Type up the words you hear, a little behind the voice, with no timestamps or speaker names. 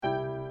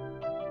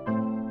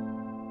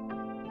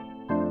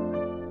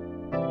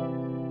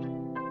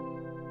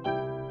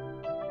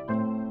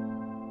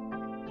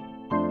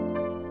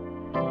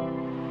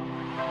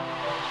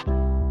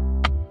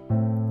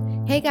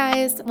Hey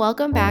guys,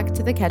 welcome back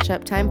to the Catch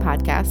Up Time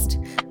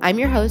podcast. I'm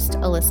your host,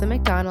 Alyssa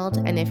McDonald,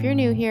 and if you're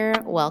new here,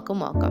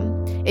 welcome.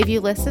 If you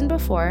listened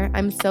before,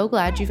 I'm so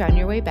glad you found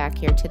your way back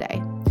here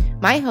today.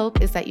 My hope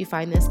is that you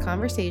find this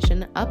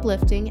conversation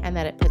uplifting and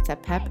that it puts a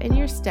pep in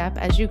your step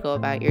as you go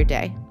about your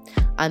day.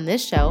 On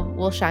this show,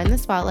 we'll shine the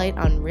spotlight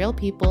on real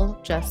people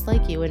just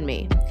like you and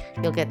me.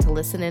 You'll get to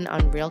listen in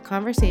on real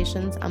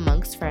conversations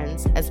amongst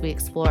friends as we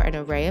explore an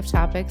array of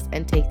topics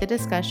and take the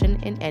discussion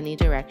in any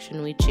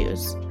direction we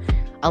choose.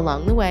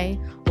 Along the way,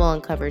 we'll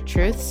uncover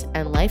truths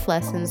and life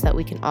lessons that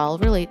we can all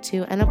relate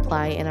to and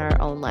apply in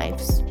our own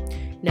lives.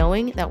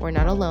 Knowing that we're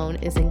not alone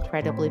is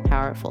incredibly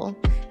powerful,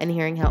 and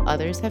hearing how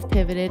others have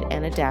pivoted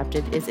and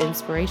adapted is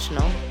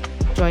inspirational.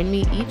 Join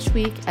me each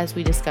week as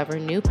we discover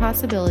new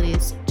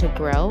possibilities to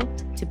grow,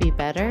 to be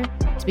better,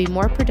 to be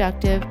more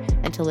productive,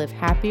 and to live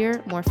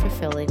happier, more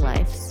fulfilling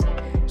lives.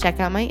 Check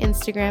out my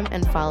Instagram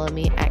and follow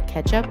me at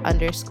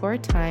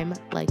ketchup_time,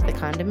 like the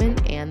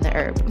condiment and the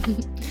herb.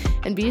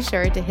 And be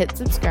sure to hit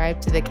subscribe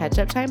to the Catch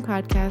Up Time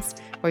podcast,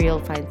 where you'll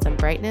find some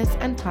brightness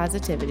and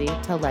positivity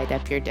to light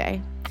up your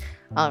day.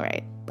 All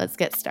right, let's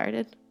get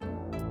started.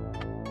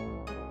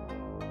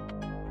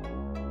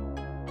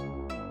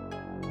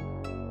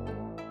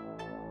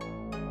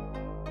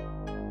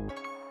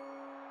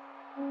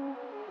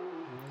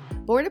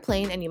 Board a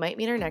plane and you might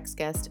meet our next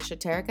guest,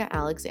 Shaterika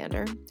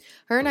Alexander.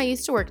 Her and I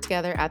used to work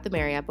together at the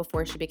Marriott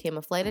before she became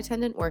a flight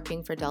attendant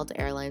working for Delta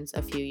Airlines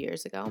a few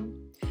years ago.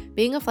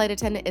 Being a flight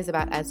attendant is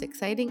about as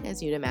exciting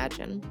as you'd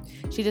imagine.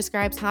 She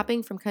describes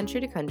hopping from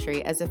country to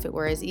country as if it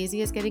were as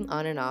easy as getting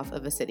on and off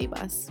of a city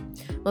bus.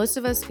 Most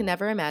of us can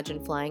never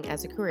imagine flying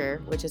as a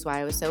career, which is why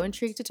I was so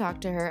intrigued to talk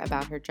to her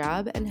about her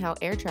job and how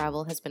air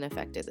travel has been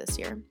affected this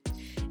year.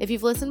 If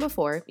you've listened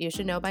before, you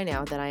should know by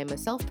now that I am a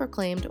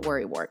self-proclaimed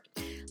worrywart.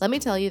 Let me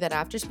tell you that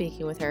after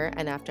speaking with her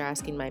and after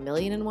asking my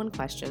 1,000,001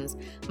 questions,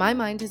 my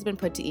mind has been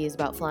put to ease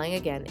about flying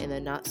again in the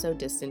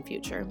not-so-distant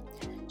future.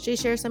 She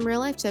shares some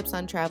real-life tips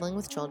on traveling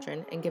with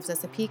children and gives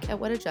us a peek at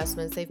what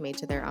adjustments they've made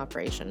to their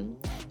operation.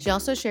 She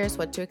also shares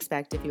what to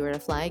expect if you were to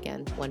fly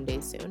again one day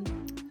soon.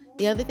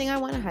 The other thing I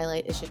want to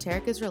highlight is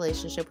Shaterika's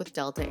relationship with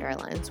Delta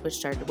Airlines, which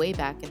started way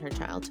back in her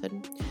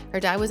childhood.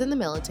 Her dad was in the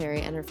military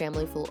and her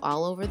family flew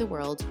all over the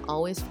world,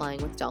 always flying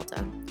with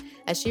Delta.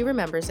 As she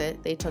remembers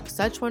it, they took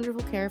such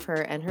wonderful care of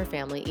her and her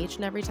family each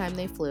and every time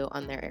they flew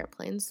on their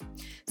airplanes.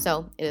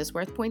 So it is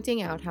worth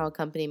pointing out how a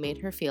company made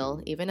her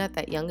feel, even at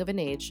that young of an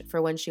age,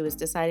 for when she was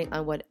deciding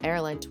on what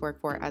airline to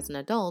work for as an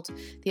adult,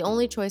 the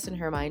only choice in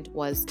her mind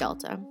was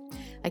Delta.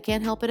 I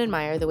can't help but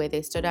admire the way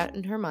they stood out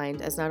in her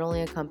mind as not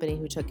only a company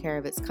who took care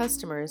of its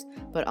customers,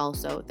 but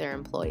also their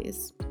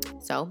employees.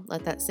 So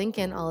let that sink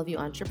in, all of you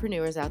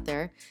entrepreneurs out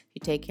there. If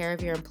you take care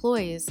of your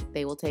employees,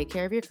 they will take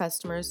care of your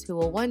customers, who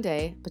will one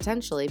day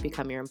potentially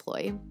become your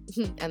employee.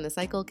 And the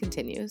cycle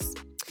continues.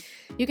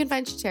 You can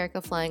find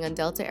Shaterika flying on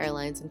Delta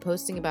Airlines and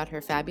posting about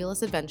her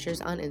fabulous adventures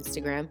on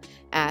Instagram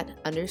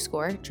at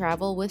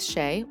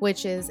 _travelwithshay,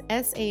 which is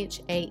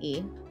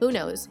SHAE. Who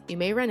knows, you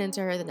may run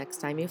into her the next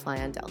time you fly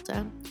on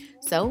Delta.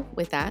 So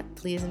with that,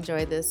 please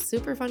enjoy this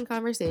super fun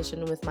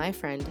conversation with my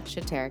friend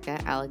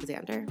Shaterika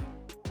Alexander.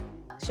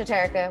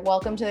 Shaterika,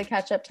 welcome to the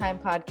Catch Up Time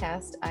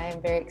podcast. I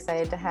am very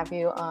excited to have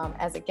you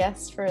as a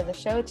guest for the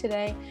show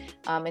today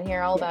and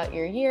hear all about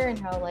your year and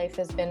how life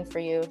has been for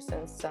you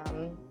since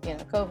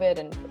COVID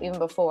and even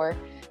before.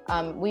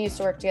 We used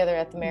to work together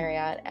at the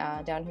Marriott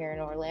down here in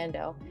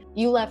Orlando.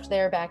 You left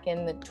there back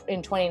in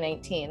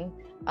 2019,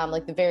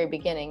 like the very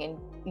beginning, and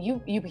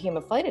you became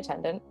a flight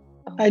attendant.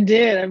 I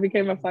did. I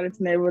became a flight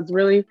attendant.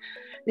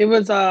 It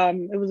was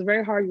a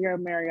very hard year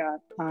at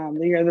Marriott.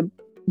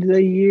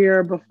 The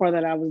year before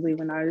that I was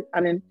leaving, I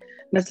didn't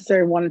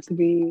necessarily want to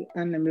be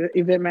an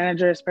event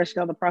manager, especially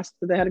all the process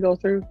that they had to go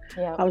through.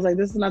 Yeah. I was like,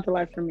 this is not the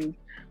life for me.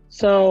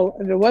 So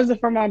if it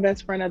wasn't for my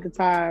best friend at the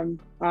time,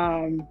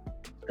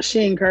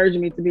 she encouraged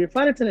me to be a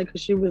flight attendant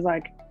because she was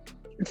like,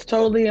 it's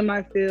totally in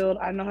my field.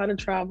 I know how to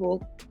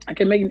travel. I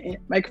can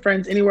make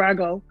friends anywhere I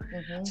go.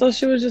 Mm-hmm. So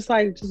she was just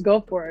like, just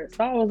go for it.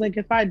 So I was like,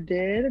 if I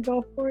did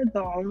go for it,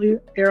 the only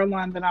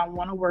airline that I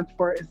want to work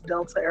for is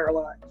Delta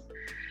Airlines.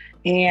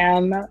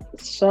 And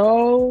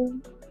so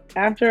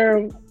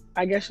after,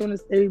 I guess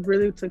it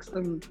really took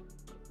some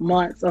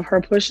months of her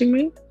pushing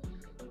me,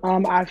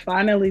 I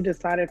finally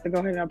decided to go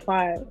ahead and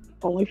apply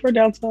only for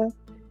Delta,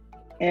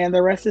 and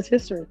the rest is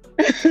history.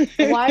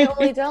 Why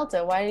only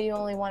Delta? Why do you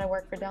only want to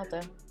work for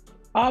Delta?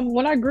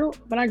 When I grew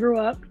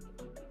up,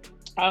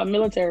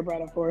 military brat,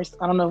 of course.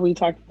 I don't know if we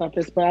talked about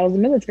this, but I was a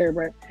military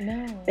brat.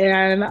 No.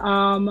 And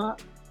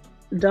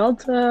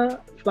Delta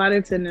flight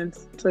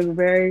attendants took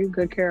very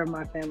good care of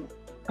my family.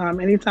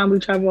 Anytime we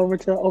travel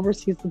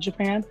overseas to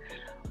Japan,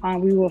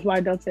 we will fly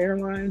Delta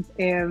Airlines,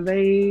 and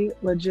they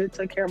legit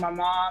took care of my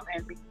mom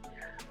and me.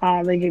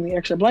 They gave me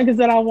extra blankets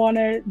that I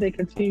wanted. They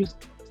continued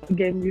to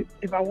give me,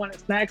 if I wanted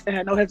snacks, they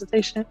had no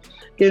hesitation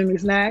giving me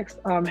snacks,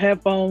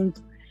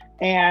 headphones,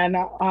 and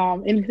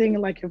anything.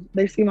 Like if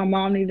they see my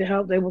mom needed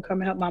help, they would come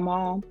and help my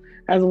mom,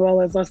 as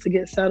well as us to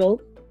get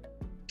settled.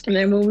 And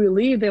then when we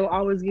leave, they will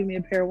always give me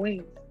a pair of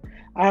wings.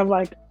 I have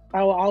like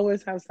I will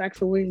always have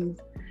sacks of wings,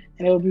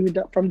 and it would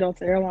be from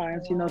Delta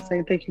Airlines, saying Wow.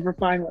 thank you for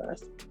flying with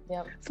us.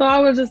 Yep. So I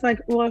was just like,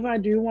 well, if I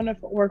do want to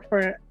work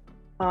for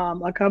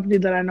a company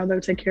that I know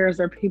that take care of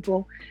their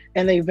people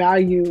and they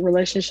value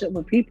relationship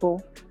with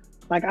people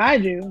like I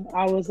do,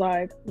 I was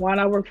like, why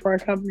not work for a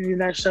company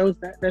that shows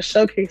that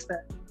showcase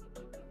that,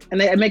 and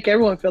they make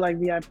everyone feel like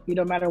VIP,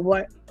 no matter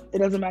what. It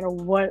doesn't matter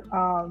what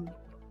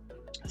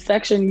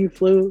section you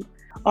flew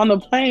on the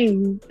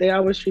plane. They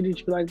always treated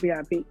you like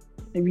VIP.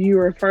 If you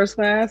were first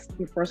class,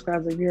 you're first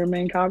class. If you're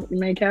main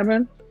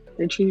cabin,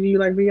 they treated you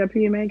like VIP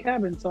in main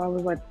cabin. So I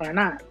was like, why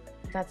not?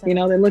 That's They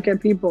amazing. look at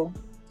people,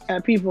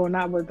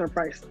 not with their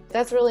price.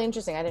 That's really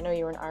interesting. I didn't know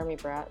you were an Army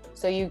brat.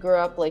 So you grew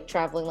up like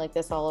traveling like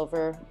this all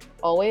over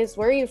always?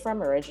 Where are you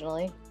from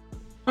originally?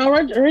 I'm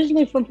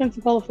originally from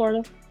Pensacola,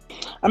 Florida.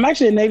 I'm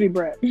actually a Navy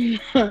brat. A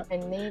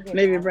Navy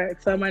Navy brat.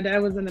 brat. So my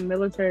dad was in the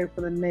military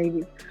for the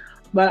Navy,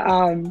 but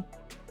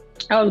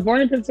I was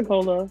born in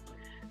Pensacola,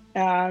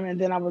 and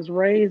then I was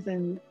raised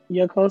in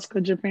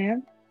Yokosuka,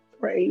 Japan,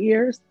 for 8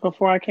 years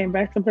before I came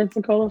back to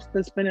Pensacola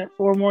to spend it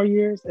 4 more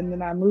years, and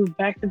then I moved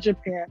back to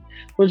Japan,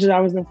 which is I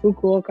was in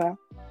Fukuoka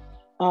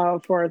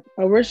for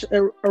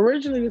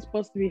originally it was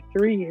supposed to be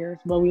 3 years,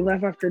 but we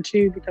left after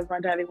two because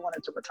my daddy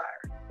wanted to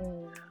retire.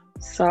 Mm.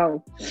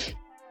 So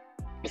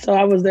so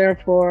I was there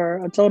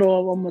for a total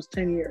of almost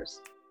 10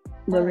 years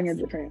living in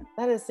Japan.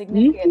 That is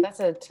significant. Mm-hmm. That's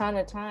a ton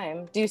of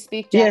time. Do you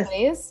speak Yes.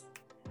 Japanese?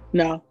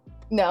 No.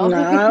 No.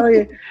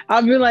 No.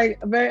 I'll be like,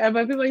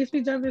 but people, you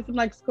speak Japanese, I'm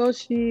like,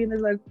 Skoshi. And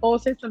it's like, oh,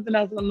 say something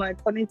else. And I'm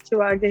like,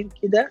 konnichiwa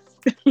genki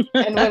desu.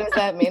 And what does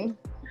that mean?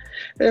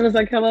 It was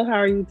like, hello, how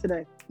are you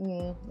today?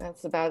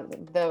 That's about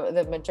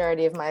the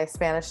majority of my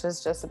Spanish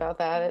is just about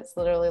that. It's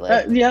literally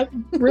like Yep,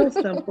 real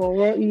simple,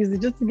 real easy,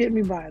 just to get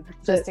me by.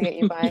 just to get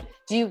you by.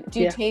 Do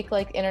you take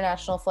like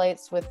international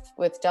flights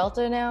with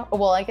Delta now?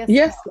 Well, I guess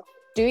yes.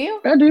 Do you?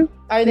 I do.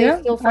 Are they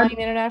still flying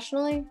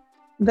internationally?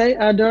 They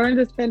during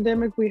this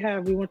pandemic we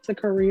went to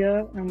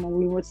Korea, and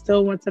we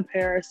still went to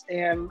Paris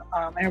and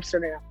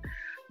Amsterdam.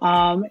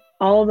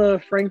 All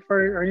the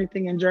Frankfurt or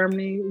anything in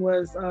Germany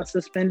was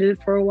suspended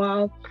for a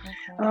while.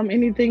 Okay.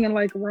 Anything in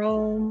like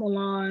Rome,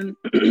 Milan,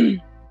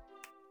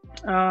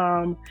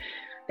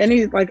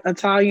 any like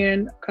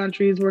Italian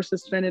countries were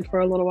suspended for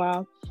a little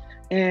while,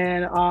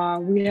 and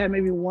we had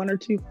maybe one or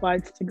two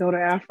flights to go to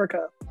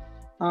Africa.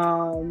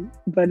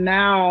 But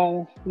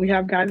now we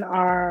have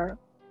gotten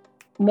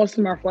most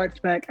of our flights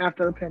back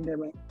after the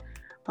pandemic.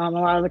 A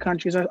lot of the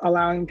countries are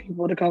allowing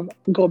people to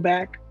go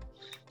back.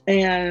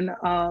 And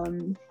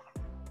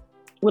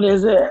what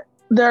is it?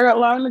 They're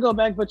allowing to go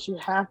back, but you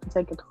have to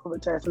take a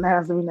COVID test, and it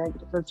has to be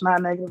negative. If it's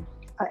not negative,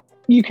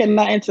 you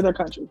cannot enter their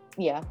country.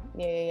 Yeah.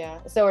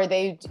 So are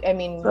they? I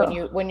mean,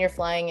 when you're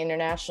flying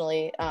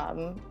internationally,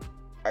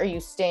 are you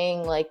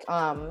staying like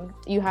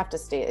you have to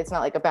stay? It's not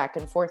like a back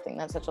and forth thing.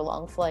 That's such a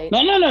long flight. No.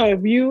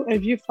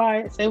 If you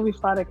fly, say we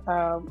fly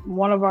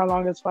one of our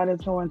longest flights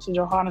is going to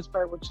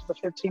Johannesburg, which is a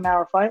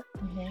 15-hour flight.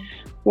 Mm-hmm.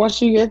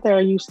 Once you get there,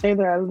 you stay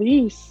there at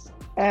least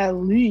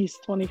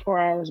 24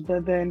 hours,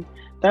 but then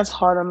that's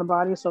hard on the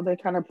body, so they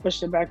kind of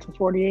push it back to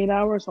 48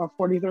 hours or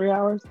 43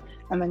 hours,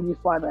 and then you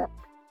fly back.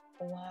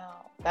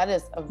 Wow, that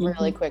is a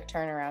really quick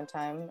turnaround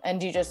time. And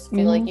do you just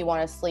feel like you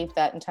want to sleep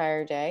that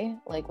entire day,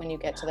 like when you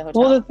get to the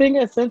hotel? Well, the thing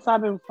is, since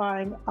I've been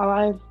flying,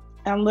 I'm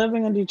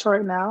living in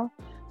Detroit now,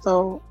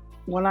 so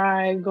when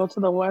I go to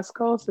the West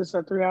Coast, it's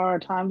a 3-hour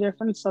time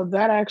difference, so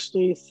that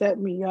actually set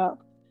me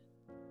up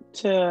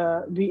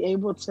to be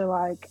able to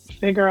like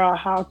figure out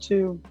how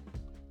to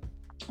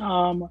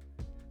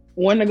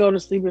when to go to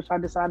sleep if I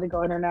decide to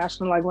go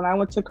international. Like when I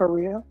went to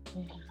Korea,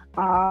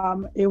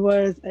 it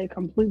was a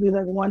completely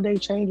like one-day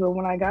change. But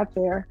when I got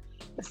there,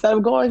 instead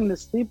of going to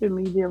sleep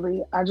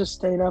immediately, I just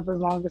stayed up as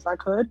long as I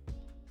could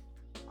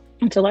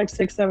until like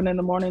 6, 7 in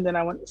the morning. Then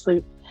I went to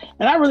sleep,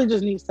 and I really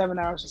just need 7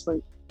 hours of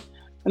sleep.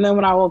 And then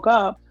when I woke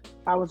up,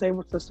 I was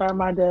able to start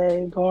my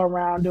day, go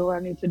around, do what I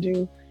need to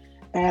do,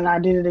 and I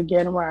did it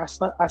again where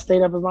I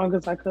stayed up as long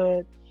as I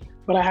could.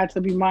 But I had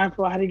to be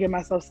mindful. I had to get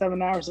myself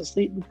 7 hours of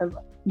sleep because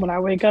when I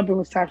wake up, it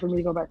was time for me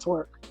to go back to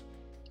work.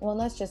 Well,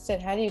 that's just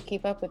it. How do you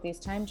keep up with these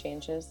time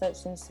changes?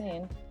 That's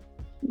insane.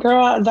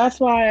 Girl, that's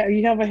why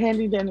you have a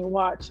handy dandy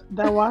watch.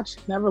 That watch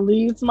never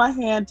leaves my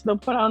hand to the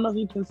point, I don't know if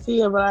you can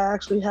see it, but I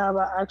actually have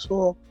an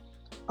actual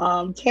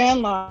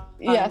tan line.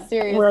 Yeah,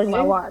 seriously. Wearing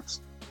my watch.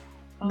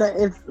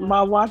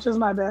 My watch is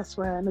my best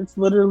friend. It's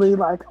literally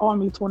like on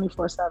me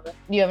 24/7.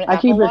 You have an I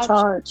Apple keep Watch? It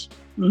charged.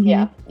 Mm-hmm.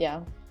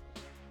 Yeah.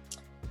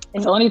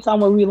 So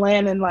anytime when we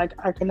land and like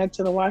I connect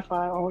to the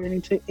Wi-Fi or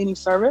any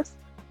service,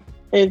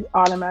 it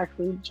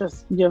automatically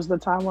just gives the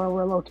time where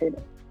we're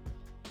located.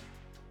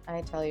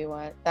 I tell you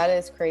what, that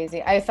is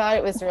crazy. I thought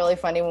it was really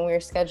funny when we were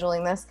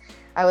scheduling this.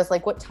 I was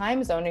like, what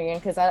time zone are you in?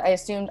 Because I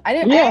assumed, I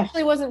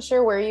actually wasn't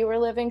sure where you were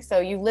living. So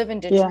you live in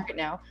Detroit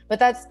now, but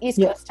that's East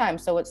Coast time.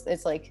 So it's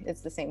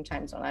the same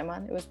time zone I'm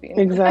on. It was being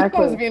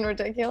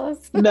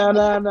ridiculous.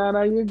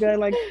 No, you're good.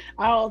 Like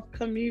I'll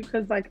commute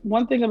because like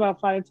one thing about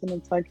flight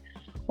attendants, like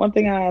one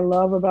thing I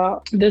love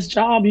about this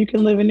job, you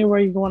can live anywhere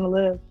you want to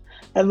live.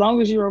 As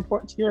long as you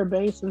report to your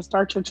base and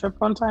start your trip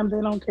on time,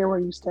 they don't care where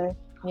you stay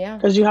Yeah.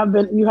 because you have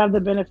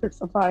the benefits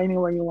to fly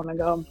anywhere you want to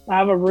go. I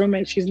have a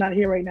roommate. She's not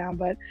here right now,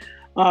 but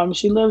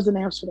she lives in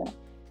Amsterdam.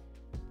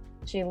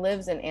 She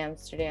lives in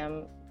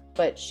Amsterdam,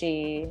 but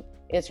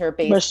is her But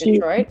base she,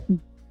 Detroit?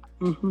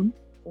 hmm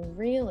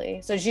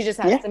Really? So she just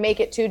has yeah, to make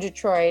it to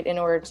Detroit in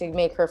order to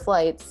make her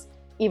flights,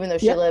 even though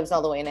she yeah, lives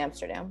all the way in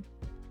Amsterdam.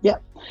 yeah.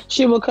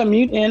 She will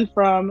commute in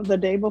from the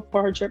day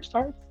before her trip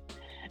starts,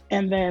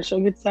 and then she'll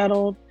get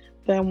settled.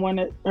 Then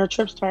when her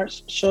trip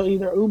starts, she'll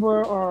either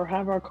Uber or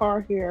have her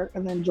car here,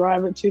 and then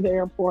drive it to the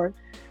airport,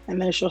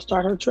 and then she'll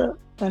start her trip.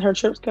 And her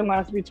trips can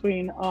last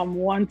between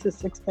 1 to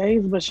 6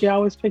 days, but she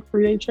always pick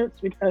 3 day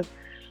trips because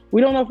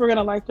we don't know if we're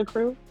gonna like the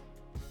crew.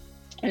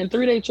 And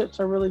 3 day trips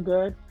are really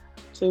good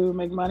to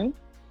make money.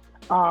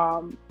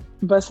 Um,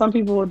 but some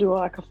people will do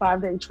like a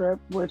 5 day trip,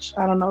 which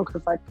I don't know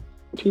because like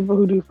people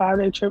who do 5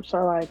 day trips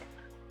are like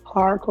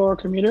hardcore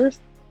commuters,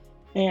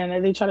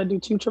 and they try to do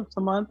 2 trips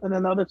a month, and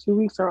then the other 2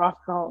 weeks are off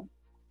at home.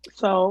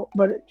 So,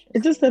 but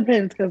it just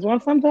depends because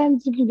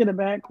sometimes you can get a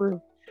bad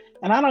crew,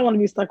 and I don't want to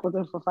be stuck with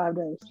them for 5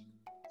 days.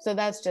 So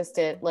that's just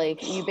it.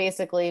 Like you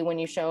basically, when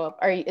you show up,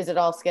 is it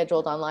all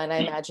scheduled online? I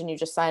imagine you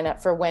just sign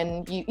up for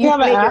when We you have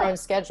can an make your app, own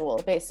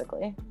schedule,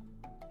 basically.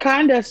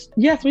 kind of.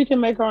 Yes, we can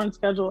make our own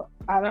schedule.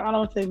 I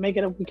don't say make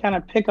it. We kind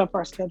of pick up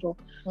our schedule.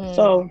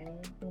 So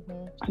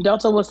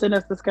Delta will send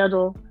us the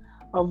schedule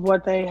of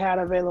what they had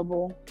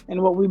available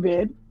and what we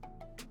bid,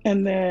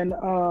 and then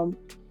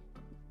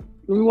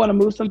we want to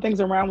move some things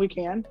around. We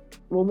can.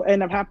 What will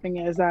end up happening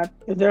is that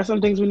if there are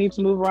some things we need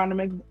to move around to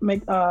make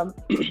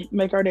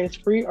make our days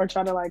free or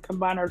try to like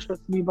combine our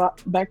trips to be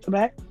back to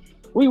back,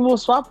 we will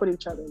swap with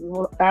each other. We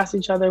will ask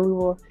each other. We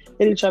will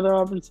hit each other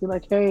up and see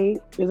like, hey,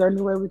 is there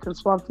any way we can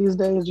swap these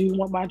days? Do you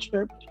want my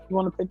trip? Do you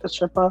want to pick this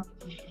trip up?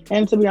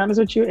 And to be honest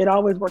with you, it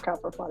always works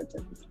out for flight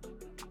attendants.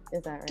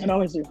 Is that right? It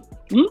always do.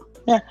 Mm-hmm.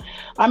 Yeah.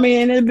 I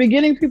mean, in the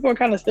beginning, people are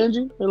kind of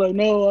stingy. They're like,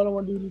 no, I don't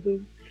want to do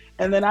anything.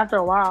 And then after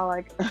a while,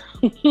 like,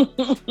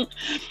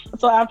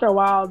 so after a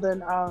while,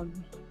 then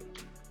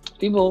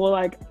people will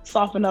like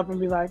soften up and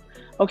be like,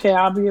 okay,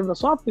 I'll be able to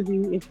swap with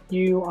you if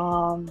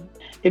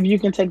you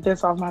can take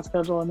this off my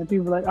schedule. And then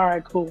people are like, all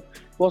right, cool,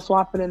 we'll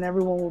swap it, and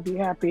everyone will be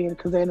happy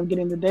because they end up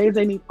getting the days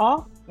they need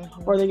off,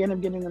 or they end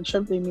up getting the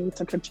trip they need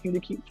to continue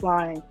to keep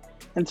flying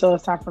until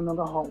it's time for them to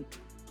go home.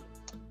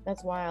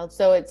 That's wild.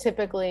 So it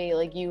typically,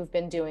 like, you've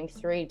been doing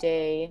 3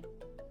 day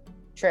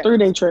trips. 3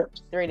 day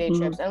trips. 3 day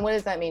trips. And what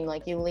does that mean?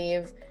 Like, you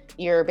leave,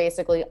 you're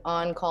basically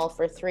on call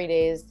for 3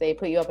 days. They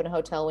put you up in a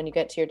hotel when you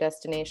get to your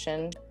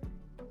destination.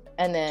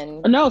 And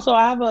then no, so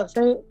I have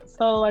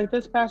so like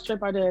this past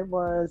trip I did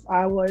was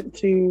I went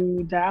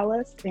to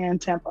Dallas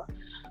and Tampa.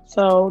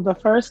 So the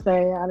first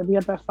day I had to be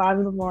up at 5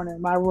 in the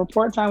morning. My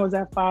report time was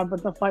at 5,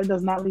 but the flight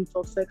does not leave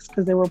till 6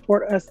 because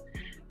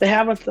they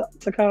have us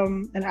to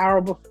come an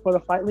hour before the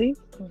flight leaves.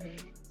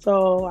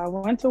 So I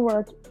went to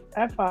work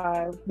at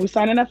 5. We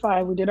signed in at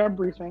 5. We did our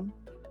briefing.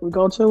 We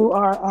go to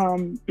our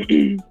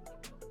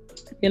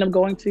end up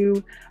going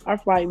to our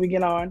flight. We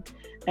get on,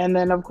 and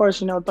then of course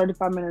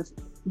 35 minutes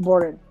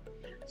boarding.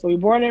 So we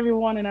board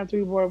everyone, and after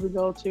we board, we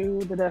go to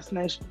the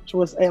destination, which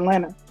was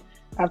Atlanta.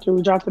 After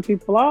we dropped the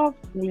people off,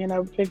 we ended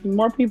up picking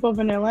more people up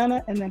in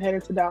Atlanta and then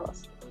headed to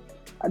Dallas.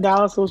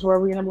 Dallas was where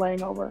we ended up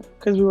laying over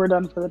because we were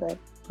done for the day.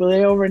 We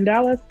lay over in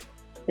Dallas.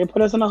 They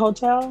put us in a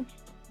hotel.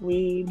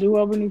 We do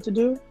what we need to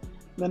do.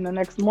 Then the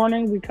next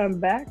morning, we come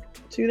back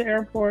to the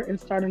airport and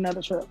start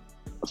another trip.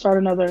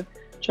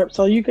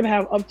 So you can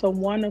have up to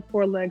 1 to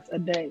 4 legs a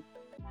day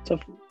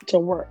to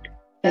work.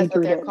 That's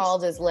what they're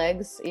called, as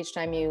legs each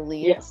time you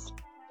leave? Yes.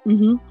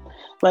 Mm-hmm.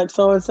 Like,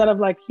 so instead of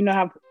like,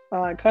 how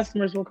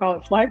customers will call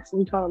it flights,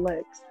 we call it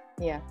legs.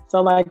 Yeah.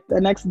 So like the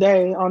next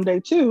day, on day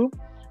 2,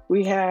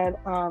 we had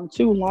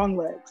 2 long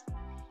legs.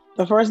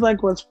 The first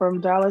leg was from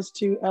Dallas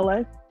to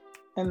LA.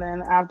 And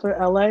then after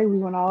LA, we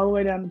went all the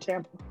way down to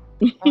Tampa.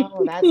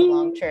 Oh, that's a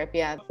long trip.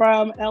 Yeah.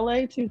 From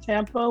LA to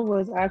Tampa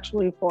was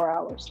actually 4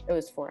 hours. It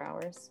was 4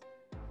 hours.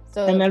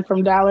 So, and then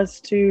from Dallas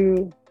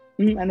to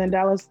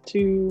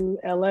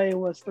LA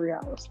was 3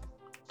 hours.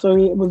 So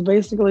it was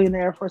basically in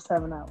there for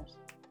 7 hours.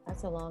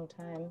 That's a long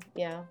time.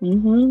 Yeah.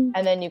 Mm-hmm.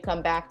 And then you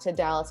come back to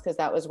Dallas because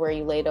that was where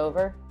you laid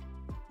over?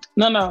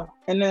 No.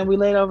 And then we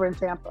laid over in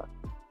Tampa.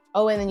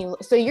 Oh, and then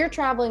so you're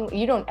traveling,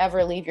 you don't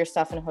ever leave your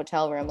stuff in a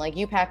hotel room. Like,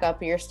 you pack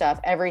up your stuff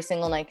every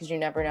single night because you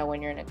never know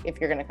if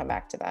you're going to come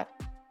back to that.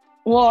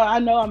 Well, I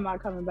know I'm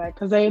not coming back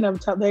because they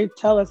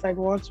tell us like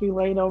once we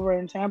laid over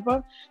in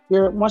Tampa,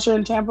 once you're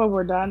in Tampa,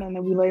 we're done, and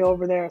then we lay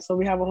over there. So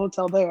we have a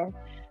hotel there,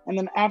 and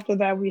then after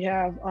that we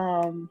have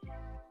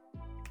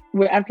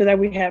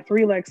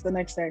 3 legs the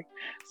next day.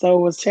 So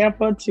it was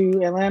Tampa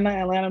to Atlanta,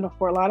 Atlanta to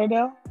Fort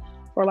Lauderdale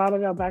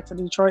back to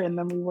Detroit, and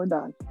then we were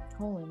done.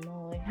 Holy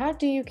moly! How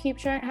do you keep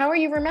track? How are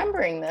you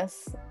remembering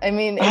this? I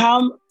mean,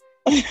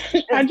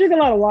 I drink a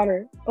lot of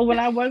water. When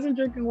I wasn't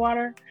drinking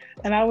water,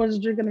 and I was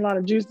drinking a lot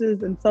of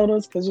juices and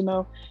sodas, because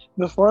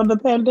before the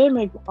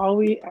pandemic,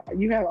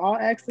 you have all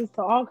access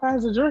to all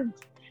kinds of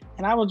drinks.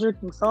 and I was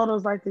drinking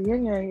sodas like the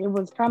yin yang. It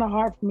was kind of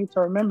hard for me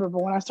to remember.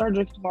 But when I started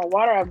drinking more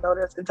water, I've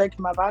noticed, and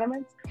taking my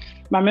vitamins,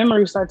 my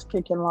memory starts to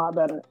kick in a lot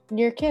better.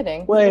 You're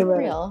kidding. Way For better.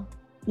 real.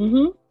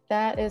 Mm-hmm.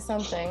 That is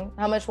something.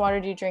 How much water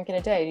do you drink in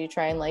a day? Do you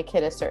try and like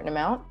hit a certain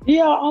amount?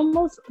 Yeah,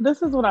 almost.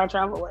 This is what I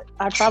travel with.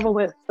 I travel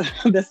with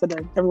this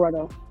today everywhere I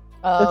go.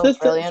 Oh, this is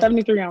brilliant.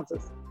 73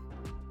 ounces.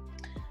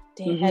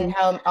 Mm-hmm. And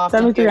how often?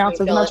 73 ounces,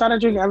 and I try to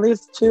drink at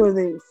least 2 of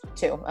these.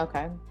 2,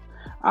 okay.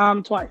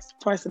 Twice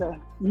a day.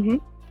 Mm-hmm.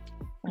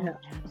 Oh, yeah,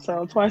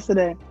 so twice a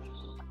day,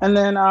 and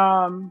then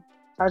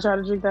I try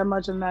to drink that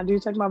much, and I do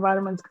take my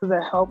vitamins because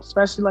it helps,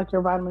 especially like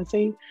your vitamin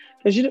C,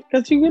 because you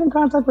get in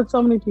contact with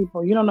so many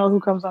people. You don't know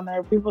who comes on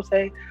there. People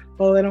say,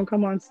 "Well, they don't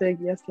come on sick."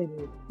 Yes, they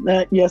do.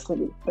 Yes, they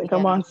do. They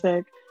come on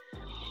sick.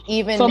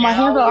 Even so, now, my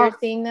hands you're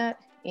seeing that.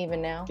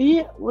 Even now.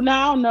 Yeah. Well,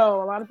 now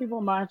no. A lot of people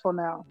are mindful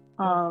now.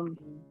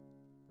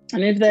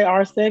 And if they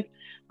are sick,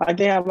 like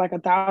they have like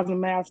 1,000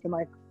 masks and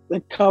like they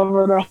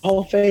cover their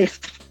whole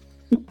face.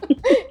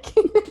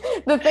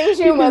 The things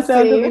you must see.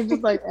 They're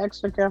just like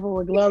extra careful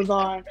with gloves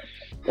on.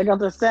 They got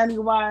their sandy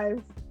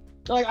wipes.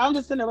 Like I'm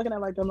just sitting there looking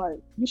at like, I'm like,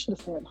 you should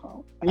have stayed at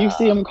home. And you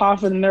see them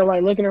coughing and they're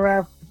like looking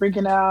around,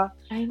 freaking out.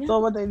 I know. So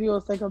what they do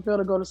is take a pill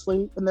to go to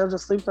sleep, and they'll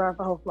just sleep throughout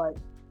the whole flight.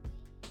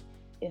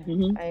 Yeah,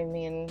 I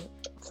mean,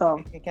 so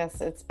I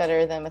guess it's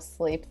better them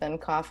asleep than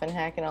coughing,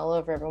 hacking all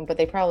over everyone. But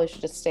they probably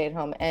should just stay at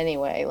home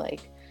anyway.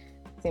 Like,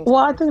 well,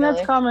 I think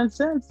that's common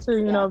sense too.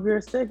 You know, if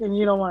you're sick and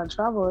you don't want to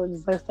travel,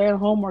 just like stay at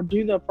home or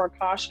do the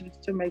precautions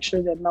to make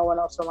sure that no one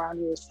else around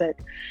you is sick.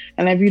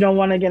 And if you don't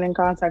want to get in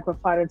contact with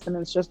flight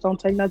attendants, just don't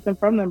take nothing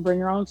from them. Bring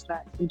your own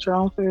snacks, eat your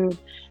own food,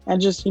 and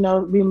just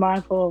be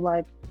mindful of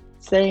like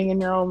staying in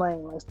your own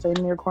lane, like staying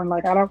in your corner.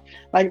 Like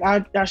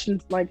I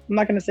shouldn't I'm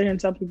not gonna sit here and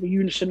tell people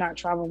you should not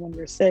travel when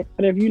you're sick.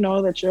 But if you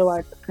know that you're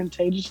like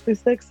contagiously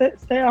sick, stay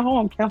at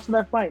home, cancel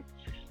that flight.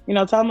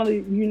 Tell them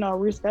to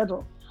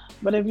reschedule.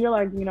 But if you're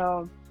like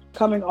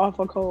coming off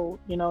a cold,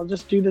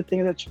 just do the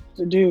things that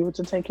you do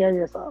to take care of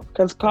yourself.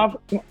 Because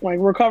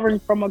recovering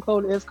from a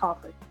cold is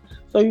coughing.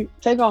 So you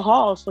take a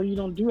Hall so you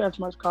don't do as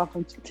much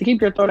coughing to keep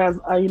your throat as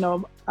I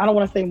don't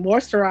want to say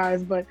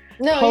moisturized, but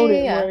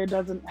coated where it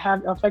doesn't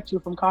affect you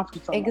from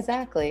coughing so much.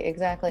 Exactly.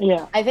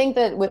 Yeah. I think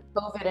that with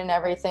COVID and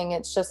everything,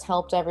 it's just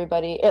helped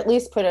everybody at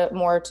least put it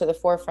more to the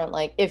forefront.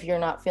 Like if you're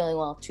not feeling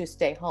well, to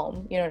stay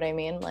home. You know what I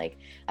mean? Like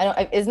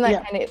isn't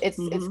that kind of it's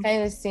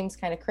kind of seems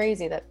kind of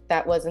crazy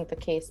that wasn't the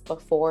case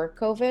before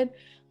COVID.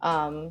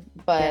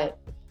 But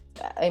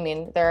I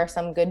mean, there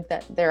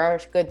are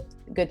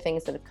good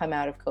things that have come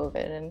out of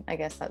COVID, and I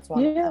guess that's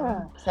one of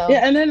them. So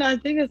and then I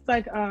think it's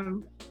like I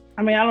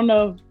don't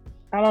know.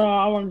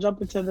 I want to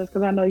jump into this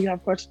because I know you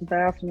have questions to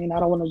ask me, and I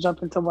don't want to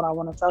jump into what I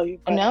want to tell you.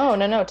 But...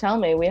 No. Tell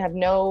me. We have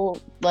no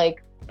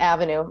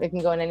avenue. It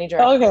can go in any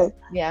direction. Okay.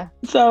 Yeah.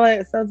 So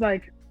it's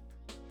like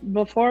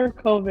before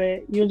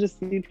COVID, you'll just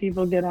see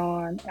people get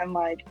on, and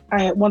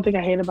one thing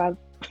I hate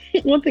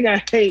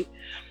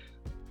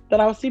that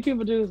I would see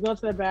people do is go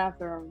to the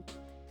bathroom,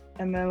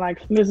 and then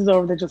this is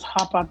over, they just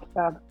hop out the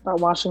bathroom, start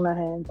washing their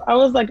hands. I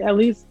was like at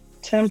least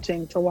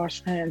tempting to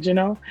wash their hands,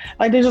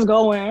 they just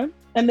go in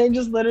and they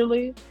just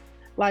literally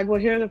we'll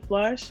hear the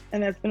flush,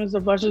 and as soon as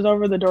the flush is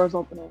over, the door's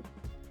opening.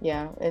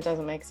 Yeah, it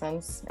doesn't make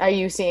sense. Are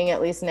you seeing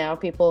at least now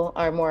people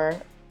are more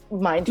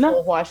mindful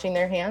of washing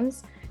their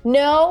hands?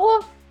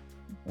 No.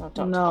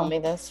 Don't tell me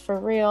this for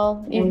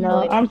real.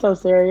 I'm so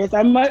serious.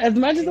 As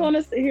much as I want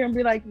to sit here and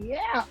be like,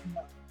 yeah.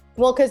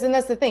 Well, because then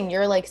that's the thing.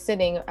 You're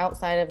sitting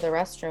outside of the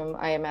restroom,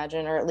 I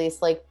imagine, or at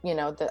least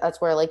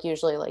that's where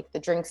usually the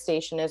drink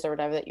station is or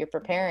whatever that you're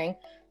preparing.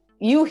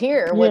 You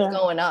hear what's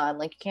going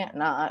on. You can't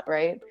not,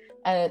 right?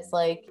 And it's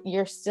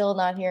you're still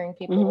not hearing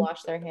people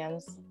wash their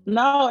hands.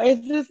 No,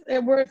 it's just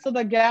so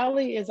the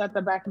galley is at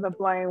the back of the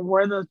plane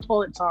where the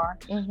toilets are.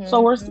 So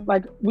we're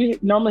we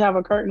normally have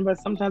a curtain, but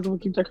sometimes we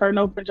keep the curtain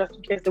open just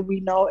in case that we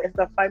know if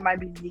the flight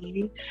might be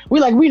needy.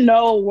 We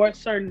know what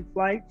certain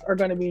flights are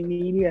going to be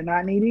needy and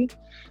not needy.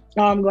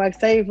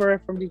 Say we're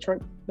from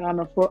Detroit down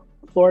to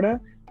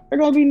Florida, they're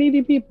going to be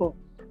needy people.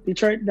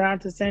 Detroit down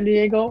to San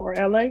Diego or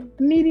LA,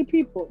 needy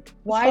people.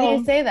 Why do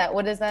you say that?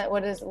 What is that?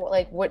 What is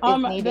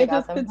needy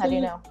about them? How do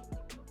you know?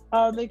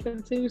 They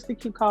continuously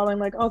keep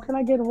calling oh, can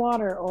I get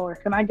water? Or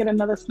can I get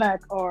another snack?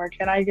 Or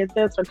can I get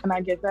this? Or can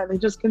I get that? They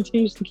just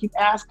continuously keep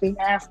asking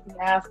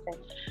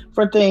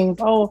for things.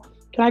 Oh,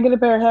 can I get a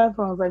pair of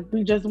headphones?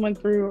 We just went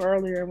through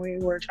earlier, we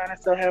were trying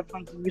to sell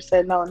headphones and you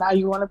said no, now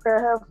you want a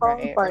pair of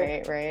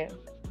headphones? Right.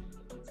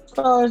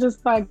 So it's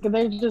just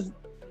they just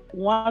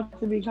want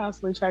to be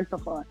constantly checked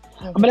upon.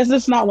 But it's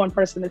just not one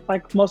person. It's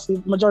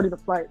majority of the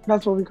flight.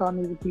 That's what we call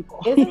needy people.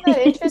 Isn't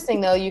that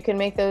interesting though? You can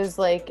make those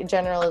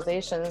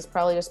generalizations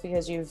probably just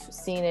because you've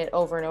seen it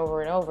over and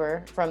over and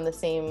over from the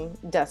same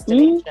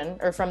destination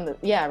or from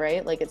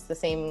right? It's the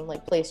same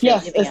place you're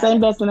yes, the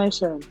same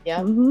destination.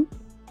 Yeah.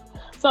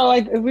 So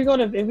if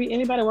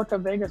anybody work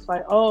at Vegas,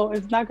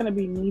 it's not going to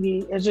be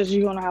needy. It's just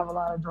you're going to have a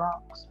lot of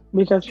drunks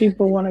because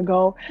people want to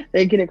go.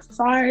 They get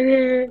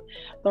excited.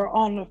 They're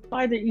on the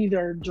flight. They're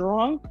either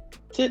drunk,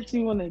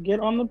 tipsy when they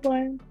get on the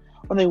plane,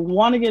 or they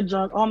want to get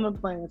drunk on the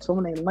plane. So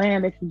when they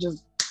land, they can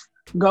just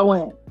go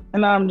in.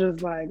 And I'm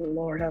just like,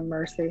 Lord have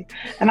mercy.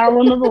 And I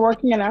remember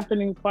working an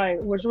afternoon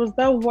flight, which was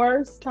the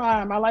worst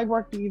time. I like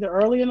working either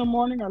early in the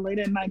morning or late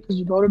at night because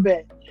you go to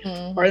bed.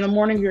 Or in the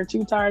morning, you're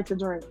too tired to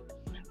drink.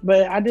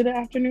 But I did an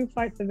afternoon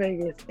flight to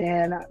Vegas.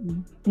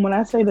 And when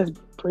I say this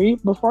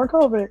before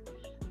COVID,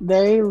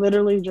 they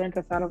literally drank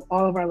us out of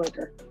all of our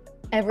liquor.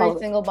 Every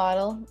single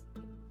bottle?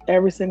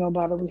 Every single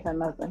bottle. We had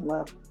nothing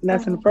left. And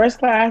that's in first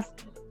class,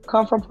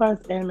 comfort plus,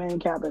 and main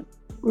cabin.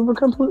 We were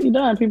completely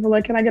done. People were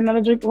like, can I get another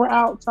drink? We're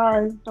out.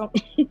 Sorry. Do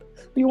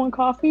you want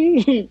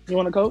coffee? You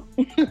want a Coke?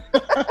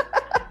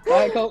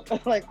 Diet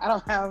Coke. Like, I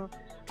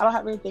don't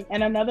have anything.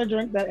 And another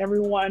drink that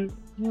everyone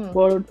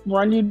will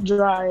run you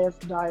dry is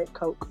Diet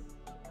Coke.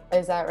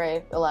 Is that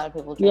right? A lot of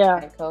people drink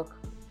Diet Coke.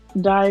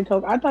 Diet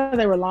Coke. I thought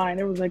they were lying.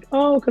 It was like,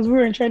 oh, because we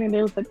were in training.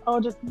 They was like, oh,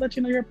 just to let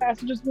you know, your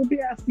passengers will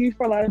be asking you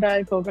for a lot of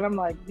Diet Coke. And I'm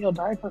like, yo,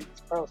 Diet Coke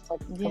is gross.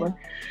 Like,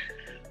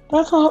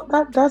 that's all.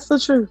 That's the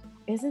truth.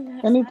 Isn't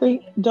that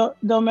anything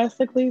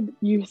domestically?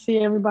 You see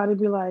everybody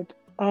be like,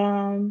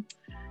 can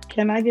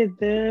I get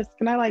this?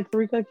 Can I like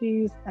 3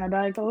 cookies and a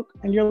Diet Coke?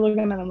 And you're looking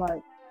at them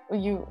like,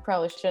 you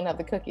probably shouldn't have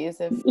the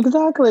cookies.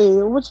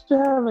 Exactly. What you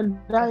have in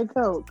Diet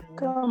Coke?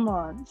 Come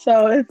on.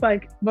 So it's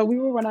like, but we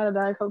will run out of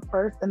Diet Coke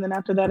first, and then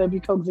after that it'd be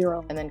Coke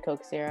Zero. And then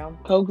Coke Zero.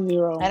 Coke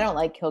Zero. I don't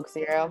like Coke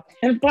Zero.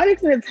 And flight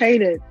attendants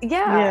hate it.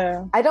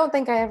 Yeah. I don't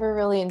think I ever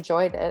really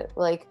enjoyed it.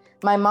 Like,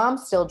 my mom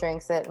still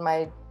drinks it.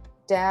 My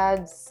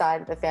dad's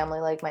side of the family,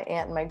 like my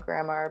aunt and my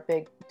grandma, are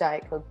big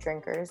Diet Coke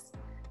drinkers.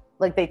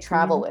 Like, they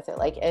travel with it.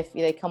 Like, if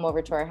they come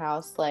over to our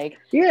house, like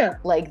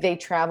they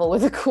travel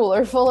with a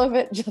cooler full of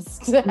it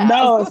just to have.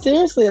 No,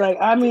 seriously. Like,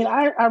 I mean,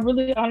 I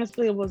really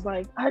honestly was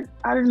like, I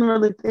didn't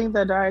really think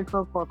that Diet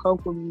Coke or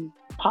Coke would be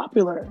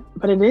popular,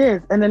 but it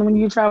is. And then when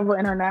you travel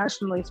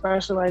internationally,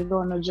 especially like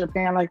going to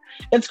Japan, like,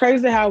 it's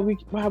crazy how we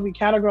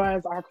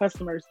categorize our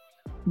customers.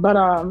 But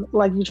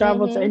like, you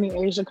travel to any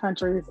Asian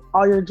countries,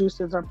 all your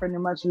juices are pretty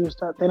much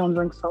used up. They don't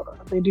drink soda.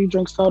 If they do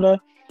drink soda,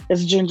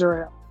 it's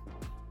ginger ale.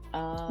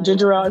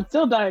 Ginger ale. It's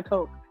still Diet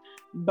Coke,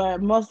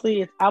 but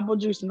mostly it's apple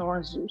juice and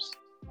orange juice.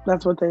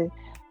 That's what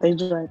they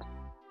drink.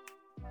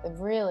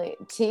 Really?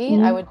 Tea?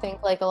 I would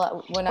think like a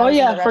lot when I was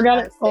in the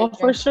forgot it. Oh,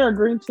 for sure,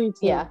 green tea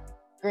too. Yeah,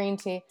 green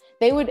tea.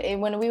 They would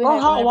when we would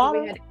have hot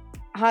water. We had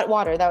hot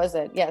water. That was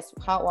it. Yes,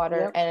 hot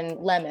water and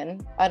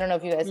lemon. I don't know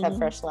if you guys have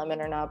fresh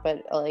lemon or not,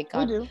 but like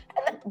we do.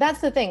 And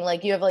that's the thing.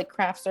 Like, you have like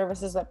craft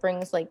services that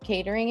brings like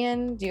catering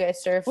in. Do you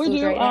guys serve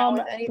food right now?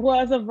 Well,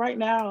 as of right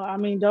now, I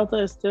mean, Delta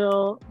is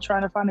still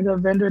trying to find a good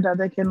vendor that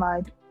they can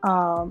like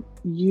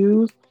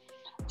use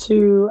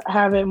to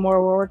have it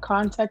more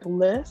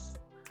contactless.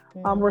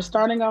 We're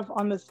starting off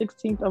on the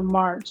 16th of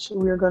March.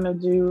 We're going to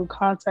do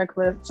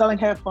contactless, selling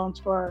headphones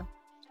for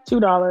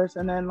 $2,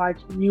 and then like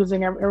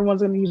using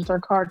everyone's going to use their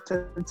card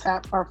to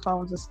tap our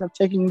phones instead of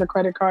taking the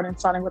credit card and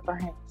signing with our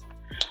hands.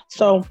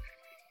 So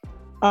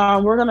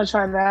we're going to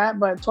try that,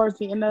 but towards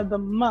the end of the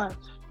month,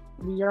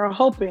 we are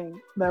hoping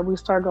that we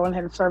start going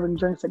ahead and serving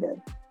drinks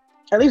again.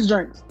 At least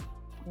drinks.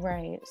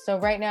 Right. So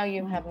right now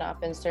you have not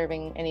been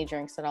serving any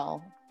drinks at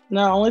all.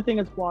 No, only thing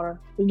is water.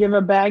 We give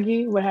a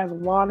baggie which has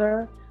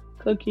water,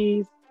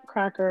 cookies,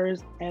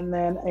 crackers, and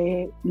then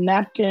a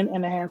napkin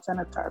and a hand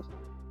sanitizer.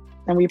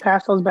 And we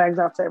pass those bags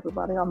out to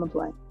everybody on the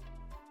plane.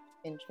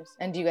 Interesting.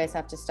 And do you guys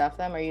have to stuff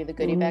them? Are you the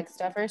goodie bag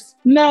stuffers?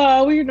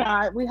 No, we're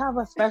not. We have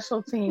a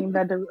special team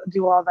that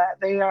do all that.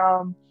 They're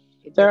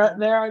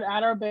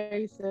at our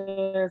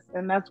bases,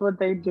 and that's what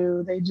they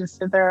do. They just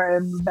sit there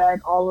and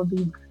bag all of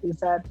these goodies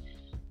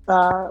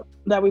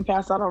that we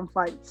pass out on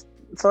flights.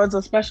 So it's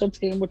a special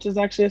team, which is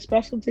actually a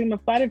special team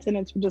of flight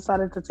attendants who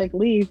decided to take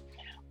leave,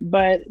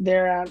 but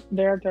they're at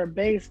their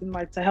base and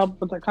like to help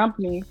with the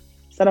company.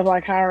 Instead of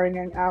like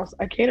hiring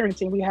a catering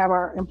team, we have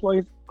our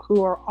employees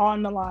who are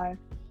on the line,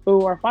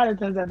 who are flight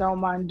attendants that don't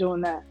mind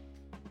doing that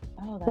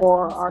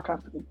for awesome. Our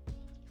company.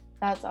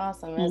 That's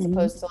awesome. As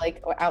opposed to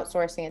like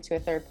outsourcing it to a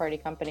third party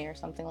company or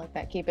something like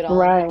that. Keep it all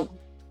right.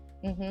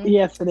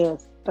 Yes, it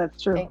is.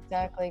 That's true.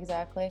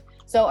 Exactly.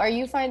 So are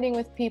you finding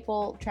with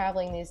people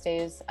traveling these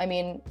days? I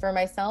mean, for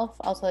myself,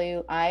 I'll tell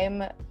you,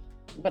 I'm a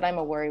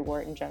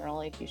worrywart in general.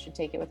 Like, you should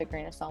take it with a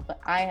grain of salt. But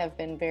I have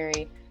been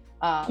very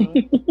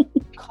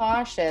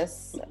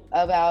cautious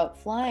about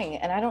flying,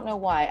 and I don't know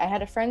why. I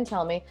had a friend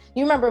tell me,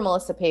 you remember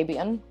Melissa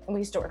Pabian? We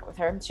used to work with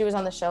her. She was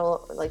on the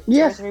show like 2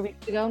 or 3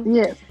 weeks ago.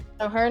 Yes.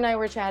 So her and I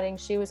were chatting.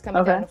 She was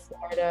coming down to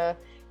Florida,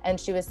 and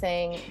she was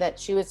saying that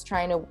she was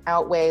trying to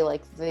outweigh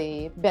like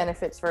the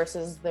benefits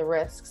versus the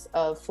risks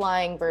of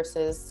flying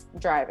versus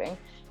driving.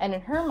 And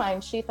in her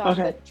mind, she thought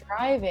that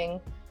driving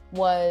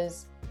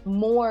was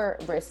more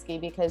risky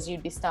because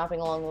you'd be stopping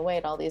along the way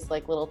at all these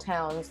like little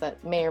towns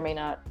that may or may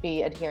not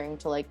be adhering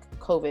to like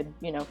COVID,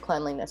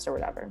 cleanliness or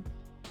whatever.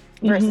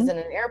 Versus in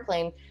an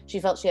airplane, she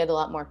felt she had a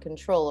lot more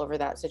control over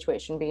that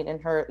situation, being in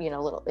her,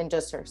 little in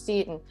just her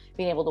seat and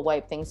being able to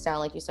wipe things down,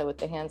 like you said, with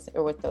the hands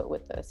or with the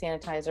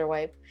sanitizer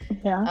wipe.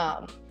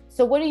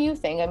 So what do you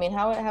think? I mean,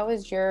 how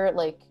is your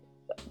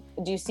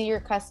do you see your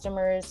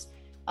customers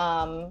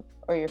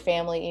or your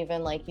family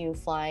even, like you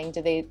flying?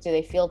 Do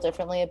they feel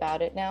differently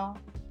about it now?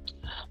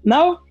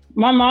 No,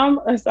 my mom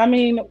I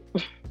mean,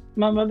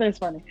 my mother is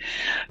funny.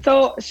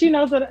 So she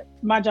knows that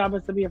my job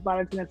is to be a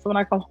flight attendant. So when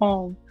I come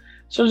home,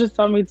 she'll just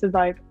tell me to,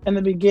 like, in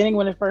the beginning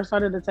when it first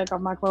started, to take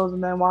off my clothes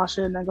and then wash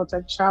it and then go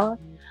take a shower.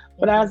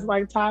 But as Mm-hmm.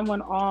 like time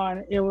went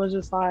on, it was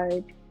just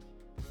like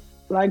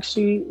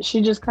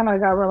she just kind of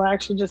got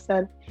relaxed. She just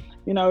said,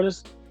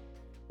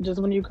 just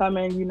when you come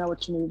in, you know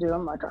what you need to do.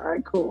 I'm like, all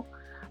right, cool.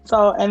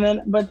 So and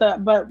then but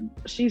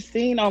she's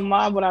seen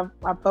online what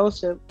I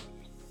posted.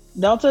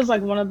 Delta is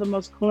like one of the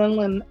most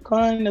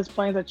cleanliness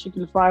planes that you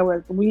can fly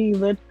with.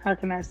 How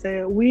can I say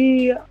it?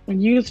 We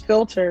use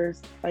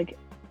filters. Like,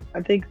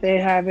 I think they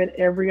have it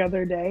every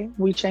other day.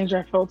 We change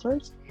our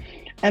filters.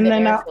 And The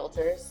then, air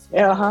filters.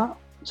 Mm-hmm. uh-huh,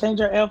 change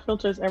our air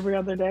filters every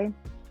other day.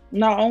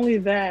 Not only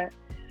that,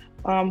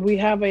 we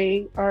have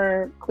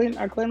our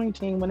cleaning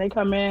team. When they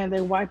come in,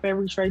 they wipe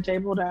every tray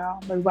table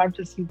down. They wipe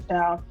the seats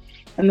down.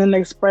 And then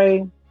they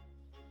spray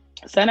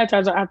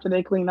sanitizer after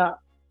they clean up.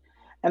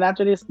 And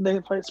after this, they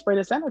spray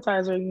the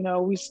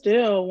sanitizer. We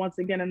still, once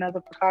again,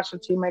 another precaution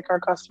to make our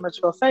customers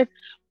feel safe.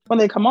 When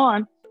they come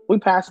on, we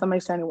pass them a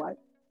Sandy wipe.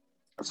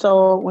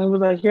 So when we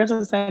was like, here's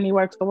a Sandy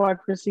wipe to wipe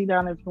your seat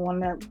down if you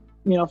want to,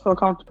 feel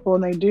comfortable,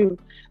 and they do.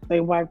 They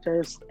wipe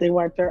their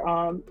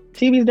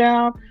TVs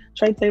down,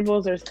 tray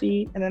tables, their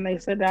seat, and then they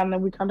sit down. And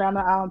then we come down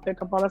the aisle and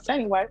pick up all the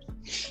Sandy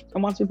wipes.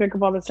 And once we pick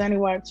up all the Sandy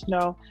wipes,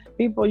 you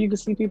can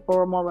see people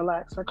are more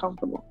relaxed or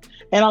comfortable.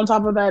 And on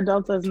top of that,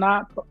 Delta is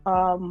not.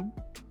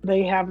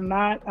 They have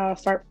not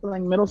start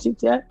filling middle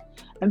seats yet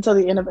until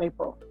the end of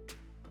April.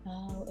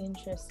 Oh,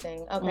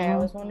 interesting. Okay, I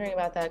Mm-hmm. was wondering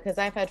about that because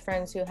I've had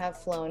friends who have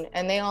flown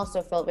and they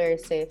also felt very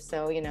safe.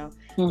 So,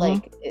 Mm-hmm.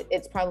 like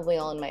it's probably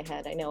all in my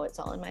head. I know it's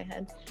all in my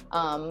head.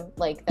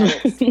 Like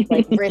that it's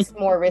like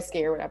more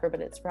risky or whatever,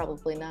 but it's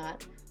probably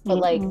not. But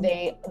like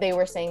Mm-hmm. they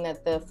were saying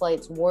that the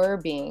flights were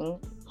being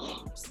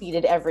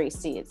seated every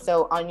seat.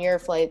 So on your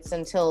flights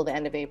until the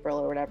end of April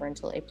or whatever,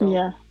 until April.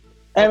 Yeah.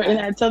 And Okay.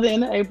 until the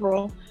end of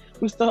April,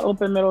 we still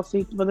open middle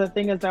seats. But the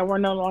thing is that we're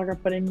no longer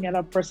putting it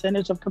a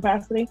percentage of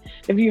capacity.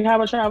 If you're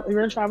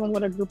traveling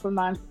with a group of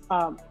nine,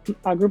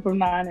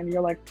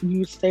 and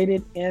you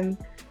stated in,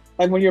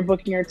 like, when you're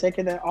booking your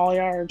ticket that all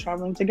y'all are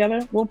traveling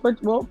together, we'll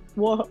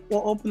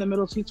open the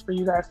middle seats for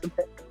you guys to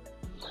pick.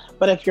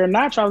 But if you're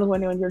not traveling with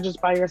anyone, you're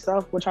just by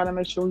yourself, we'll try to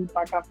make sure we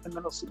block out the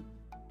middle seat.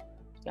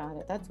 Got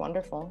it. That's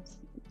wonderful.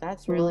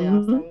 That's really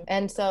Mm-hmm. awesome.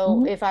 And so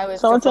Mm-hmm. if I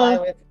was So to it's fly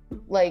a with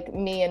like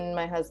me and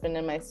my husband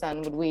and my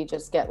son, would we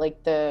just get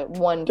like the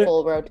one th-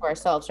 full row to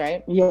ourselves,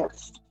 right?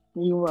 yes,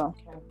 you will.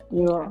 Okay.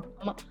 You Okay. will.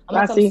 I'm I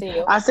gonna come see. see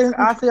you. I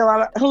see a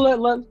lot of.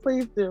 Look,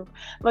 please do.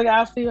 Look,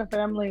 I see a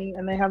family,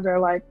 and they have their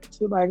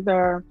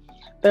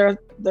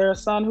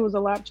son who's a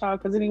lap child,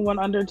 because anyone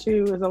under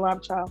 2 is a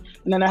lap child,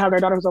 and then they have their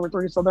daughter who's over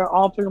 3, so they're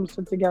all 3 of them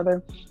sit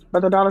together.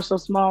 But their daughter's so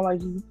small,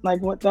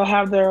 they'll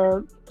have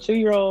their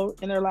 2-year-old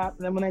in their lap,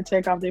 and then when they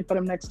take off, they put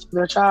them next to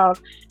their child,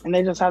 and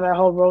they just have that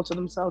whole row to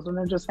themselves, and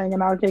they're just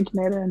hanging out,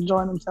 kicking it, and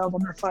enjoying themselves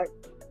on their flight.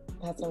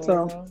 That's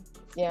So, amazing.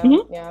 Yeah,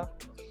 mhm. yeah.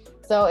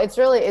 So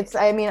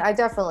I mean, I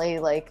definitely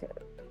like,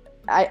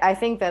 I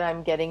think that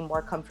I'm getting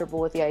more comfortable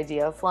with the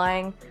idea of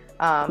flying.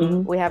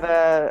 Mhm. We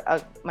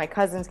have my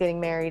cousin's getting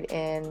married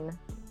in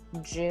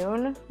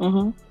June,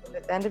 Mhm.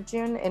 at the end of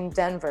June in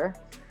Denver.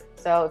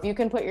 So if you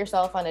can put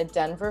yourself on a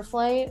Denver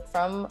flight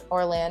from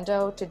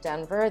Orlando to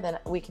Denver, then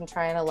we can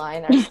try and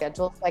align our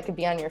schedules. I could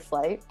be on your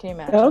flight. Can you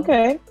imagine?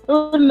 Okay.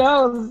 Who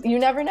knows? You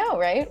never know,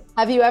 right?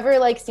 Have you ever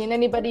like seen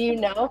anybody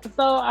you know?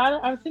 So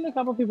I've seen a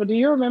couple people. Do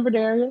you remember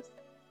Darius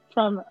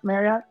from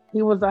Marriott?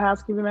 He was the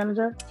housekeeping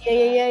manager. Yeah,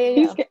 yeah, yeah, yeah,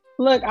 He's yeah.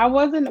 Look. I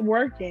wasn't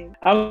working.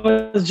 I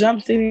was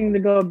jump seating to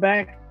go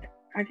back.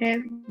 I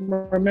can't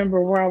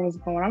remember where I was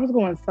going. I was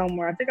going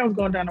somewhere. I think I was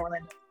going down to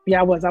Orlando. Yeah,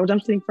 I was. I was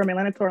jump seating from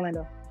Atlanta to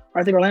Orlando,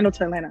 or I think Orlando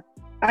to Atlanta.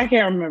 I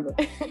can't remember.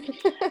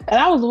 And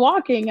I was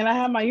walking, and I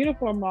had my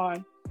uniform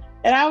on,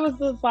 and I was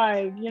just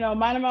like,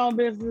 minding my own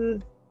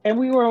business. And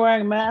we were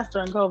wearing masks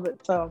during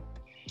COVID, so.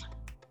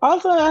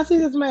 Also, I see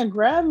this man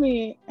grab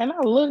me, and I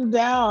look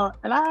down,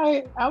 and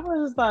I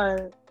was just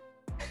like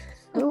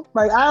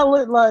I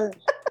looked like,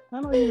 I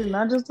know you did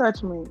not just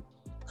touch me.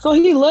 So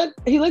he looked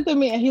at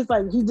me, and he's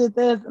like, he did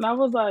this, and I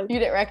was like, You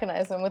didn't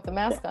recognize him with the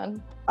mask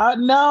on.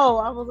 no,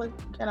 I was like,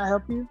 can I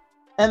help you?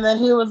 And then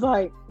he was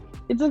like,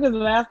 he took his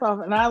mask off,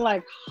 and I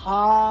like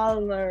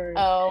hollered.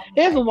 Oh,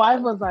 His my wife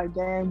God. was like,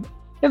 dang.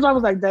 His wife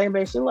was like, dang,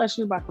 babe, she like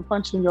she was about to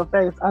punch you in your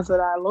face. I said,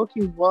 I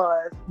low-key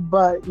was,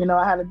 but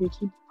I had to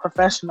keep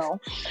professional.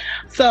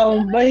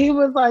 So, but he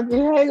was like,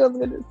 hey, it was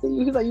good to see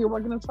you. He's like, you're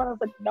working in front. I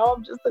was like, no,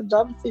 I'm just a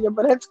jump seater,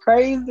 but it's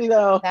crazy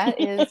though. That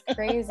is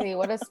crazy.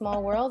 What a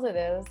small world it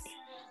is.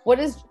 What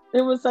is,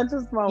 It was such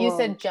a small you world.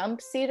 said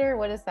jump seater?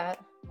 What is that?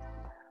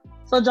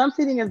 So jump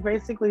seating is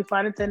basically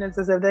flight attendants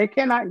is if they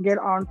cannot get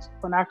onto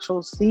an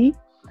actual seat,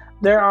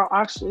 there are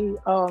actually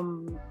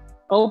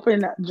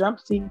open jump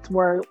seats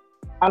where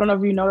I don't know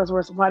if you noticed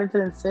where flight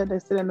attendants sit. They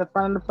sit in the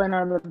front of the plane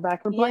or the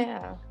back of the plane.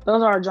 Yeah.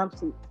 Those are our jump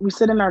seats. We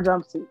sit in our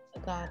jump seats.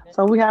 Got it.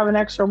 So we have an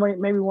extra,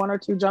 maybe 1 or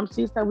 2 jump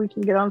seats that we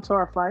can get onto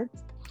our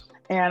flights.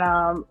 And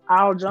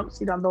I'll jump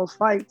seat on those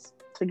flights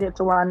to get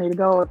to where I need to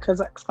go.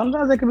 Because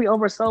sometimes it can be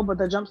oversold, but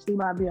the jump seat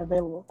might be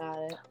available.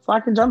 Got it. So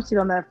I can jump seat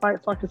on that flight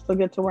so I can still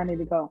get to where I need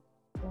to go.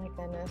 My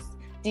goodness.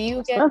 Do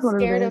you get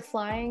scared of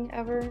flying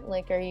ever?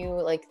 Like, are you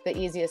like the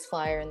easiest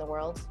flyer in the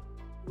world?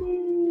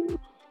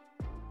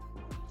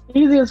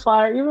 Easiest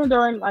flyer, even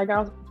during like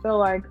I feel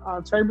like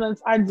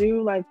turbulence, I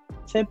do like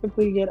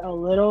typically get a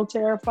little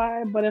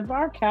terrified. But if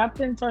our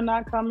captains are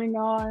not coming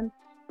on,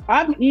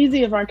 I'm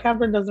easy if our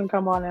captain doesn't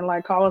come on and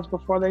like call us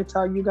before they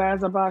tell you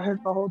guys about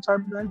the whole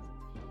turbulence,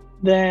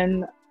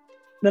 then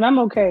I'm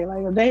okay.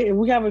 Like if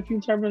we have a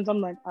few turbulence, I'm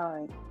like, all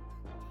right,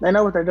 they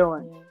know what they're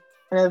doing. Yeah.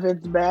 And if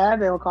it's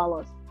bad, they'll call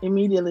us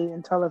immediately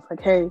and tell us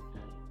like, hey,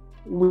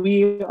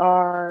 we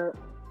are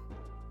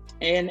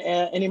in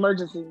an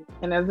emergency.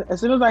 And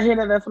as soon as I hear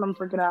that, that's when I'm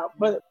freaking out.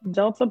 But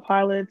Delta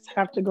pilots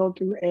have to go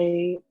through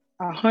a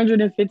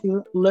 150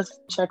 list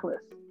checklist.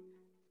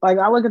 Like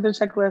I look at the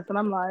checklist and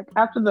I'm like,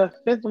 after the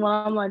 5th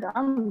one, I'm like,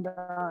 I'm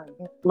done.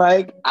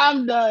 Like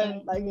I'm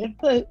done. Like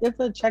it's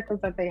a checklist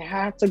that they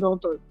have to go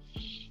through.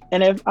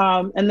 And if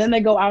and then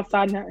they go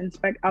outside and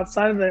inspect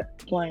outside of the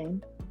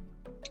plane.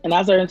 And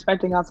as they're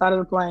inspecting outside of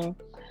the plane,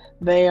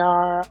 they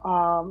are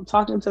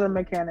talking to the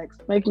mechanics,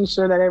 making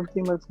sure that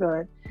everything looks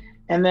good.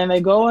 And then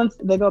they go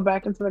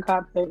back into the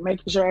cockpit,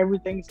 making sure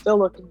everything's still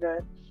looking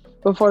good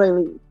before they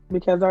leave.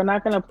 Because they're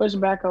not going to push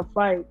back a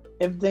flight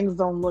if things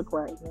don't look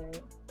right.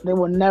 They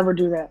will never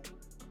do that.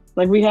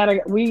 Like we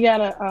ended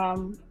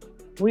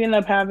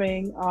up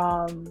having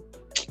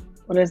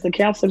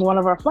canceling one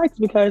of our flights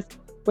because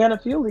we had a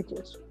fuel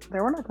leakage. They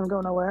were not going to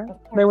go nowhere.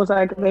 They was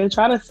like they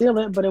tried to seal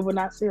it, but it would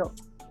not seal.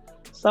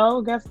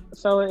 So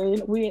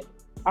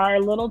our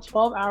little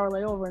 12-hour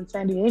layover in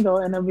San Diego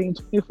ended up being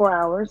 24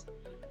 hours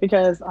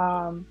because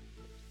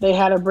they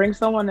had to bring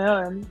someone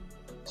in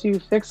to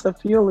fix the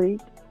fuel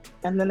leak,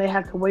 and then they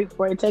had to wait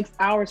for it. It takes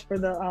hours for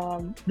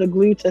the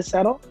glue to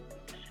settle.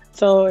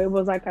 So it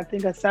was like I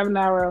think a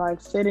 7-hour like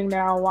sitting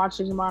down,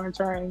 watching,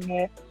 monitoring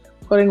it,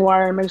 putting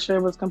wire, and make sure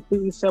it was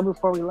completely sealed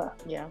before we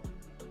left. Yeah.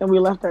 And we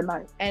left that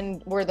night.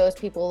 And were those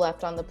people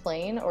left on the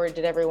plane, or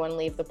did everyone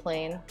leave the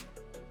plane?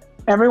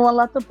 Everyone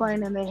left the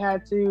plane, and they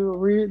had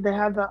to they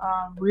had to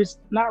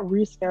not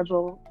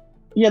reschedule.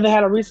 Yeah, they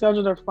had to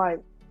reschedule their flight.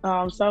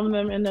 Some of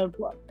them ended up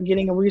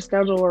getting a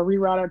reschedule or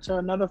rerouted to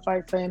another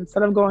flight, saying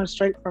instead of going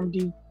straight from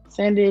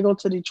San Diego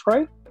to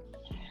Detroit,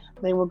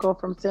 they will go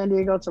from San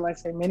Diego to like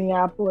say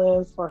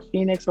Minneapolis or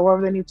Phoenix or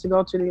wherever they need to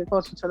go to get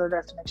closer to their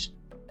destination.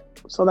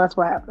 So that's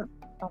what happened.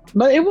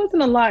 But it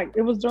wasn't a lot.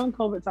 It was during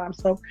COVID time,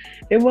 so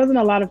it wasn't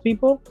a lot of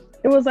people.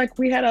 It was like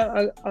we had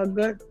a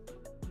good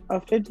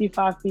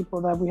 55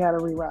 people that we had to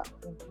reroute.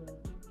 Mm-hmm.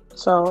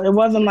 So it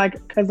wasn't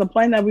like, because the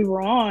plane that we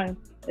were on,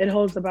 it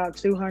holds about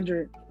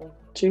 200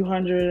 people.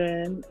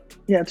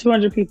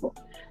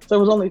 So it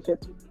was only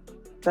 50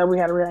 that we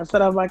had to reroute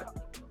instead of like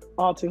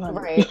all 200.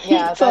 Right,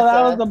 yeah. So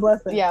that was the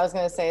blessing. Yeah, I was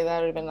going to say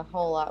that would have been a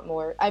whole lot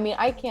more. I mean,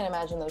 I can't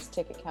imagine those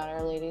ticket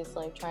counter ladies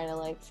like trying to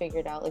like figure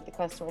it out, like the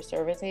customer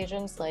service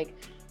agents. Like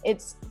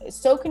it's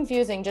so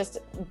confusing just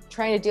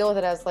trying to deal with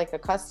it as like a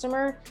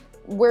customer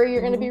where you're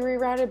going to be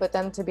rerouted, but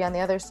then to be on the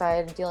other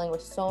side dealing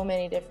with so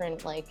many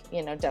different like,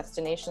 you know,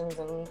 destinations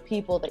and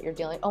people that you're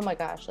dealing. Oh my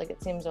gosh, like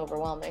it seems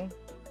overwhelming.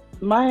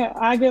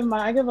 I give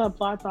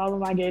applause to all of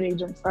my gate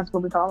agents. That's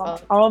what we call them.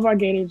 All of our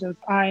gate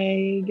agents,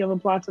 I give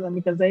applause to them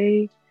because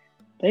they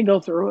go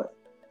through it.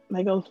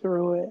 They go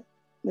through it.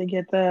 They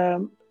get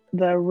the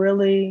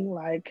really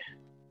like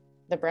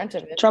the brunt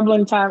of it.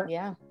 Troubling time.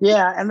 Yeah.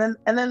 Yeah. And then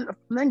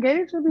gate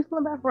agents would be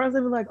feeling bad for us. They'd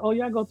be like, oh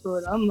yeah, go through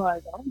it. I'm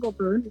like, I don't go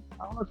through anything.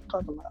 I don't know what you're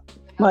talking about.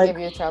 Like, give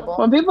you trouble.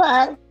 When people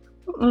ask,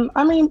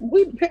 I mean,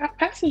 we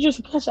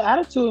passengers catch an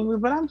attitude with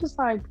me, but I'm just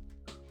like,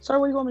 sir,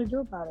 what do you want me to do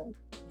about it?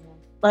 Yeah.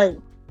 Like,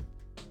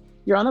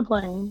 you're on the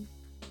plane.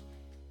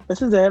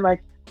 This is it.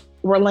 Like,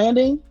 we're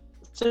landing.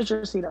 Sit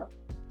your seat up.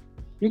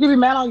 You can be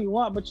mad all you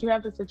want, but you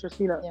have to sit your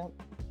seat up. Yep.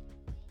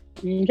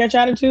 You can catch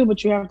attitude,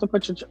 but you have to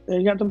put your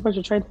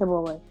tray table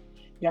away.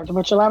 You have to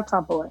put your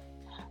laptop away.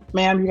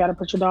 Ma'am, you got to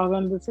put your dog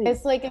under the seat.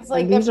 It's like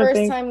the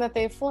first time that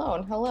they've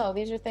flown. Hello,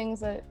 these are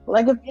things that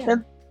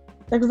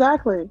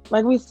exactly.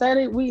 Like we said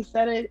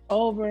it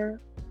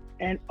over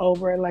and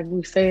over. Like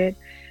we say it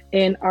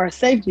in our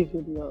safety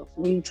videos.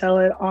 We tell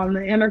it on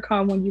the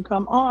intercom when you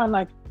come on.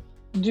 Like,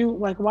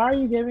 why are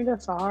you giving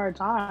us a hard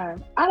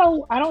time? I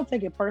don't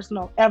take it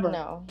personal ever.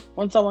 No.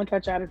 When someone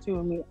catch attitude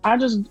with me, I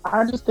just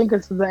think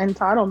it's the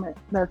entitlement.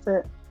 That's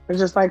it. It's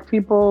just like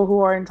people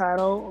who are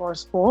entitled or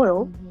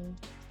spoiled. Mm-hmm.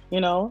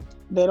 You know,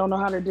 they don't know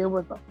how to deal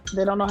with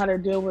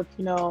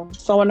you know,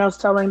 someone else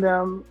telling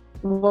them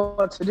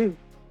what to do.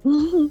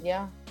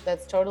 Yeah,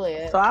 that's totally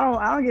it. So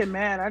I don't get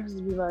mad. I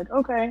just be like,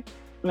 okay.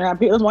 Yeah,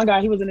 there was one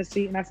guy, he was in his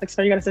seat, and I was like,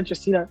 sir, you gotta set your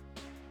seat up.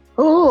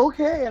 Oh,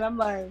 okay. And I'm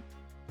like,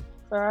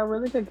 sir, I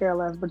really could care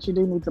less, but you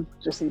do need to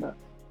put your seat up.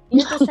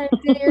 You're just trying to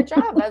do your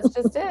job. That's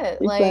just it.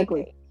 Exactly.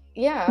 Like,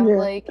 yeah,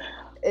 like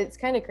it's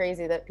kind of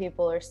crazy that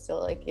people are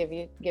still like give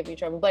you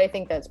trouble, but I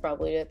think that's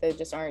probably it. They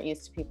just aren't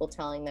used to people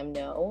telling them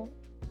no.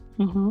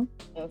 Mm-hmm.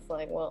 It's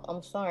like, well,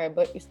 I'm sorry,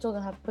 but you're still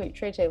gonna have to put your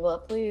tray table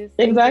up, please.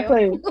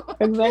 Exactly.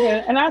 Exactly.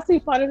 And I see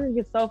flight attendants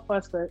get so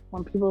frustrated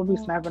when people be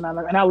snapping on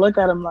them, and I look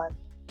at them like,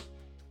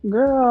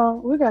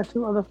 girl, we got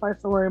 2 other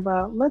flights to worry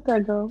about. Let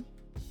that go.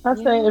 I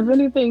say, if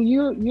anything,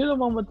 you're the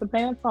one with the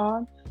pants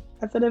on.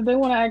 I said, if they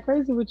want to act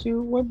crazy with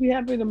you, we'll be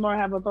happy to more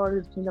have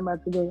authorities to them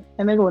at the gate.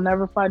 And they will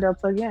never fly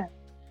Delta again.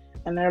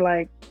 And they're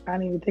like, I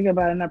didn't even think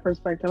about it in that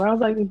perspective. I was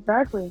like,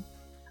 exactly.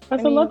 I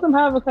said, let them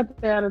have a cut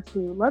the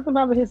attitude. Let them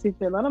have a hissy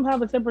fit. Let them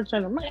have a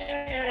temperature.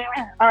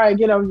 All right,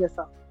 get over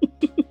yourself.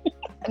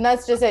 And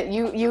that's just it.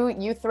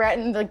 You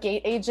threaten the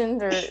gate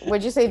agent, or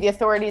would you say the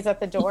authorities at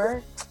the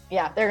door?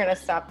 Yeah, they're gonna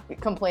stop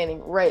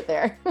complaining right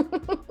there.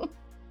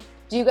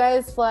 Do you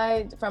guys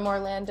fly from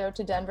Orlando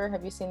to Denver?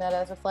 Have you seen that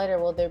as a flight, or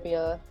will there be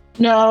a?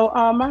 No,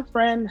 my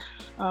friend,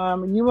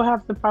 you will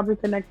have to probably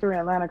connect through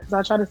Atlanta, because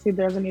I try to see if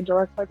there's any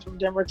direct flights from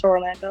Denver to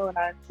Orlando, and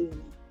I didn't see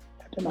any.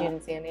 You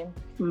didn't see any?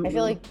 Mm-hmm. I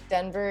feel like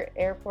Denver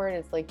Airport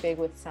is like big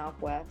with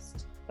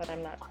Southwest, but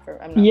I'm not sure.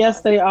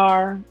 Yes, they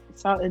are.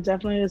 It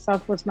definitely is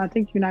Southwest, and I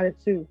think United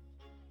too.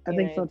 I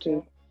think so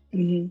too.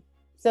 Mm-hmm.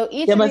 So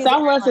each of these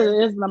Southwest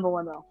is number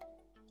one though.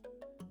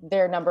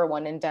 They're number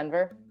one in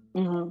Denver.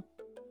 Mm-hmm.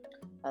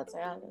 That's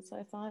what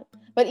I thought.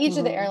 But each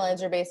of the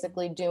airlines are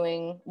basically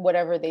doing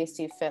whatever they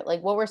see fit.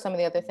 Like, what were some of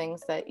the other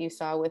things that you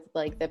saw with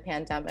like the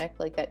pandemic,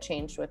 like that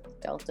changed with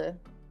Delta?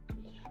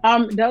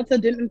 Delta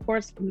didn't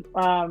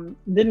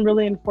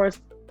really enforce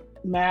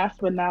masks,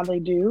 but now they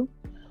do.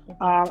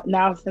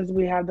 Now, since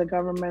we have the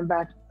government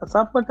back us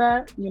up with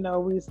that,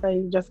 we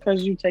say just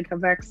because you take a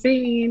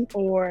vaccine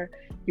or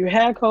you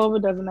had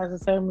COVID doesn't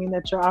necessarily mean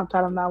that you're opt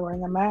out of not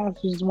wearing a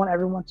mask. You just want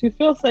everyone to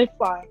feel safe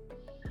flying.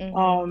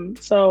 Mm-hmm.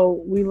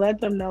 So we let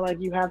them know, like,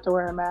 you have to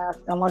wear a mask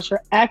unless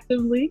you're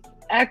actively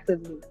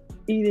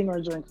eating or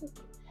drinking.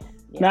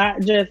 Yeah.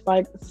 Not just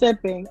like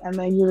sipping and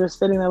then you're just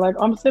sitting there like,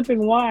 I'm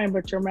sipping wine,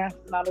 but your mask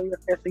is not over your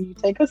face. So you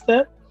take a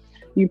sip,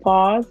 you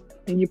pause,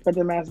 and you put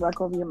the mask back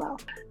over your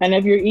mouth. And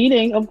if you're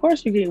eating, of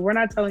course you can eat. We're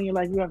not telling you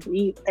like you have to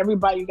eat.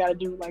 Everybody, you got to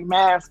do like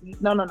mask.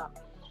 No.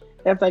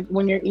 It's like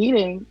when you're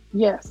eating,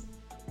 yes,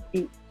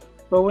 eat.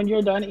 But when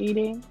you're done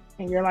eating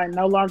and you're like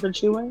no longer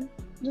chewing,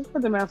 just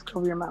put the mask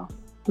over your mouth.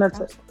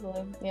 That's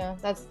Absolutely. It. Yeah,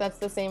 that's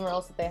the same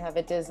rules that they have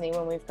at Disney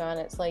when we've gone.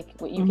 It's like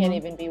you can't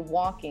even be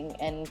walking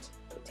and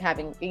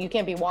you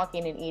can't be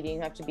walking and eating.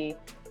 You have to be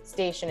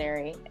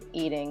stationary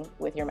eating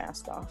with your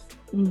mask off.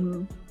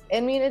 Mm-hmm. I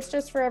mean, it's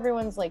just for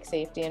everyone's like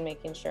safety and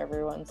making sure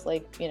everyone's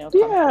like,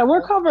 Yeah,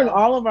 we're covering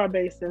all of our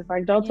bases.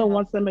 Like Delta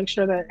wants to make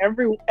sure that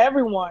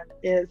everyone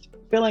is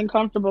feeling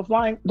comfortable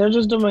flying. They're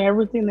just doing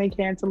everything they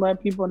can to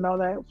let people know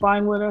that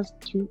flying with us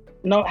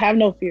have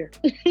no fear.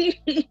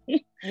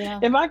 Yeah.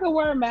 If I could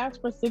wear a mask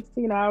for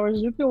 16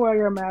 hours, you can wear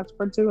your mask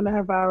for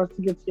 2.5 hours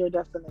to get to your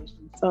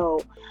destination. So,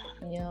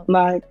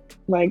 like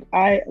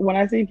when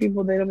I see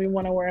people, they don't even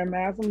want to wear a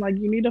mask. I'm like,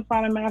 you need to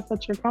find a mask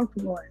that you're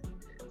comfortable in,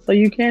 so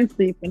you can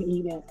sleep and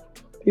eat in.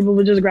 People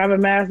would just grab a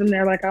mask and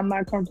they're like, I'm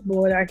not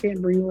comfortable with it. I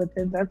can't breathe with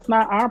it. That's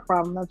not our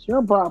problem. That's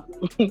your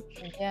problem.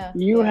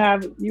 You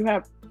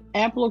have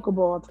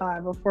applicable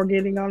time before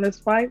getting on this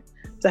flight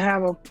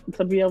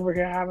to be over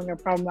here having a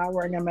problem not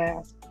wearing a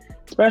mask,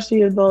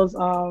 especially if those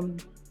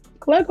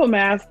clinical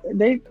masks.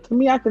 To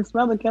me, I can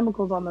smell the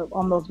chemicals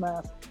on those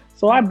masks.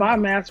 So I buy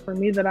masks for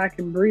me that I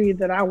can breathe,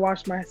 that I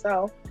wash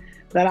myself,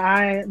 that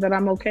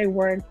I'm okay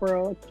wearing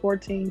for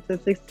 14 to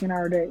 16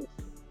 hour days.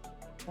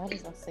 That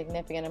is a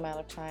significant amount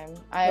of time.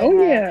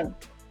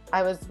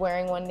 I was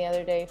wearing one the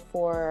other day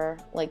for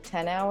like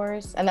 10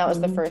 hours, and that was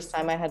the first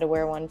time I had to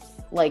wear one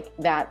like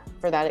that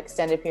for that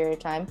extended period of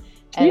time.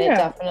 And it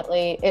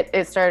definitely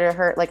it started to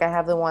hurt. Like I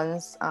have the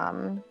ones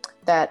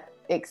that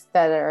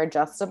are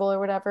adjustable or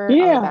whatever on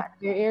the back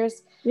of your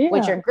ears,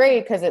 which are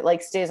great because it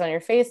like stays on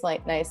your face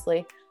like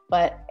nicely.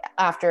 But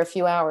after a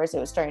few hours, it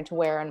was starting to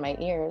wear on my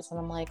ears, and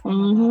I'm like, oh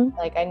my God.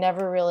 Like I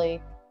never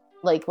really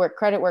like where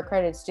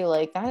credit's due.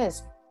 Like that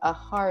is a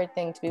hard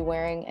thing to be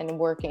wearing and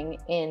working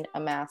in a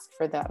mask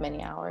for that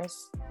many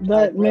hours.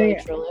 But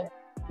truly.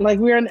 Like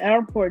we're in the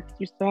airport,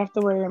 you still have to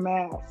wear your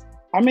mask.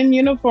 I'm in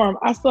uniform.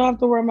 I still have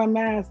to wear my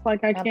mask.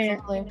 Like I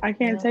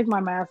can't take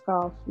my mask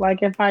off.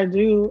 Like if I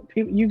do,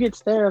 you get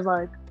stares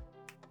like.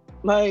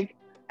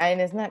 And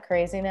isn't that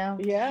crazy now?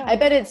 Yeah. I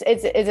bet is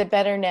it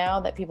better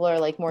now that people are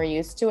like more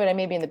used to it? And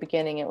maybe in the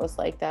beginning it was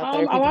like that. A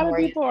lot of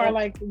people are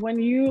like when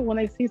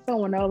they see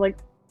someone else, like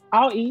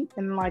I'll eat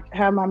and like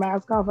have my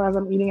mask off as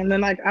I'm eating, and then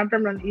like after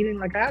I'm done eating,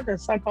 like I have to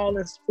suck all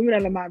this food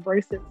out of my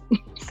braces.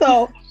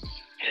 So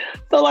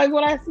like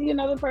when I see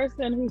another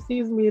person who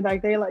sees me,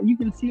 like they like you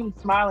can see them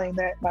smiling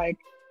that like,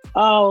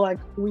 oh, like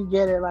we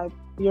get it, like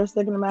you're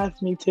sticking the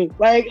mask, me too.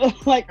 Like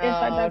it's like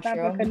that type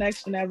of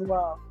connection as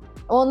well.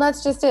 Well, and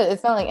that's just it.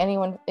 It's not like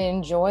anyone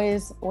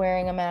enjoys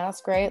wearing a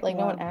mask, right? Like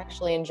no one Yeah,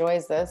 actually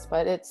enjoys this,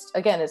 but it's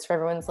for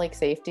everyone's like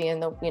safety and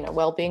the,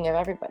 well-being of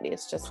everybody.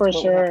 It's just for what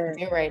we have to sure.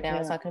 do right now.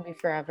 It's Yeah. not going to be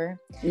forever.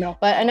 No.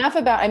 But enough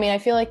about, I mean, I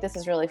feel like this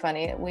is really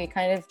funny. We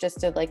kind of just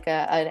did like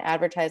an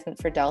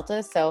advertisement for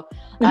Delta. So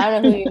I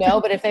don't know who you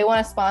know, but if they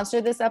want to sponsor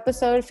this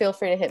episode, feel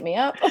free to hit me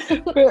up.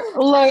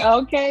 Like,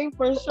 okay,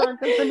 for sure.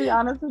 Because to be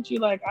honest with you,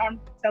 like, I'm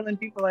telling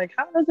people, like,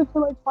 how does it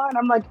feel like flying?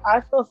 I'm like,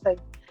 I feel safe.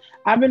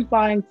 I've been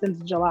flying since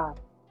July.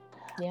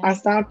 Yeah. I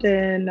stopped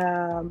in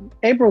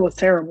April. Was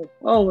terrible.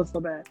 Oh, it was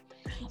so bad.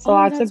 So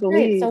I took That's a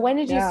great. leave. So when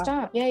did you Yeah.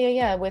 stop?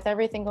 Yeah. With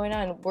everything going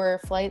on, were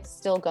flights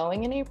still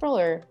going in April,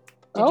 or did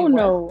Oh you work?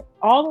 no,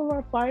 all of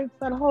our flights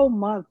that whole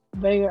month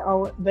they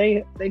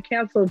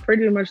canceled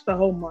pretty much the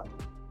whole month.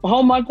 The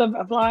whole month of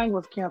flying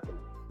was canceled.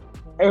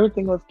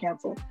 Everything was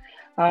canceled.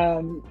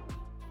 Um,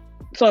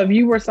 so if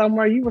you were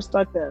somewhere, you were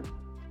stuck there,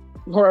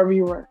 wherever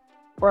you were,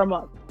 for a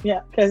month.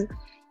 Yeah, because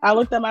I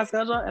looked at my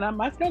schedule and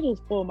my schedule is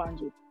full, mind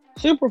you,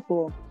 super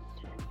full.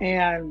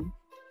 And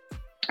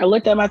I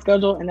looked at my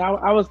schedule and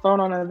I was thrown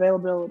on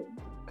availability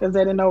because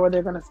they didn't know where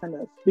they're going to send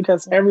us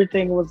because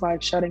everything was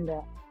like shutting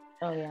down.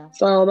 Oh yeah.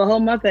 So the whole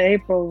month of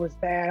April was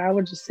bad. I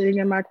was just sitting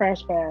in my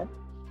crash pad,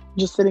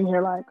 just sitting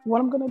here like, what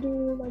I'm gonna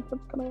do, like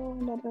what's gonna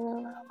on? Like,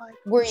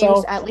 Were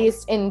you at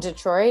least in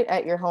Detroit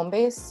at your home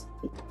base?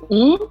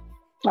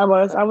 Mm-hmm. I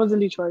was in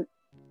Detroit,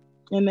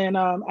 and then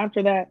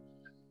after that,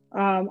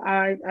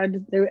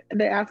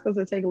 they asked us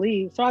to take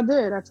leave, so I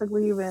did. I took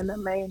leave in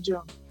May and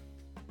June,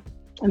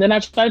 and then I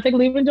tried to take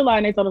leave in July,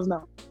 and they told us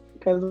no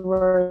because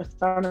we're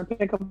starting to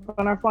pick up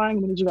on our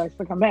flying. We need you guys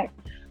to come back.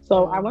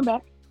 So I went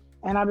back.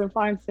 And I've been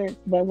flying since.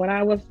 But when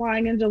I was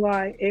flying in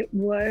July, it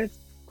was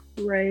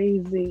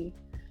crazy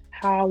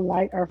how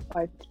light our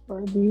flights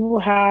were. You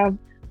will have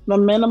the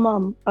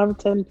minimum of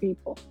 10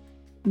 people.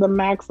 The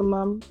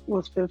maximum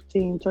was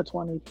 15 to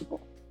 20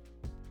 people.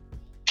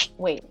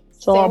 Wait.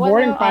 So our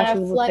boarding process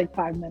would take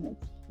 5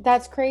 minutes.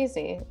 That's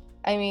crazy.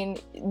 I mean,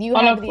 you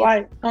on have a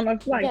flight.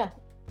 Yeah.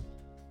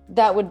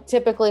 That would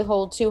typically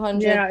hold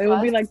 200. Yeah, it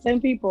would be like 10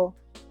 people.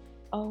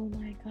 Oh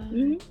my God.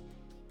 Mm-hmm.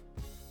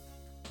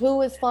 Who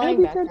was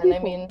flying back then? People. I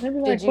mean,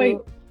 did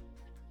you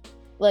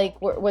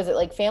was it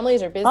like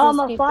families or business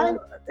people?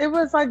 It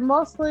was like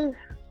mostly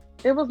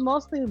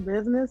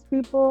business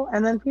people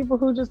and then people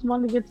who just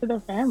wanted to get to their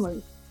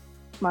families.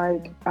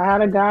 Like I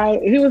had a guy,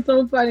 he was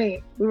so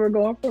funny. We were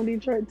going from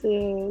Detroit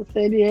to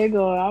San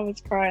Diego and I was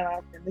crying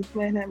laughing. This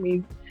man had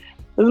me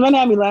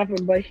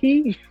laughing, but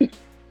he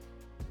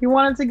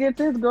wanted to get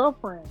to his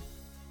girlfriend.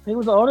 He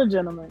was an older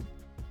gentleman.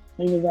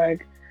 He was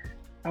like,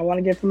 I want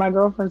to get to my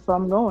girlfriend, so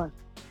I'm going.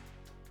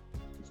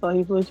 So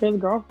he flew to his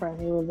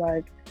girlfriend. He was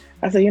like,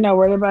 I said, you're not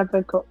worried about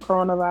the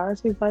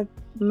coronavirus? He's like,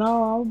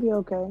 no, I'll be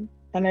okay.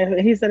 And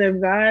he said, if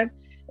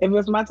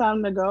it's my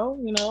time to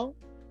go,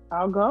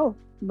 I'll go.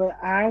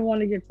 But I want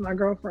to get to my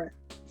girlfriend.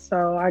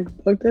 So I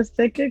booked this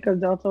ticket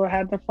because Delta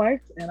had the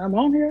flights and I'm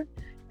on here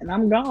and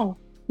I'm gone.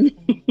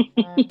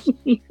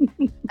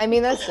 I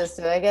mean, that's just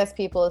it. I guess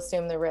people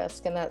assume the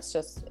risk and that's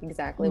just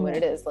exactly what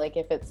it is. Like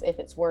if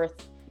it's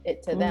worth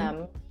it to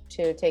them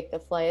to take the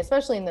flight,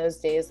 especially in those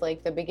days,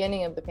 like the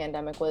beginning of the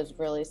pandemic was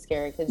really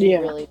scary because you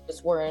really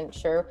just weren't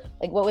sure.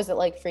 Like, what was it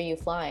like for you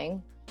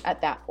flying at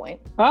that point?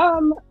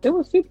 It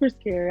was super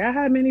scary. I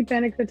had many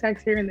panic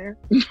attacks here and there,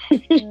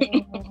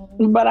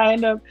 but I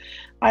end up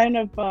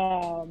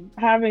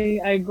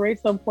having a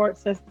great support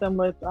system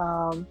with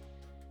I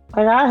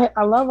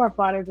love our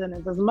flight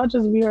attendants. As much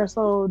as we are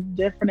so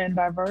different and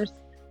diverse,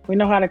 we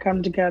know how to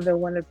come together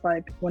when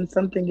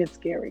something gets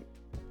scary.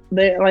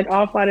 They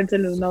all flight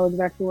attendants know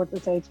exactly what to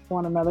say to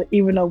one another,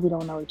 even though we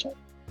don't know each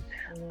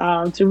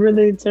other. To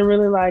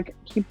really like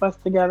keep us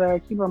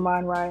together, keep our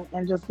mind right,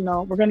 and just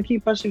we're gonna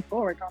keep pushing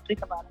forward. Don't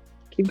think about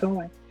it. Keep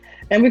going.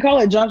 And we call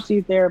it jump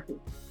seat therapy.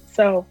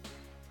 So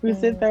we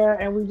sit there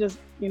and we just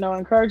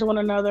encourage one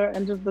another,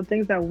 and just the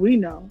things that we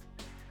know,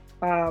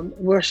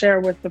 we'll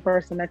share with the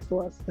person next to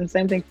us. And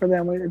same thing for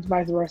them. It's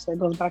vice versa. It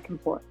goes back and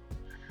forth.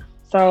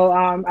 So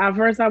at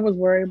first I was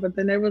worried, but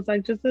then it was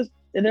like just this.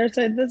 They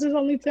said this is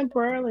only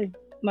temporarily.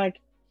 Like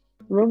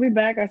we'll be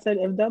back. I said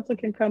if Delta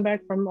can come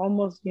back from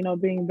almost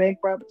being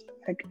bankrupt,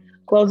 like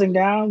closing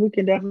down, we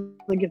can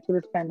definitely get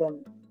through this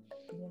pandemic.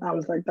 I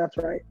was like, that's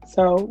right.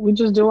 So we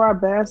just do our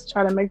best,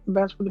 try to make the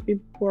best for the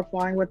people who are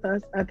flying with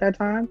us at that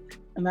time,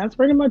 and that's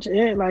pretty much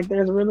it. Like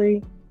there's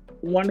really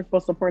wonderful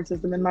support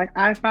system, and like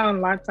I found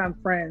lifetime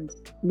friends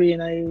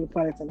being a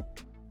flight attendant.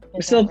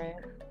 We're still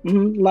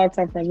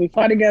lifetime friends. We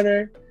fly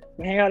together.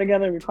 We hang out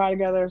together, we cry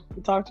together,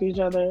 we talk to each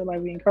other, like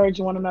we encourage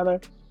one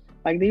another.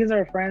 Like these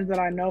are friends that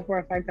I know for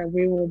a fact that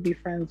we will be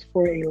friends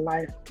for a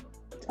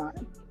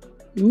lifetime.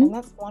 And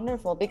that's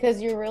wonderful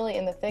because you're really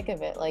in the thick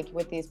of it, like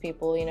with these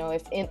people,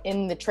 if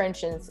in the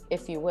trenches,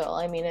 if you will.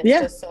 I mean, it's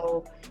just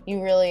so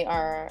you really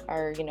are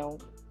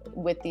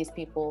with these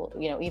people,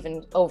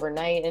 even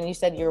overnight. And you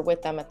said you're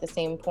with them at the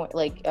same point,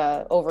 like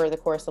over the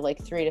course of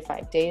like 3 to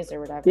 5 days or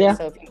whatever.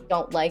 So if you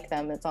don't like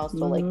them, it's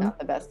also like not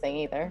the best thing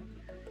either.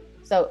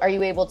 So are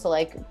you able to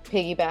like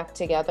piggyback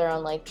together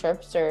on like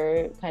trips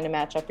or kind of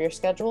match up your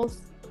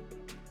schedules?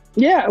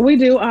 Yeah, we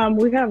do.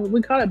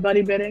 We call it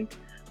buddy bidding,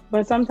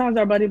 but sometimes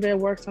our buddy bid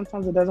works,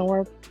 sometimes it doesn't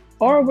work.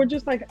 Or we're Mhm.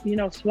 just like,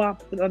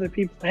 swap with other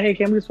people. Hey,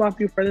 can we swap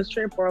you for this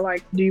trip? Or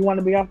like, do you want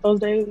to be off those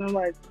days? And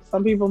like,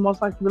 some people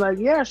most likely be like,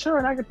 yeah, sure,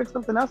 and I can pick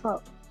something else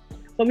up.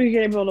 So we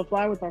get able to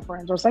fly with our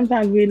friends. Or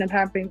sometimes we end up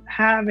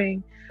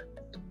having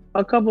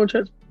a couple of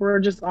trips we're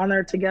just on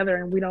there together,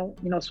 and we don't,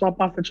 swap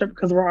off the trip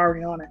because we're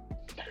already on it.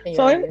 You're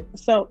So already.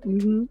 so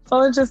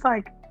it's just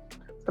like,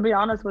 to be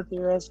honest with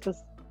you, it's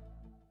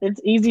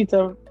easy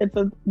to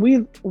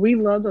we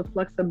love the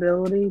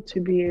flexibility to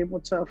be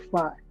able to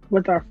fly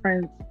with our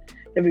friends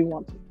if we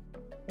want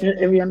to,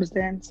 if Mhm. you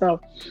understand. So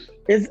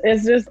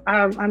it's just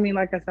I mean,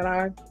 like I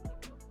said,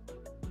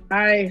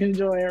 I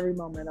enjoy every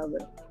moment of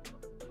it.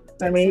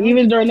 I It mean, sounds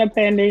even during the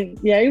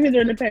pandemic, even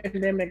during the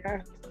pandemic,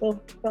 I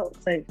still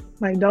felt safe.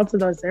 Like Delta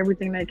does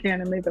everything they can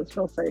to make us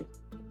feel safe.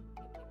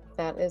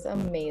 That is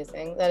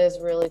amazing. That is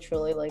really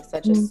truly like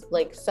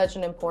Mhm. such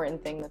an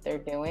important thing that they're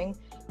doing.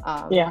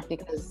 Yeah.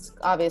 Because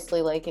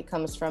obviously like it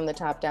comes from the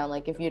top down.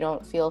 Like if you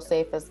don't feel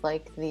safe as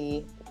like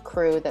the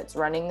crew that's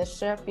running the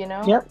ship,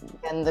 Yep.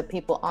 and the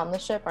people on the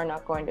ship are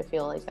not going to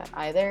feel like that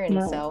either. And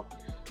No. so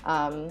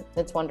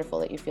it's wonderful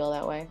that you feel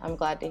that way. I'm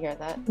glad to hear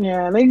that.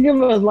 Yeah. They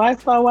give us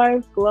lifestyle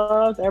wipes,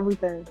 gloves,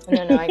 everything.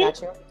 No, I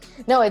got you.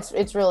 No,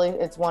 it's really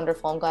it's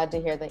wonderful. I'm glad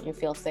to hear that you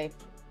feel safe.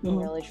 Mhm.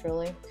 Really,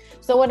 truly.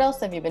 So what else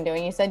have you been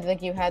doing? You said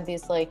like you had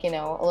these like,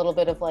 a little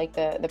bit of like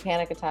the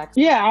panic attacks.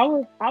 Yeah,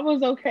 I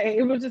was okay.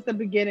 It was just the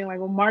beginning, like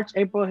when March,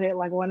 April hit,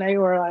 like when they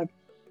were like,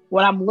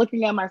 when I'm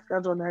looking at my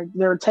schedule and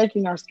they're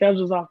taking our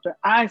schedules off.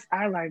 I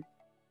like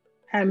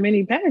had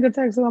many panic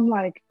attacks, and I'm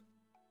like,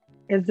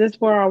 is this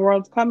where our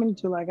world's coming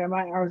to? Like,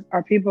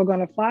 are people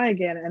gonna fly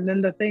again? And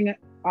then the thing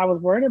I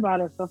was worried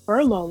about is the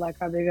furlough. Like,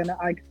 are they gonna?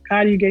 Like,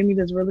 God, you gave me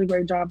this really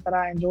great job that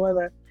I enjoy.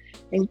 That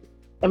in,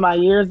 in my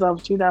years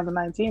of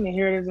 2019, and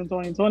here it is in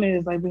 2020,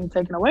 it's like being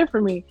taken away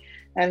from me.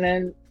 And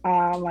then,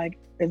 like,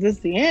 is this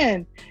the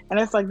end? And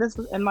it's like this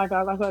is, and I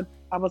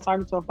was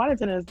talking to a flight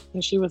attendant,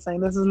 and she was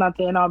saying, this is not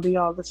the end all be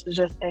all. This is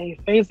just a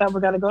phase that we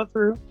got to go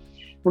through.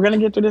 We're gonna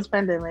get through this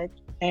pandemic,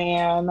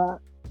 and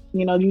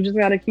you just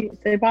got to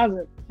stay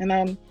positive. And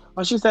then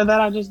when she said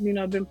that, I just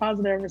been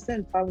positive ever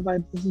since. I was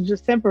like, this is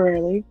just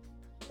temporarily.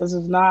 This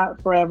is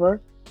not forever.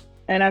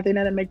 And I think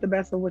that make the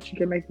best of what you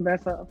can make the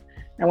best of.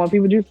 And when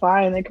people do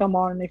fly and they come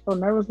on and they feel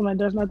nervous, I'm like,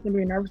 there's nothing to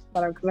be nervous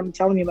about it, because I'm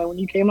telling you, like when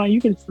you came on,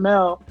 you can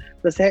smell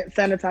the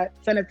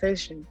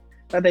sanitation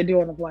that they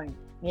do on the plane.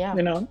 Yeah.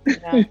 You know.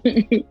 Yeah.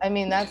 I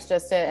mean, that's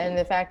just it. And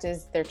the fact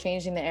is they're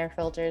changing the air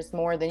filters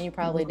more than you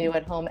probably do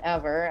at home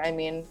ever. I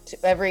mean,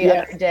 every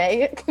Yes. other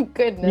day.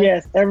 Goodness.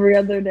 Yes, every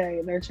other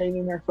day they're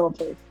changing their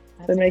filters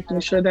to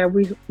making sure that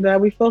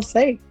we feel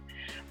safe.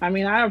 I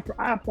mean, I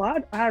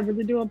applaud. I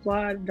really do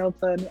applaud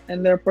Delta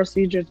and their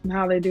procedures and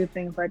how they do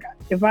things. Like,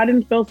 if I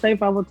didn't feel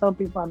safe, I would tell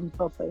people I didn't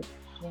feel safe.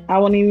 Yeah. I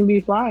wouldn't even be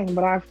flying,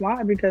 but I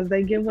fly because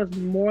they give us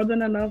more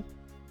than enough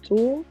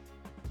tools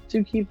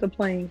to keep the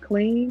plane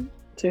clean,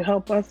 to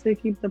help us to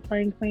keep the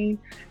plane clean,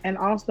 and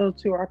also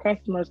to our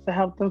customers to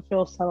help them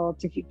feel settled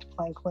to keep the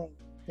plane clean.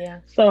 Yeah.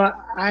 So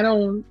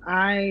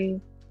I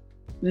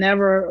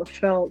never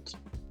felt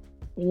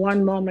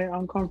one moment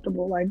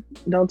uncomfortable. Like,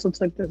 Delta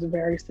took this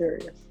very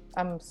serious.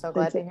 I'm so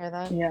glad to hear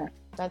that. Yeah,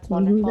 that's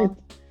wonderful.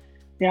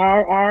 Yeah,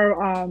 our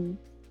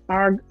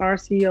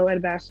CEO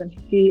Ed Bastian,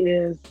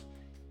 he's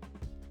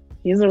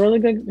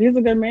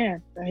a good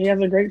man. He has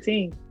a great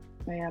team,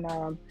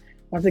 and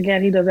once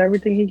again, he does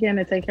everything he can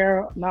to take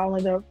care of not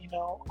only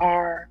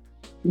our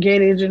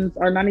gate agents,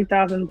 our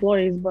 90,000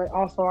 employees, but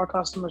also our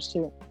customers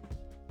too.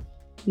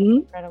 Mm-hmm.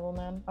 Incredible,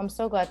 man. I'm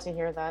so glad to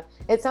hear that.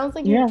 It sounds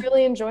like you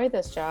really enjoy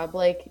this job.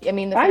 Like, I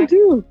mean, I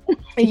do.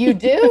 You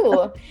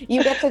do.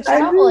 You get to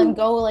travel and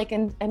go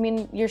and I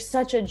mean, you're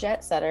such a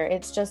jet setter.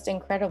 It's just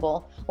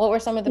incredible. What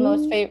were some of the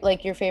most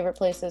your favorite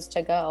places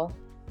to go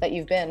that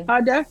you've been?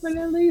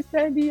 Definitely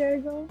San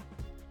Diego.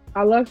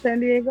 I love San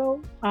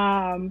Diego.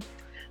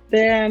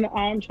 Then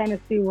I'm trying to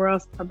see where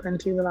else I've been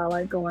to that I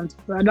like going to.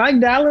 I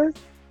like Dallas.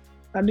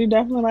 I do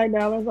definitely like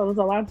Dallas. There's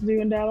a lot to do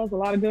in Dallas. A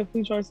lot of good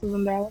food choices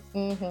in Dallas.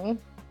 Mm-hmm.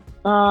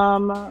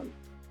 Where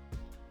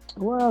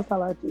else I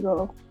like to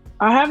go?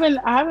 I haven't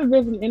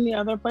visited any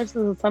other places,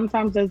 and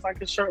sometimes there's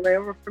like a short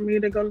layover for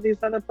me to go to these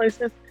other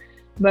places.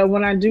 But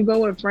when I do go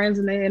with friends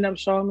and they end up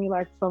showing me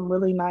like some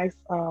really nice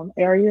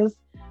areas,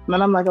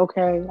 then I'm like,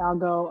 okay, I'll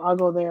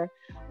go there.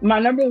 My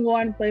number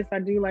one place I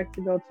do like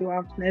to go to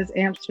often is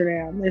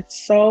Amsterdam.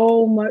 It's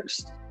so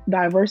much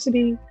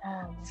diversity,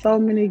 so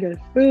many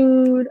good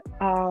food.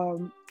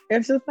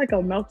 It's just like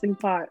a melting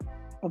pot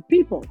of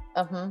people.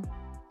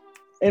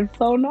 It's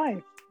so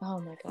nice. Oh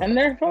my god! And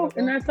they're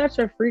such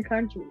a free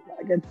country.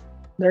 Like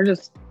they're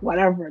just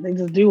whatever. They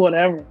just do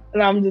whatever,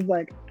 and I'm just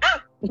like,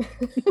 ah!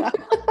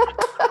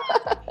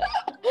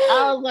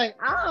 I was like,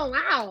 oh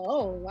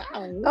wow,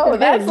 oh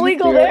that's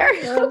legal there.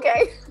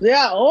 Okay.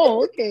 Yeah.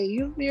 Oh, okay.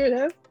 You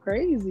serious?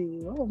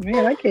 crazy. Oh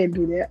man, I can't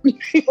do that.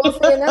 Well,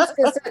 see, and that's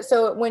because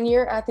so when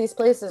you're at these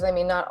places, I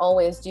mean, not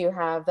always do you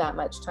have that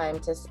much time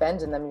to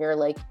spend in them. You're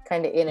like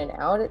kind of in and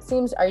out, it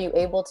seems. Are you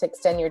able to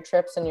extend your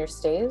trips and your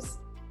stays?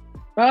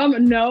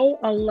 No,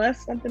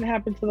 unless something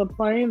happened to the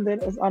plane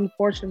that is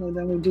unfortunate,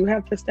 then we do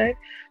have to stay.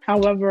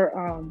 However,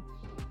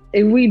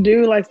 if we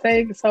do, like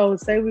say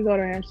we go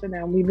to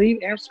Amsterdam, we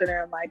leave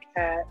Amsterdam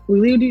we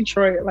leave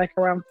Detroit like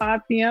around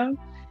 5 p.m.,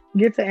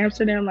 get to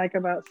Amsterdam like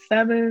about 8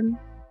 in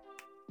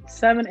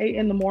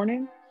the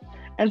morning.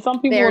 And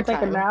some people will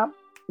take a nap.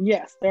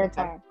 Yes, their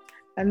time.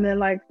 And then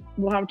like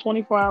we'll have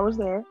 24 hours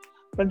there.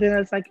 But then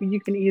it's like you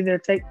can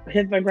either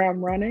hit the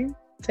ground running,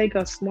 take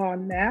a small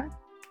nap,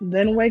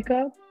 then wake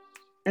up,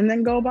 and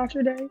then go about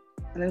your day,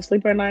 and then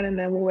sleep at night, and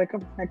then we'll wake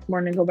up next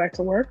morning and go back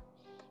to work.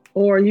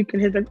 Or you could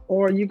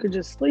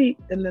just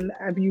sleep, and then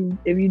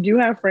if you do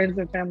have friends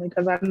and family,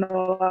 because I know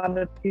a lot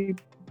of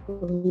people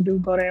who do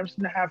go to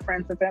Amsterdam have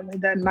friends and family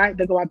that night,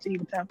 they go out to eat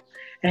with them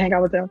and hang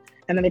out with them,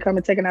 and then they come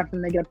and take a nap,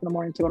 and they get up in the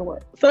morning to go to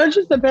work. So it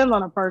just depends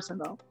on a person,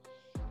 though.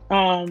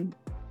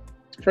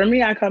 For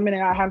me, I come in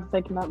and I have to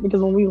take a nap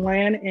because when we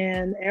land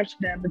in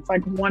Amsterdam, it's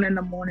like 1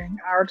 a.m.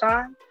 our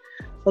time.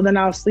 So then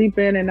I'll sleep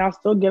in and I'll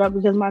still get up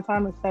because my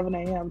time is 7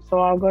 a.m. So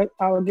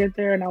I'll get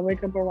there and I'll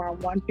wake up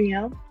around 1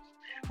 p.m.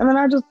 And then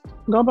I just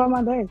go about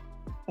my day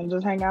and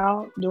just hang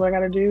out, do what I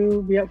gotta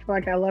do, be up for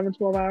like 11,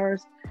 12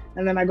 hours.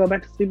 And then I go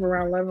back to sleep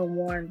around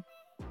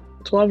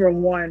 12 or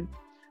 1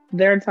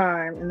 their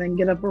time, and then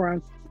get up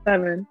around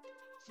 7.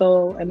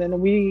 So, and then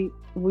we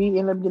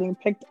end up getting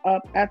picked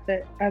up at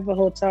the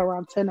hotel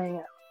around 10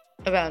 a.m.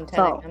 Around 10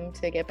 a.m.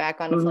 to get back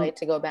on a flight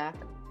to go back.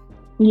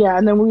 Yeah,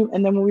 and then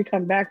when we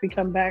come back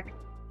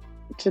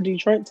to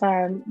Detroit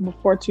time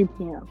before 2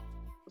 p.m.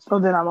 So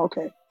then I'm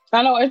okay.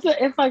 I know it's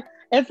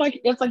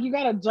like you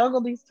gotta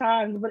juggle these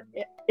times, but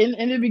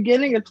in the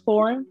beginning it's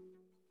foreign.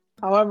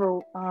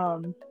 However,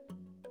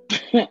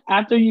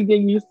 after you get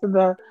used to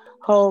the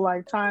whole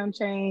like time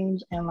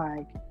change and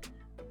like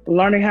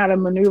learning how to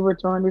maneuver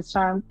during these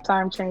time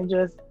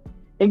changes,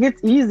 it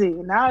gets easy.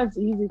 Now it's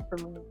easy for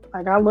me.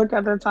 Like I look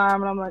at the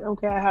time and I'm like,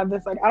 okay, I have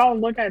this. Like I don't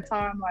look at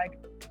time like,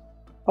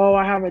 oh,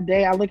 I have a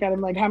day. I look at it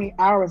like how many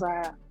hours I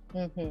have.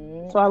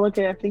 Mm-hmm. So I look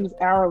at things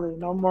hourly,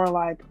 no more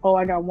like, oh,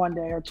 I got 1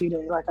 day or 2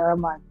 days. Like I'm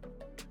like,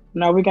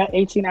 no, we got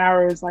 18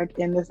 hours like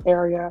in this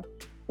area.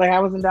 Like I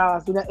was in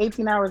Dallas, we got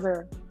 18 hours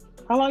there.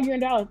 How long you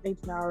in Dallas?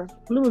 18 hours.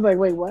 And it was like,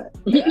 wait, what?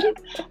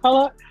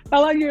 how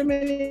long you in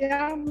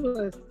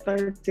Minneapolis?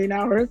 13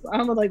 hours.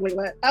 I was like, wait,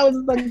 what? I was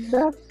like,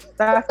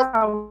 that's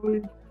how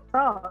we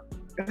talk.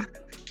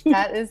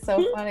 That is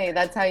so funny.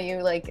 That's how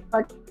you like,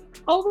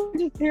 oh, we're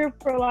just here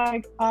for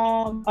like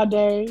a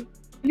day.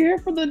 You're here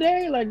for the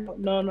day? Like,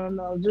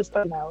 no, just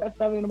now. That's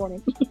 7 in the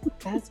morning.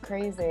 That's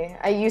crazy.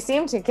 You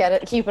seem to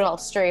keep it all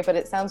straight, but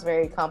it sounds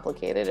very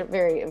complicated,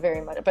 very,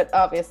 very much. But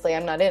obviously,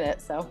 I'm not in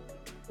it, so.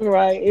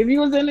 Right. If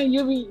you was in it,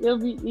 it'll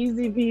be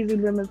easy peasy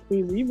lemon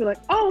squeezy. You'd be like,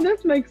 oh,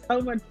 this makes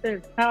so much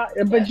sense.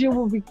 But you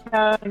will be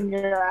counting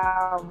your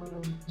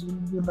hours.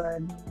 You'd be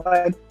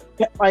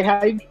like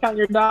how you count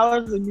your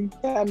dollars and you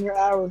count your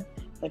hours.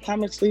 Like how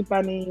much sleep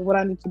I need, what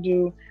I need to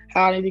do,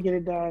 how I need to get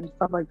it done,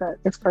 stuff like that.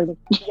 It's crazy.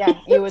 Yeah,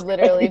 you would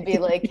literally be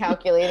like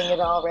calculating it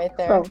all right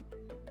there. So,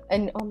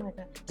 and oh my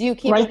God, do you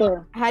keep right it?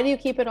 There. How do you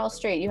keep it all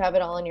straight? You have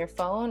it all on your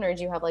phone, or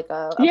do you have like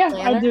a yeah,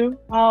 planner? I do.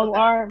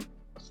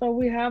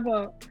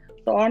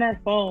 So on our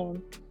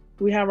phone,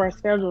 we have our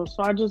schedule.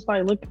 So I just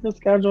like look at the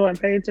schedule and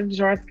pay attention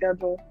to our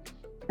schedule.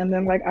 And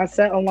then like I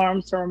set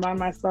alarms to remind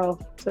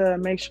myself to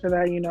make sure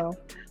that, you know,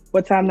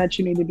 what time that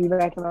you need to be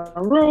back in the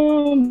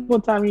room,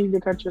 what time you need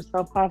to cut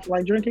yourself off,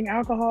 like drinking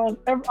alcohol,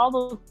 all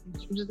those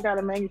things. You just got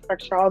to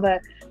manufacture all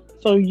that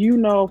so you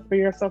know for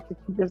yourself to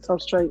keep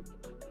yourself straight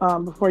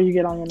before you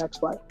get on your next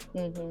flight.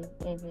 Mm-hmm,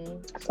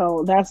 mm-hmm.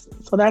 So that's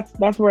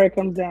where it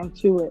comes down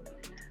to it.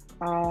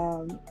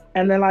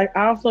 And then like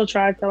I also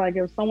try to like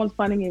if someone's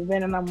planning an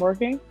event and I'm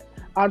working,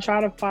 I'll try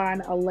to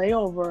find a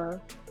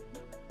layover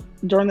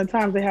during the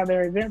times they have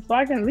their event so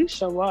I can at least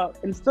show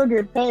up and still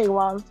get paid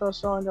while I'm still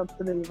showing up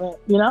to the event,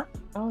 you know?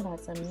 Oh,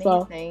 that's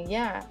amazing.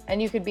 Yeah.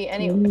 And you could be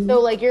anywhere. Mm-hmm. So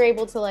like you're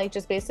able to like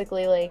just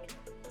basically like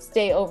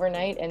stay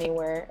overnight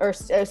anywhere or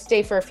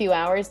stay for a few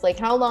hours. Like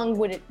how long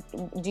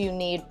do you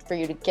need for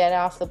you to get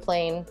off the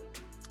plane,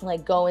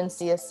 like go and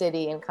see a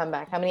city and come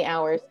back? How many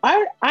hours?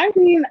 I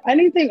mean,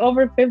 anything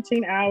over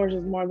 15 hours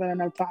is more than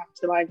enough time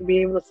to like be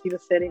able to see the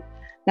city.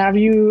 Now,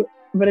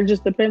 but it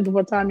just depends on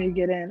what time you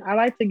get in. I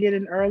like to get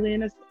in early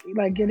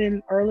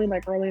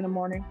like early in the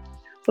morning.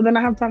 So then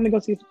I have time to go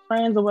see some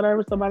friends or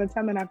whatever. So by the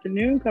time the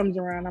afternoon comes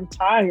around, I'm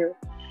tired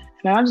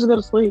and I just go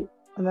to sleep.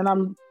 And then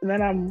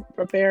I'm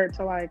prepared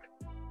to like,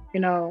 you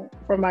know,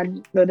 for my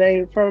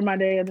day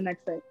of the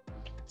next day.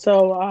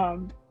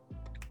 So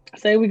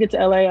say we get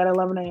to LA at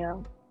 11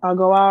 a.m. I'll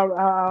go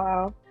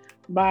out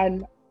by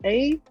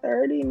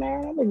 8:30,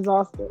 man, I'm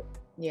exhausted.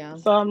 Yeah.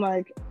 So I'm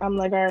like, all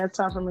right, it's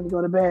time for me to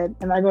go to bed.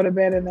 And I go to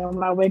bed, and then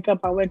when I wake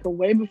up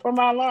way before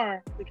my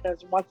alarm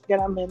because once again,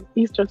 I'm in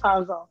Eastern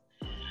time zone.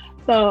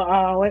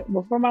 So wait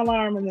before my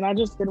alarm, and then I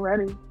just get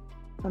ready.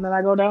 and then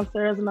I go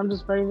downstairs and I'm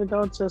just ready to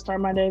go to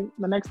start my day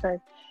the next day.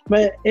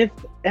 But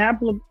it's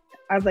Apple.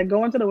 As I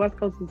go into the West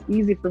Coast, it's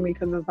easy for me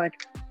because it's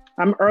like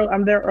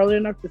I'm there early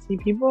enough to see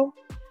people,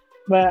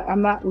 but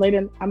I'm not late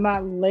in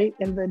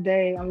the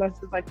day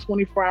unless it's like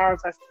 24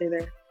 hours I stay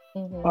there.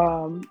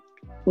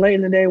 Late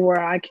in the day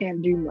where I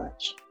can't do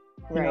much,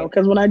 you know,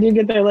 because when I do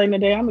get there late in the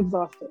day, I'm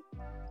exhausted.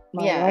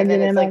 Like, and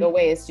then it's like a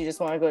waste. You just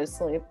want to go to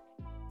sleep.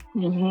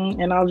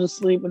 And I'll just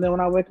sleep, and then when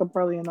I wake up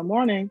early in the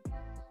morning,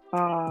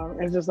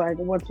 it's just like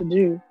what to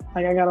do.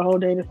 Like I got a whole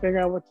day to figure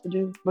out what to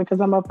do because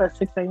I'm up at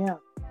 6 a.m.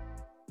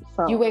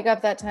 So you wake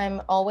up that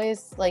time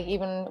always, like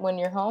even when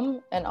you're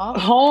home and off?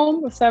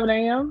 Home 7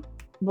 a.m.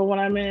 But when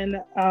I'm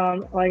in,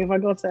 like if I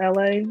go to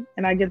LA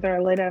and I get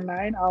there late at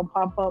night, I'll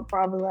pop up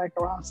probably like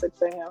around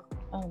 6 a.m.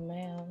 Oh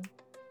man.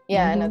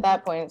 Yeah, and at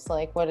that point, it's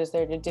like, what is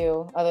there to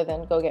do other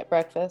than go get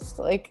breakfast?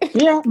 Like,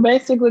 yeah,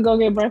 basically go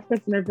get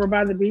breakfast, and if we're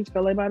by the beach,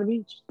 go lay by the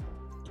beach.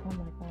 Oh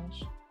my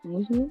gosh.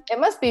 It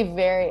must be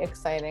very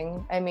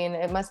exciting. I mean,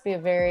 it must be a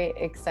very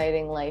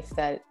exciting life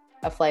that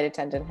a flight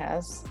attendant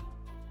has.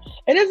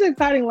 It is an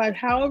exciting life.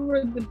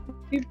 However, the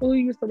people who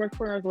used to work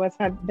for Northwest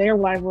had their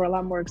life were a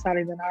lot more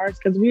exciting than ours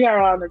because we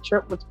are on a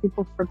trip with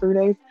people for 3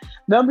 days.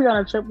 They'll be on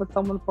a trip with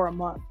someone for a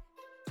month.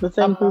 The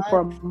same crew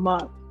for a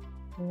month.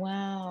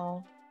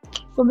 Wow.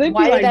 So they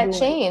why did that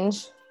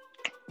change?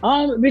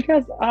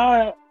 Because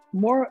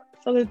more.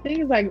 So the thing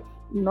is, like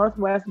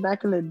Northwest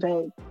back in the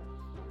day,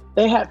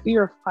 they had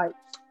fewer flights.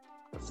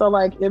 So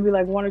like it'd be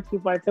like 1 or 2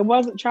 flights. It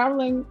wasn't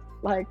traveling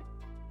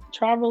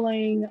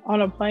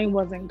on a plane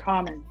wasn't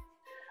common.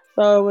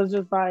 So it was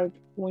just like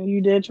when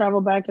you did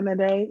travel back in the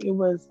day, it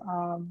was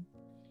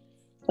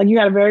like you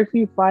had very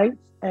few flights,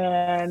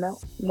 and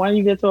when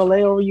you get to a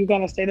layover, you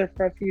gotta stay there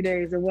for a few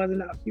days. It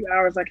wasn't a few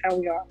hours like how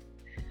we are.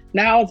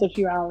 Now it's a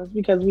few hours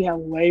because we have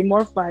way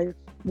more flights.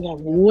 We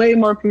have way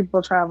more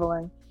people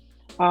traveling.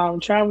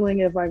 Traveling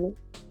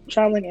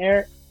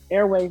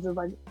airways is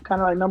like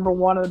kind of like number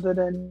one other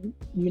than,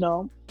 you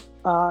know,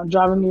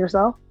 driving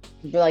yourself.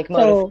 Like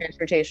mode of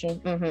transportation.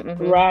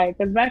 Right.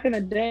 Because back in the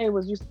day it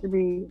was used to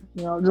be,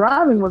 you know,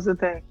 driving was the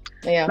thing.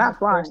 Yeah. Not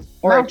flying.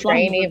 Or a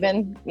train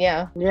even.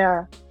 Yeah.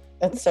 Yeah.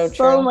 That's so true.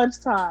 So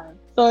much time.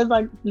 So it's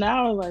like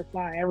now it's like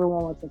flying.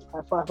 Everyone wants to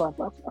fly.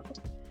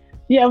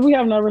 Yeah, we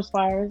have nervous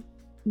flyers.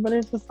 But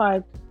it's just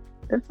like,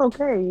 it's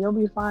okay. You'll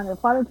be fine. If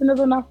flight attendants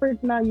are not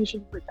freaking out, you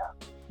should freak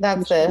out.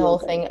 That's the whole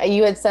thing.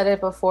 You had said it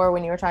before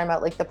when you were talking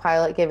about like the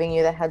pilot giving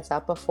you the heads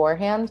up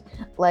beforehand.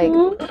 Like,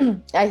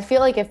 I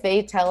feel like if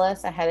they tell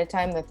us ahead of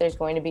time that there's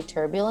going to be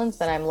turbulence,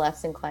 then I'm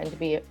less inclined to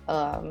be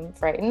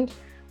frightened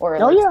or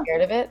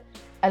scared of it.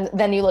 And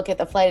then you look at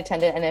the flight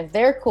attendant, and if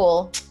they're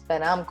cool,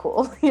 then I'm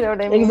cool. You know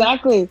what I mean?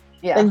 Exactly.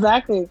 Yeah.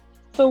 Exactly.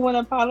 So when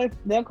a pilot,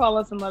 they'll call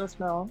us and let us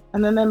know,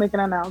 and then they make an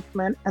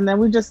announcement, and then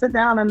we just sit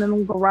down and then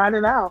we go ride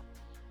it out.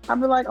 I'll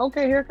be like,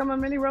 okay, here come a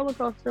mini roller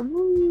coaster.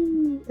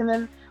 Woo! And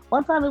then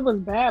one time it was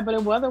bad, but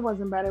the weather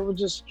wasn't bad. It was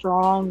just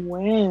strong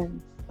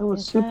winds. It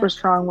was super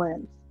strong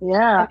winds.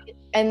 Yeah.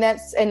 And that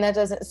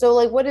doesn't. So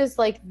like, what is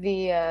like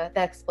the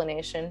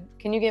explanation?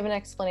 Can you give an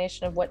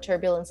explanation of what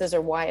turbulence is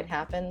or why it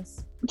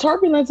happens?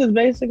 Turbulence is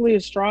basically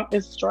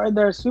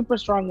They're super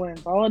strong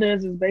winds. All it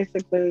is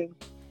basically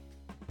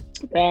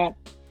that.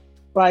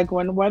 Like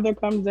when weather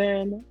comes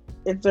in,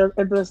 it's the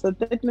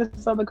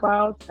thickness of the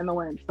clouds and the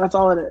winds. That's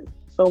all it is.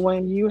 So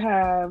when you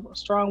have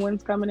strong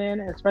winds coming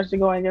in, especially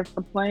going against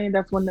the plane,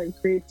 that's when it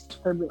creates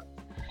turbulence.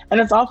 And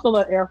it's also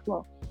the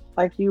airflow.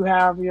 Like you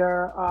have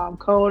your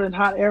cold and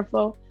hot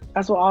airflow.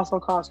 That's what also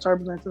causes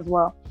turbulence as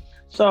well.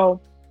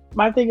 So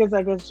my thing is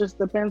like it just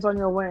depends on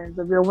your winds.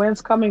 If your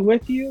wind's coming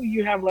with you,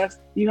 you have a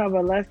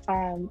less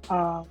time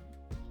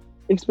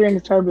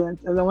experience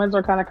turbulence. If the winds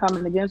are kind of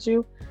coming against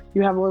you,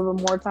 you have a little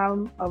bit more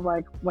time of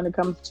like when it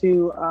comes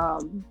to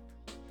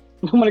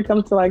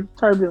like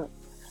turbulence.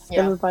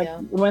 Because it's like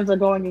winds are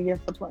going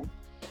against the plane.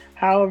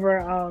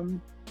 However,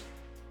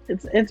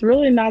 it's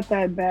really not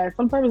that bad.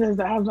 Sometimes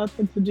it has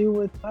nothing to do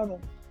with weather.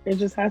 It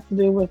just has to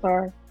do with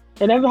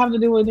it doesn't have to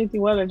do with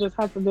anything weather. It just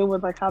has to do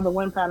with like how the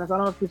wind patterns. I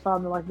don't know if you saw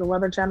the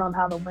Weather Channel and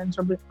how the winds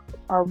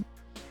are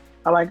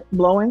like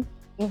blowing.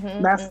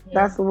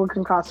 That's what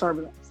can cause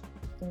turbulence.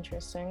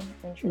 Interesting.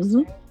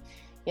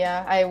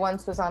 Yeah, I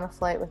once was on a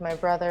flight with my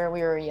brother.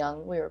 We were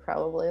young. We were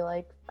probably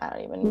like, I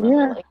don't even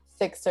remember, like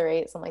 6 or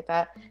 8, something like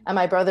that. And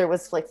my brother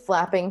was like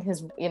flapping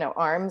his,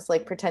 arms,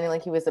 like pretending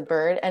like he was a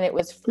bird. And it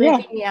was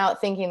freaking me out,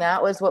 thinking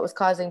that was what was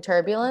causing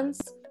turbulence.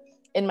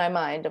 In my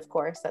mind, of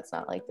course, that's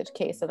not like the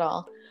case at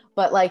all.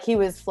 But like he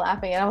was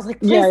flapping, and I was like,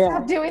 please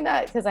stop doing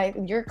that, because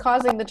you're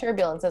causing the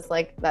turbulence. It's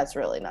like, that's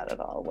really not at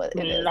all what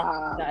it is.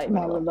 Not at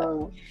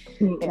all.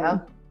 Yeah.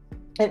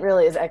 It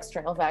really is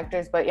external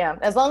factors, but yeah,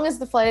 as long as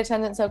the flight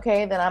attendant's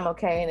okay, then I'm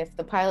okay. And if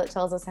the pilot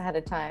tells us ahead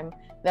of time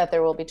that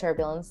there will be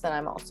turbulence, then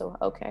I'm also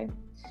okay.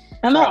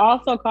 And they're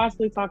also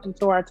constantly talking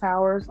to our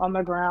towers on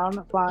the ground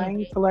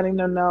flying to letting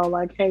them know,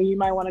 like, hey, you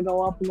might want to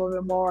go up a little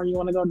bit more, or you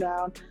want to go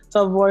down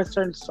to avoid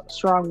certain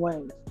strong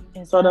winds.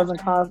 So it doesn't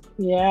cause,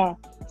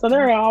 So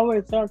they're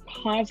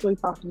constantly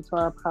talking to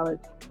our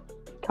pilots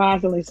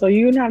constantly. So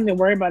you don't have to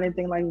worry about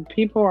anything. Like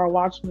people are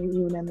watching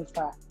you even in the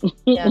sky.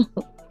 Yeah.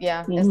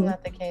 Yeah. Isn't hmm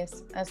that the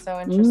case? That's so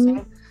hmm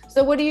interesting.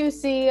 So what do you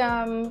see,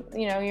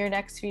 your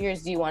next few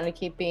years? Do you want to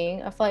keep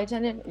being a flight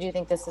attendant? Do you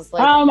think this is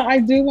like, I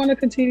do want to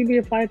continue to be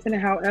a flight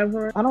attendant.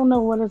 However, I don't know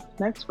what is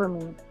next for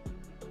me.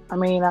 I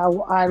mean,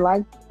 I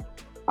like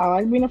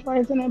being a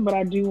flight attendant, but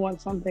I do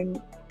want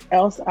something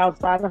else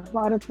outside of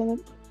flight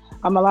attendant.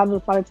 A lot of the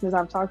flight attendants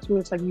I've talked to,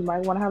 it's like you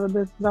might want to have a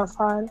business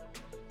outside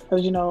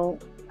because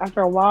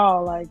after a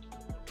while, like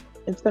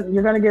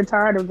you're gonna get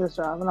tired of this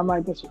job, and I'm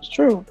like, this is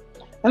true,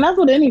 and that's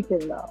with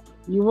anything though.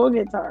 You will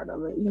get tired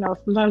of it.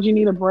 Sometimes you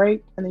need a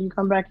break, and then you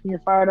come back and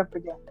you're fired up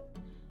again.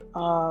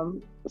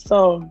 Um,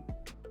 so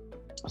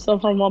so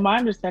from what my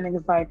understanding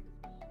is like,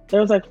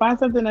 there's like find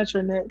something that's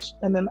your niche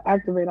and then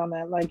activate on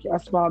that, like a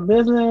small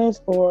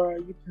business, or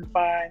you can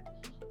find,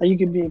 or you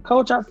can be a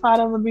coach outside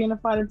of being a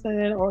flight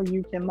attendant, or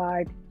you can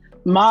like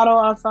model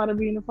outside of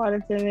being a flight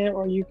attendant,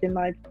 or you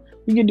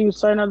can do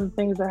certain other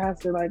things that has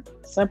to like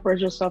separate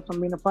yourself from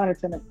being a flight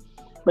attendant.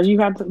 But you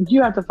have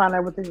to find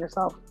that within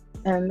yourself.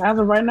 And as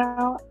of right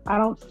now, I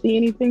don't see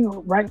anything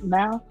right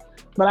now,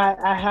 but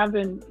I have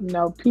been,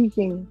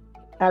 peeking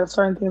at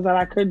certain things that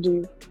I could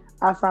do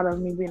outside of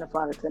me being a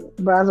flight attendant.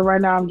 But as of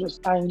right now,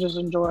 I just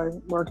enjoy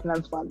working as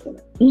a flight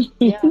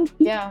yeah, attendant.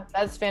 yeah,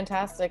 that's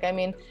fantastic. I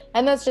mean,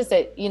 and that's just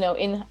it,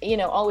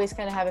 always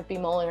kind of have it be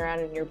mulling around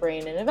in your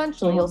brain. And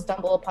eventually you'll Mhm.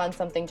 stumble upon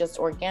something just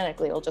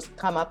organically. It'll just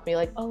come up and be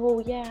like,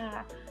 oh,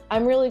 yeah,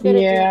 I'm really good at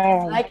doing this.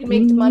 Yeah. And I can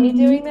make money Mhm.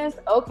 doing this.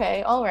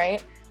 Okay, all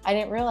right. I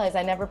didn't realize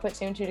I never put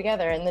two and two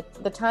together. And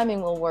the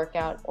timing will work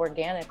out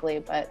organically.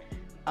 But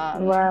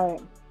Right.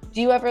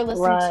 do you ever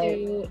listen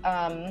Right.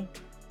 to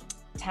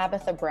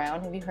Tabitha Brown?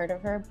 Have you heard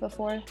of her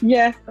before?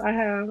 Yes, I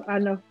have. I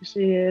know who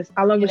she is.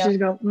 I love You when know, she's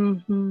go,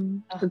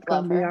 oh, it's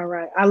gonna love be her. all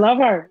right. I love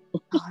her. Oh,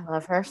 I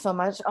love her so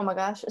much. Oh my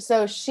gosh.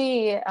 So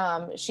she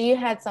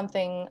had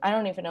something, I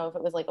don't even know if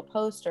it was like a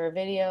post or a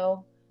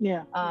video,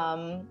 Yeah.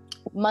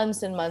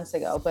 months and months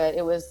ago, but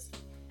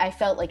I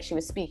felt like she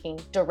was speaking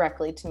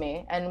directly to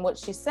me. And what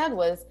she said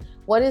was,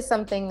 what is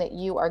something that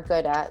you are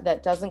good at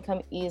that doesn't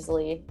come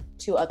easily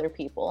to other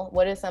people?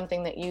 What is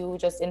something that you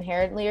just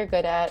inherently are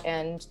good at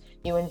and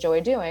you enjoy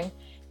doing?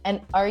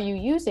 And are you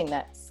using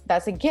that?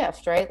 That's a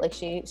gift, right? Like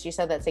she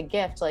said, that's a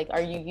gift. Like,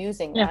 are you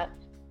using Yeah. that?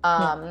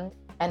 Yeah.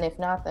 And if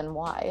not, then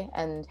why?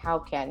 And how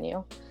can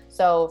you?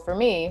 So for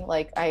me,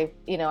 like I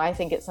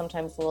think it's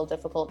sometimes a little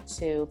difficult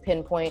to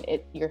pinpoint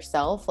it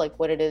yourself, like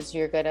what it is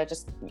you're good at.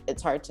 Just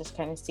it's hard to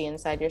kind of see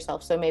inside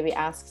yourself. So maybe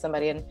ask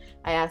somebody. And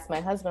I asked my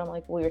husband, I'm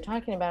like, we were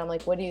talking about, I'm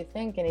like, what do you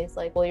think? And he's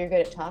like, well, you're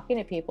good at talking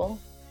to people.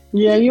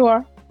 Yeah, you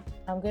are.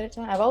 I'm good at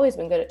talking. I've always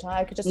been good at talking.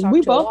 I could just talk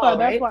We to a both are. wall,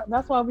 right?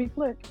 That's why we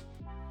click.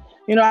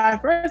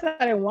 At first I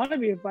didn't want to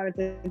be a flight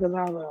attendant because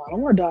I was like, I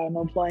don't want to die on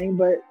no plane.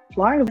 But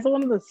flying is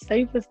one of the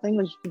safest things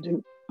that you can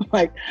do.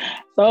 Like,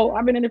 so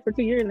I've been in it for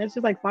 2 years, and it's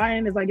just like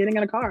flying is like getting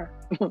in a car.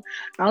 I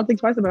don't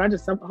think twice about it. I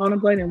just jump on a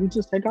plane and we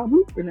just take off,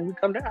 whoop, and then we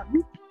come down.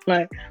 Whoop.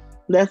 Like,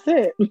 that's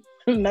it.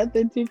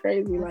 Nothing too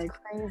crazy. That's like,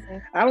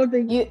 crazy. I don't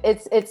think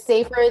It's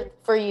safer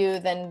for you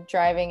than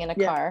driving in a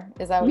yeah. car.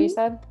 Is that what you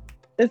said?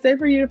 It's safe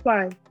for you to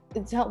fly.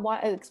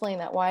 Explain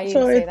that. Why do you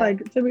So say it's that?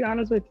 like, to be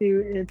honest with you,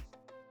 it's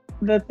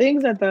the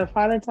things that the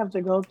pilots have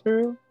to go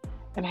through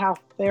and how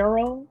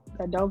thorough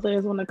that Delta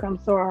is when it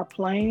comes to our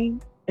plane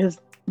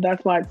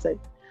that's why it's safe.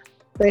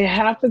 They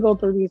have to go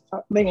through these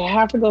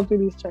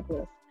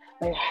checklists.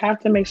 They have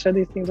to make sure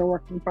these things are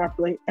working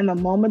properly. And the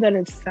moment that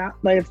it's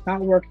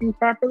not working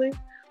properly,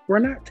 we're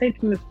not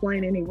taking this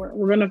plane anywhere.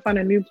 We're going to find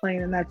a new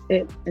plane and that's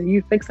it. And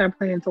you fix that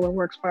plane until it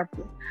works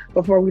properly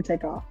before we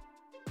take off.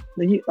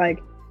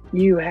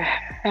 You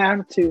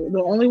have to.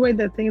 The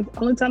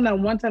only time that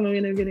one time we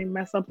ended up getting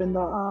messed up in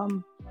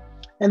the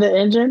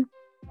engine,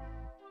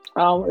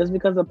 is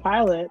because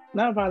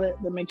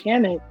the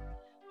mechanic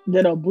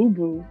did a boo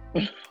boo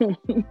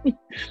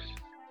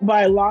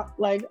by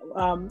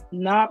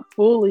not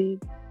fully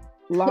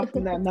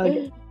locking that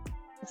nugget.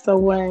 So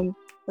when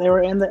they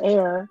were in the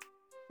air,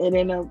 it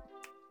ended up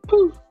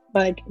poof,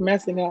 like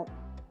messing up.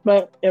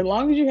 But as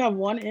long as you have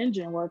one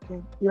engine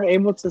working, you're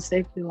able to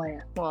safely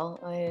land. Well,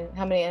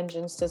 how many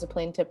engines does a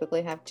plane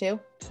typically have? Two?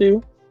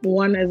 Two.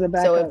 One is a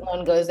backup. So if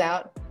one goes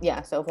out,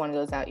 so if one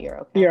goes out, you're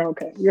okay. You're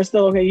okay. You're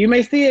still okay. You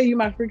may see it, you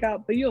might freak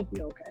out, but you'll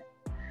be okay.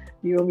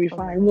 You'll be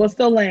fine. Okay. We'll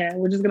still land.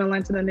 We're just gonna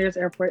land to the nearest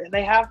airport, and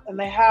they have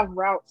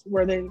routes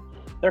where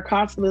they're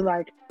constantly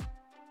like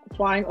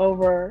flying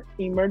over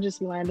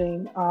emergency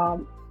landing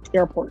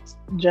airports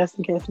just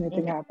in case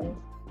anything happens.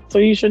 So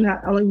you shouldn't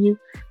have.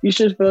 You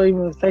should feel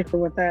even safer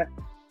with that.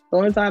 The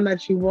only time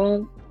that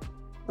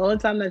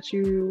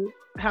you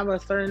have a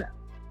certain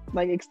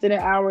like extended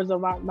hours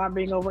of not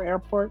being over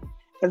airport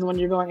is when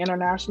you're going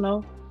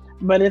international,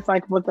 but it's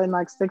like within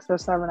like 6 or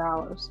 7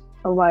 hours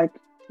of like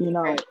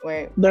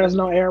there's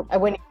no air.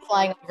 When you're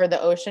flying over the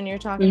ocean, you're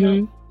talking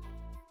about?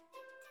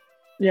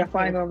 Yeah,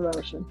 flying over the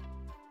ocean.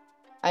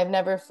 I've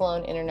never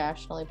flown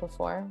internationally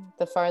before.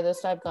 The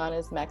farthest I've gone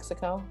is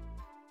Mexico.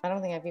 I don't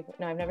think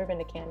I've never been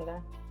to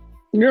Canada.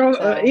 Girl,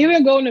 So,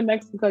 even going to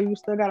Mexico, you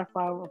still gotta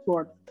fly over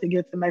Florida to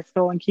get to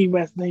Mexico and Key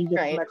West, and then you get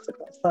to right,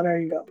 Mexico. So there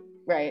you go.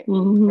 right,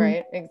 Mm-hmm.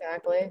 right,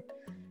 exactly.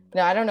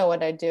 No, I don't know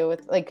what I'd do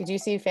with, like, could you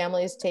see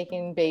families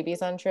taking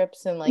babies on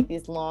trips and like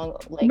these long,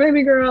 like,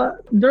 Baby girl,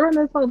 during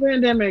this whole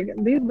pandemic,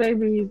 these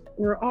babies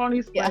were on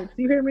these yeah. flights.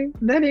 You hear me?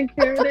 They didn't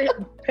care. They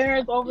had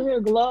parents over here,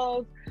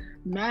 gloves,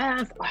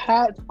 masks,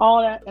 hats,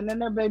 all that, and then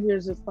their baby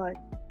is just like,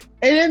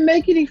 it didn't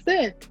make any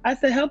sense. I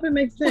said, help it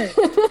make sense.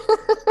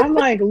 I'm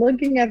like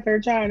looking at their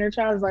child, and their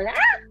child's like,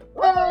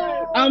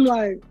 ah! I'm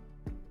like,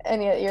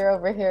 And yet you're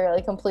over here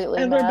like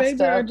completely and their masked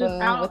baby are up just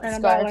and out with and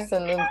about like,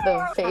 scarves and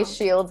the face ah!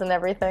 shields and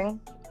everything.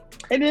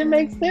 It didn't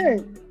make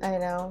sense. I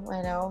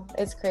know.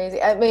 It's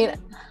crazy. I mean,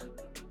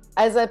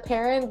 as a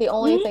parent, the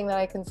only thing that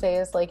I can say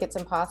is like it's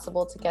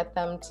impossible to get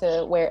them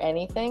to wear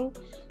anything.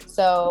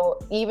 So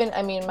even,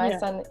 I mean, my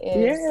son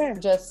is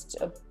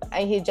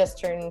he just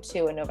turned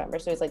 2 in November,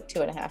 so he's like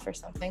 2.5 or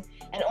something.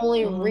 And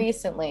only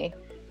recently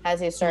has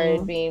he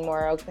started being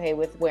more okay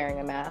with wearing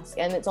a mask.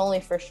 And it's only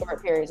for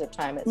short periods of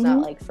time. It's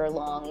not like for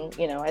long,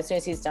 you know, as soon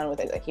as he's done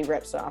with it, like he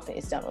rips it off and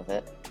he's done with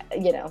it.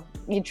 You know,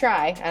 you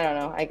try, I don't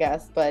know, I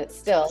guess, but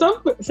still.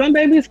 Some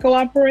babies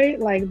cooperate,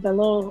 like the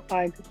little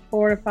like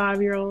 4 to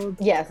 5 year olds.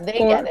 Yes, they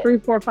get it. 3,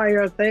 4, 5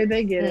 year olds, they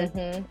get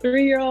it.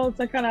 3 year olds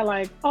are kind of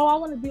like, oh, I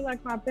want to be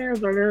like my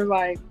parents, or they're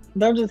like,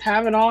 they'll just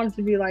have it on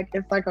to be like,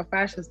 it's like a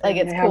fashion statement.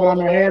 Like it's they cool have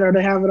it on their head, or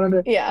they have it under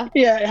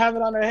have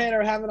it on their head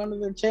or have it under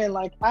their chin,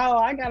 like, oh,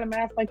 I got a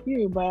mask like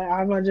you, but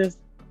I'm gonna just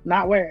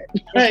not wear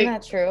it. Isn't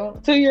that true?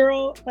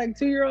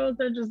 2-year-olds,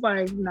 they're just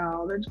like,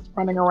 no, they're just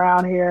running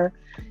around here,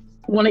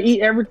 want to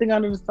eat everything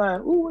under the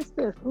sun. Ooh, what's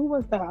this? Ooh,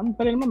 what's that? I'm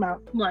putting it in my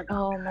mouth. I'm like,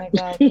 oh my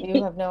God,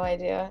 you have no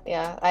idea.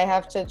 Yeah, I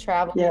have to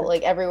travel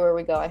like everywhere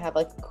we go. I have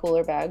like a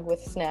cooler bag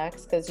with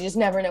snacks because you just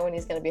never know when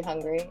he's going to be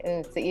hungry,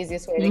 and it's the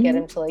easiest way to get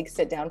him to like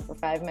sit down for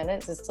 5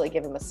 minutes is to like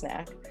give him a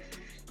snack.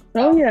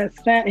 Oh yeah,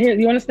 snack. Here,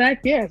 you want a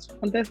snack? Yes.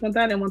 Want this, want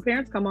that. And when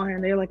parents come on here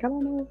and they're like, I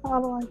don't know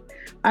how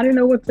I didn't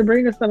know what to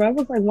bring or stuff. I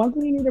was like, one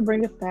thing you need to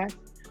bring is snacks,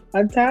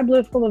 a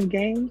tablet full of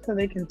games so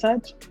they can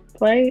touch,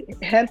 play,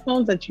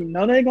 headphones that you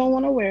know they're gonna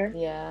want to wear.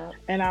 Yeah.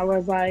 And I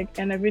was like,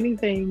 and if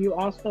anything, you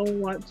also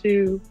want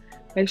to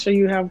make sure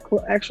you have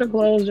extra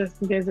clothes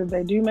just in case if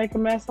they do make a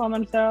mess on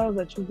themselves,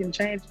 that you can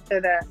change to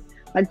that.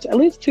 Like at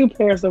least 2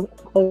 pairs of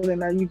clothing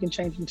that you can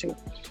change into.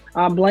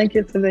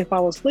 Blankets if they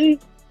fall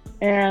asleep.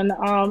 And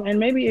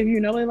maybe if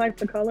you know they like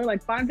the color,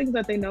 like find things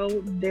that they know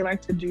they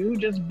like to do,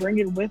 just bring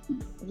it with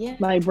you. Yeah.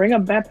 Like bring a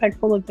backpack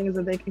full of things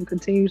that they can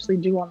continuously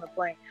do on the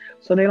plane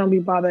so they don't be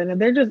bothered. And if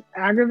they're just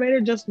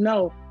aggravated, just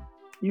know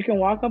you can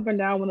walk up and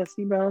down when the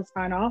seatbelt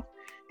sign off.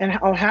 And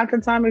half the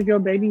time, if your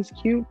baby's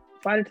cute,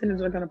 flight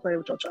attendants are going to play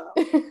with your child.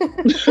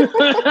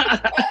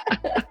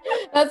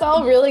 That's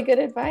all really good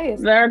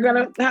advice. They're going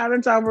to, half the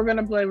time, we're going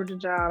to play with your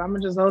child. I'm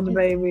going to just hold the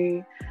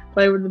baby,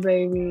 play with the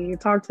baby,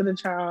 talk to the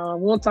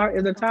child. We'll talk.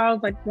 If the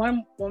child's like,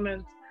 one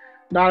woman's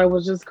daughter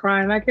was just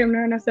crying. I came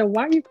there and I said,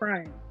 why are you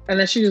crying? And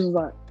then she just was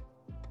like,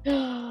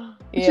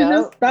 she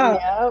just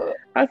stopped. Yep.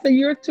 I said,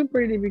 you're too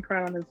pretty to be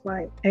crying on this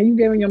flight. And you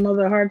giving your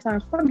mother a hard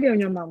time. Stop giving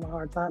your mom a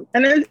hard time.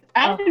 And then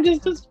I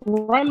just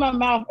run my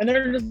mouth and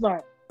they're just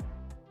like,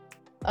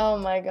 oh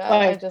my God,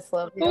 like, I just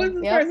love you. Who is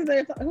this person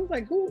there? Who's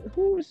like,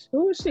 who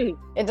is she?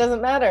 It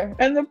doesn't matter.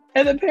 And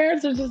the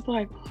parents are just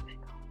like,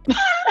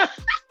 oh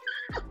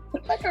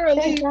my God.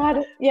 Thank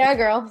God. Yeah,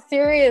 girl.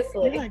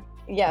 Seriously. Like,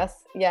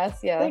 yes.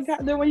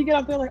 Then when you get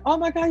up there, like, oh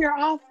my God, you're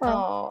awesome.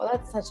 Oh,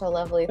 that's such a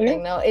lovely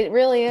thing. No, it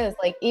really is.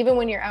 Like, even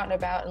when you're out and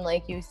about and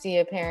like you see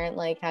a parent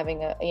like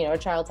having a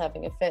child's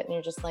having a fit and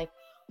you're just like,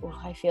 oh,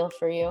 I feel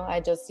for you. I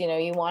just,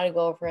 you want to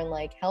go over and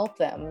like help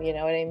them, you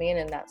know what I mean?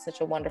 And that's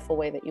such a wonderful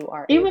way that you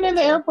are. Even in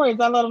the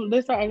airports, I let them,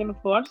 they start acting the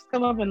fool. I just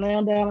come up and lay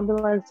them down and be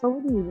like, so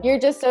what do you do? You're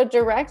just so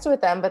direct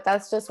with them, but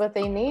that's just what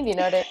they need, you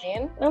know what I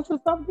mean? That's what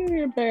stop giving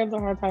your parents a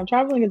hard time.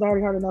 Traveling is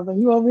already hard enough and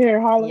you over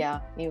here hollering. Yeah,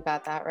 you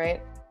got that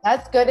right.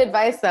 That's good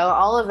advice though,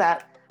 all of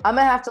that. I'm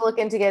gonna have to look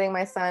into getting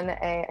my son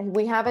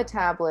we have a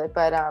tablet,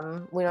 but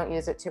we don't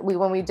use it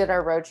when we did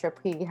our road trip,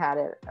 he had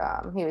it.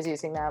 He was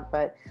using that,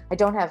 but I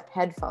don't have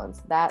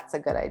headphones. That's a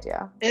good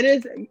idea. It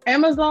is.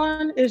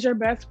 Amazon is your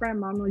best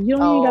friend, mama. You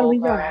don't even gotta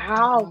leave your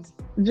house.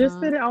 Just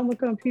sit it on the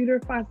computer,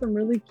 find some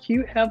really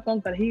cute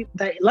headphones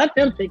that let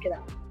them pick it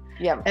out.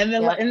 Yeah. And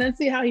then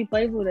see how he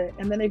plays with it.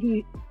 And then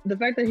the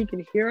fact that he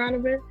can hear out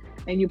of it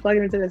and you plug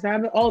it into the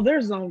tablet, they're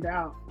zoned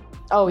out.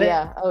 Oh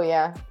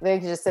yeah. They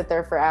can just sit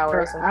there for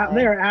hours.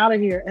 They're out of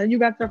here. And you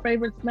got their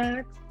favorite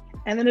snacks.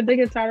 And then if they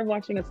get tired of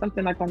watching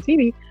something like on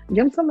TV,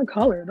 give them something to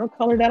color. They'll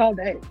color that all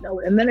day.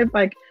 And then if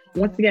like,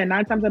 once again,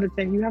 9 times out of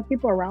 10, you have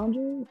people around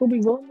you who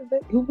be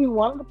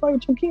wanting to play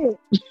with your kid.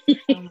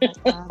 Oh my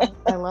God,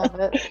 I love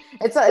it.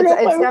 It's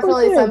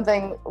definitely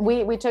something.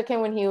 We took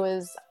him when he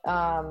was,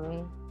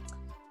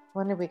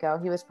 when did we go?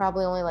 He was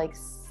probably only like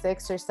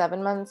 6 or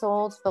 7 months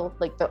old. So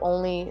like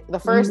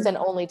the first and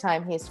only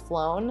time he's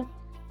flown.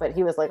 But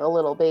he was like a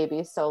little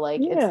baby, so like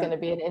it's going to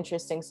be an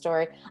interesting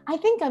story. I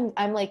think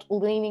I'm like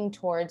leaning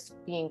towards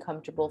being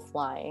comfortable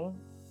flying.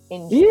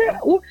 in Yeah,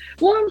 June.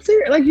 well, I'm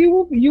serious. Like you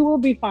will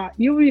be fine.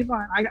 You will be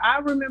fine. I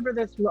remember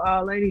this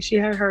lady. She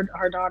had her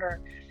daughter,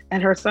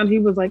 and her son. He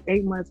was like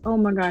 8 months. Oh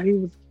my God, he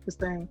was this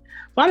thing.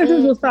 Flight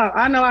attendants will Mm. stop.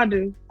 I know I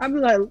do. I'd be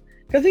like,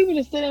 because he was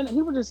just sitting.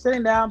 He was just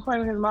sitting down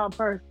playing with his mom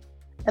purse,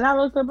 and I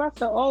looked up. I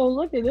said, "Oh,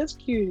 look at this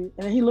cutie,"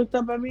 and he looked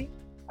up at me,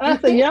 and I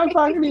said, "Yeah, I'm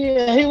talking to you."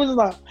 And he was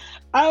like,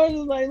 I was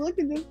just like, "Look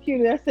at this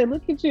cutie." I said,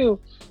 "Look at you."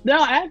 Then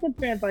I asked the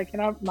parents, like, "Can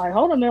I like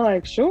hold him?" They're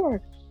like,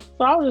 "Sure."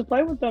 So I was just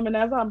playing with them, and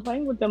as I'm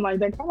playing with them, like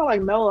they kind of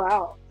like mellow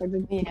out. Like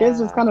the kids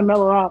just kind of Yeah.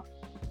 mellow out.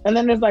 And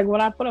then there's like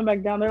when I put them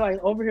back down, they're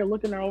like over here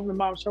looking there over the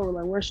mom's shoulder,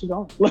 like where's she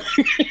going? But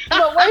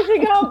where'd she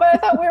go? But I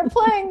thought we were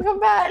playing. Come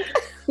back.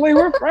 Wait,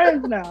 we're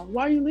friends now.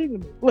 Why are you leaving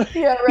me?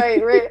 Yeah,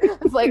 right, right.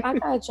 It's like I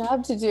got a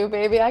job to do,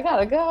 baby. I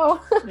gotta go.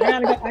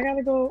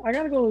 I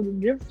gotta go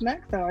give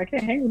snacks out. I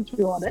can't hang with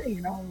you all day, you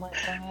Oh know. my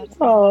God.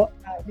 So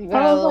You I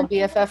got a was little like,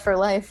 BFF for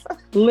life.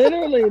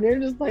 literally, they're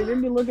just like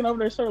they'd be looking over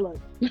their shoulder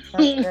That's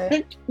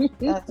great. like.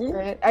 That's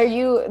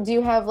great. Do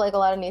you have like a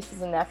lot of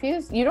nieces and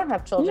nephews? You don't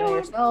have children No,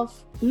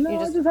 yourself. You no, I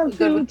just just have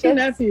good with two kids?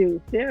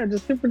 nephews. Yeah,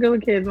 just super good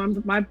with kids.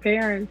 My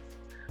parents,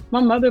 my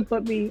mother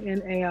put me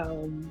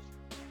in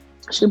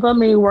she put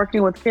me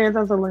working with kids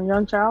as a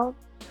young child.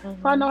 So I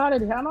Mm-hmm. know how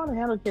to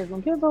handle kids.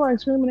 When kids are like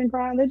screaming and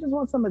crying, they just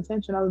want some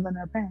attention other than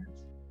their parents.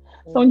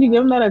 So when you give Yeah.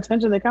 them that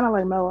attention, they kind of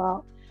like mellow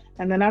out.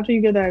 And then after you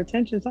get that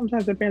attention,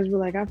 sometimes the parents be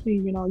like, after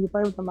you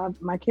play with them,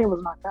 my kid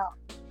was knocked out.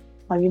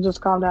 Like you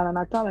just calmed down and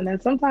knocked out. And then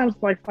sometimes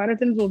like flight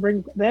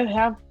attendants they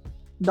have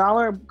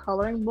dollar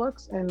coloring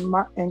books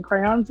and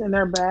crayons in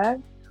their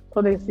bag.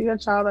 So they see a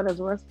child that is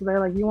rested. They're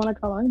like, "You want a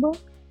coloring book?"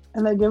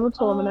 And they give it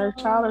to them, and their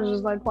child is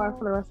just like quiet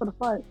for the rest of the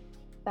flight.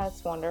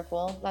 That's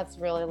wonderful. That's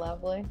really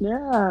lovely.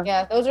 Yeah,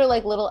 Yeah, those are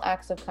like little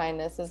acts of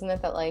kindness, isn't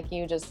it? That like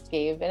you just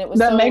gave, and it was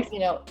that so, makes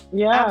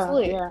yeah,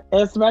 absolutely. yeah.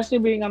 Especially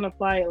being on the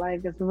flight,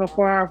 like it's a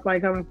 4 hour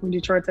flight coming from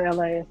Detroit to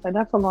LA. It's like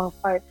that's a long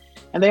flight,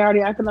 and they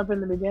already acting up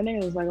in the beginning.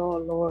 It was like, oh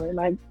Lord,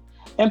 like.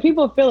 And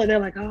people feel it. They're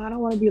like, oh, I don't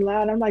want to be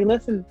loud. I'm like,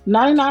 listen,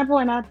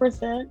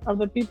 99.9% of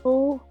the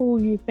people who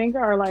you think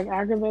are like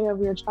aggravated of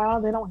your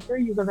child, they don't hear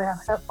you because they have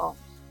headphones.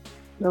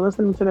 They're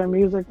listening to their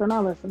music. They're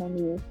not listening to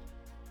you.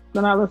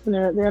 They're not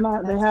listening. They're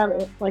not. They That's have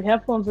true. like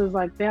headphones is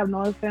like they have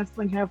noise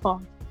canceling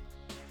headphones.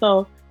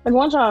 So like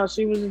one child,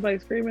 she was just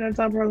like screaming at the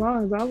top of her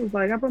lungs. I was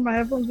like, I put my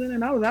headphones in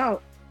and I was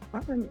out. I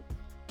didn't.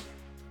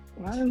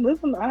 I didn't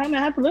listen. I didn't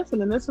have to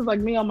listen. And this is like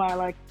me on my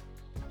like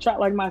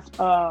like my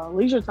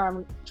leisure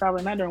time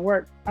traveling, not during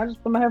work. I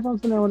just put my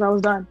headphones in there when I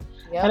was done.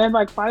 Yep. And then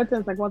like flight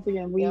attendants, like once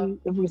again, Yep.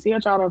 if we see a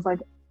child, I was like,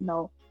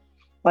 no.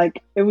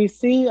 Like if we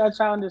see a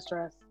child in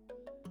distress,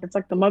 it's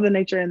like the mother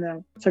nature in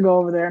them to go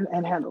over there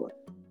and handle it.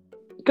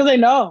 Because they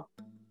know.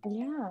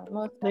 Yeah,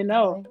 most They definitely.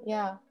 know.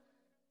 Yeah.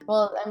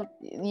 Well,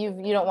 you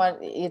don't want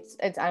it's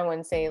I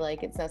wouldn't say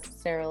like it's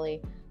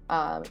necessarily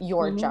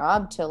your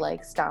job to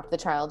like stop the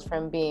child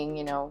from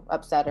being,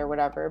 upset or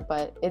whatever,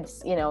 but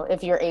it's,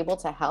 if you're able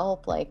to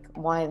help, like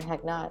why the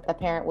heck not? A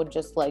parent would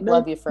just like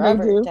love you They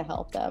forever do. to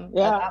help them at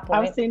Yeah. that I've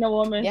point. seen a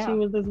woman, Yeah.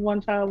 this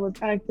one child was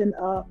acting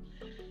up.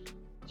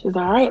 She's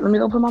like, all right, let me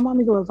go put my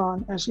mommy gloves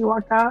on. And she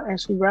walked out and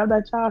she grabbed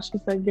that child. She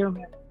said, give him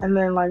here. And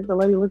then like the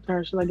lady looked at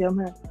her, she's like, give him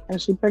here.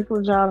 And she picked up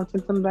the child and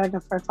took him back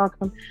and started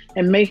talking to him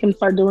and made him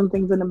start doing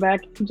things in the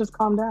back. He just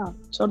calmed down,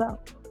 chilled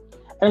out.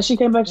 And she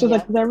came back, she was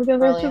like, is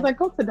everything okay? She's like,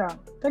 go sit down,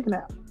 take a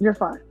nap. You're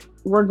fine.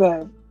 We're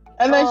good.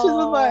 And then she's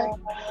just like,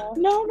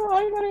 no,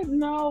 I got it.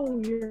 No,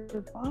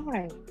 you're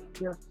fine.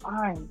 You're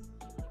fine.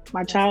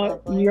 My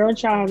child, your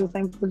child has the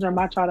same syndrome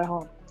my child at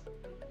home.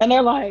 And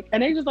they're like,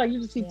 and they just like, you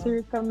just see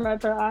tears coming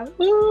out their eyes.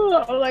 Ooh,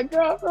 I'm like,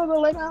 girl, I'm so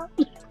let out.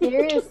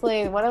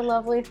 Seriously, what a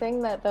lovely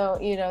thing that though,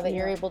 that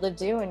you're able to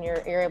do, and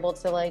you're able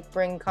to like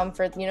bring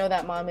comfort.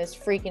 That mom is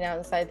freaking out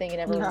inside thinking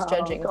everyone's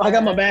judging her. Like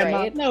I'm a bad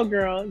right? mom. No,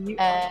 girl.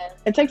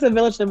 It takes a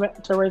village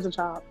to raise a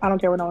child. I don't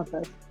care what no one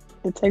says.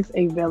 It takes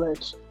a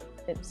village.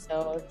 It's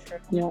so true.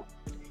 Yeah.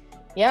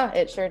 Yeah,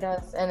 it sure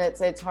does. And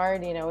it's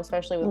hard,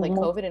 especially with like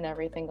COVID and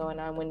everything going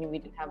on, when we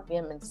didn't have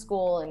him in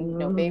school and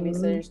no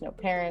babysitters, no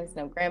parents,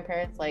 no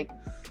grandparents, like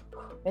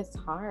it's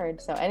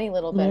hard. So any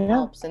little bit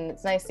helps, and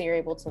it's nice that you're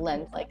able to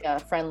lend like a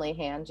friendly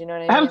hand. You know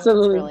what I mean?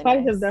 Absolutely. Really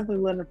Fight nice. is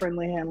definitely lend a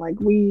friendly hand. Like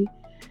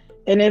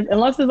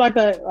unless it's like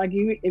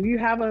if you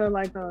have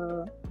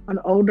an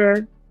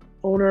older,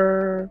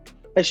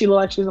 and she looks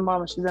like she's a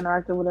mom and she's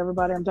interacting with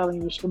everybody, I'm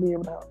telling you, she'll be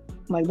able to help.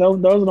 Like those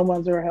are the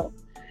ones that are help.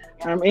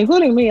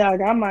 Including me. Like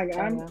I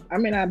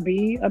may not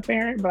be a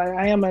parent, but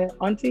I am an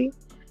auntie.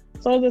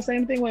 So it's the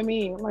same thing with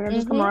me. Like I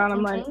just come around,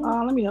 I'm like,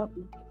 oh, let me help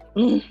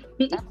you.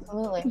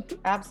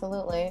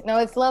 Absolutely. No,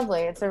 it's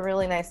lovely. It's a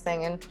really nice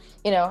thing. And,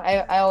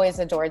 I always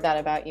adored that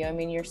about you. I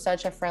mean, you're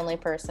such a friendly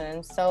person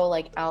and so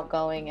like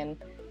outgoing and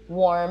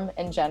warm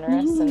and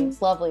generous, and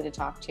it's lovely to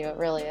talk to you. It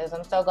really is.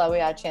 I'm so glad we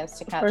got a chance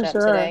to catch up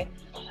today.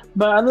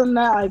 But other than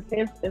that, like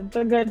it's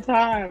a good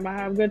time. I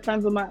have good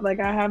times with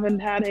I haven't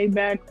had a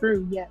bad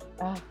crew yet.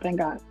 Thank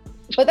God.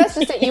 But that's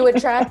just it. You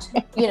attract,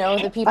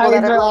 the people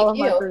that are like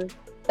you.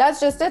 That's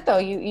just it though.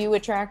 You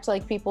attract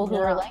like people who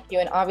are like you,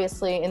 and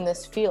obviously in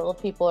this field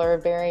people are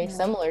very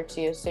similar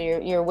to you, so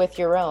you're with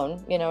your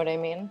own, you know what I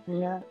mean?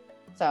 Yeah.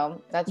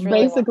 So that's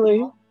really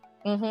basically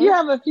mm-hmm. You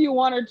have a few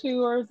one or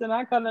two words, and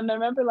I kind of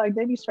remember like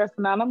they be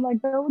stressing out. I'm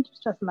like, girl, what you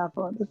stressing out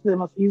for? This is the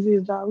most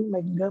easiest job. We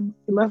making good money.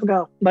 Let's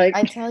go. Like,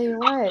 I tell you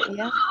what,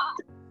 yeah.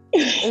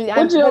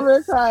 What you over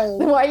there crying?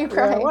 Why are you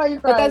crying? Yeah, why are you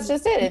crying? But that's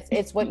just it.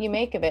 It's what you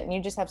make of it, and you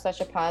just have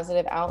such a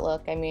positive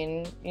outlook. I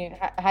mean,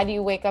 how do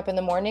you wake up in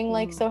the morning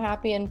like so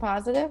happy and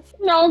positive?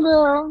 No,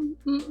 girl.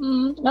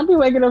 I'll be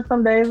waking up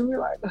some days and be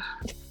like,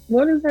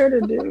 what is there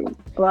to do?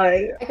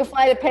 Like, I could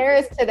fly to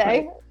Paris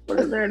today. What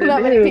is there to Not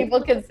do? many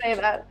people can say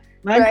that.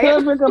 I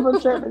could pick up a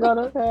trip to go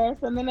to Paris,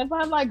 and then if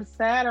I'm like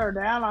sad or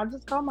down, I'll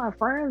just call my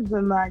friends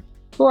and like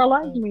who are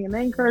like me, and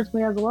they encourage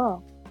me as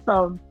well.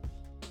 So,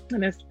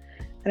 and it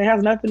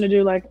has nothing to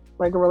do like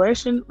a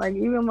relation. Like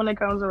even when it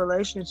comes to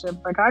relationships,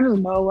 like I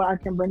just know what I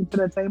can bring to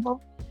the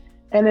table,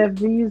 and if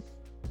these,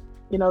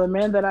 the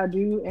men that I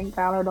do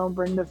encounter don't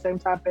bring the same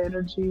type of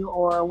energy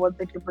or what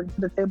they can bring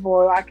to the table,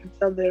 or I can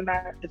tell they're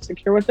not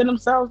secure within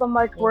themselves, I'm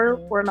like,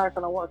 we're not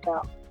gonna work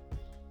out.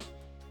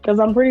 Because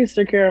I'm pretty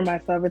secure in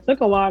myself. It took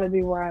a lot to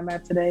be where I'm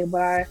at today,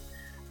 but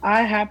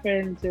I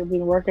happen to be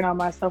working on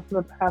myself for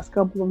the past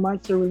couple of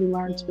months to really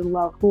learn to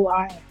love who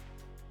I am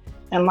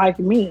and like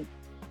me.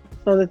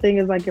 So the thing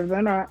is, like, if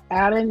they're not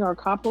adding or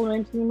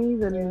complimenting me,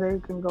 then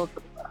they can go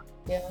through that.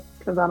 Yeah.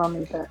 Because I don't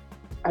need that.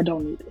 I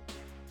don't need it.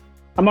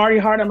 I'm already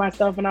hard on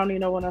myself, and I don't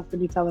need no one else to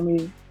be telling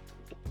me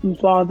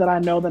flaws that I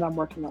know that I'm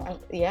working on.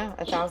 Yeah,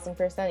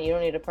 1,000%. You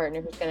don't need a partner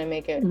who's going to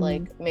make it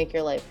make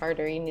your life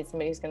harder. You need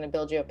somebody who's going to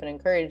build you up and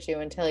encourage you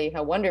and tell you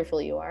how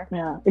wonderful you are.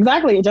 Yeah,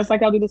 exactly. Just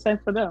like I'll do the same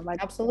for them.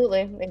 Like,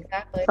 absolutely,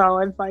 exactly. So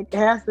it's like it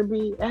has to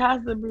be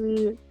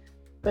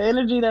the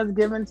energy that's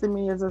given to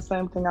me is the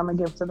same thing I'm gonna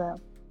give to them.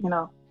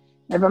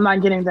 If I'm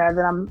not getting that,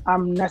 then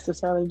I'm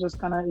necessarily just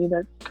gonna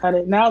either cut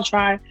it. And I'll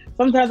try.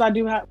 Sometimes I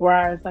do have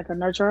where it's like a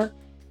nurturer.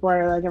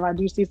 Where like if I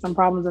do see some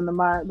problems in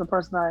the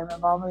person I'm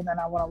involved with, then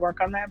I want to work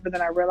on that. But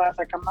then I realize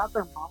like I'm not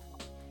their mom.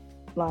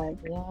 Like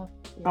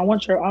I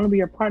want to be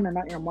your partner,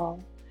 not your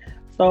mom.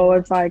 So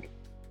it's like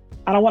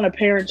I don't want a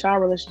parent-child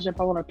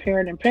relationship. I want a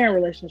parent and parent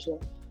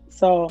relationship.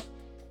 So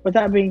with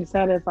that being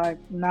said, it's like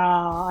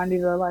nah, I need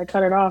to like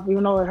cut it off,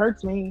 even though it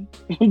hurts me.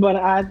 But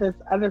at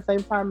the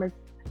same time,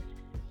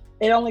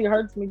 it only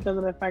hurts me because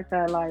of the fact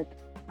that like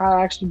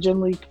I actually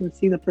genuinely can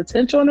see the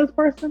potential in this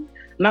person,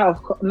 not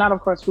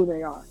of course who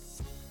they are.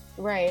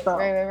 Right.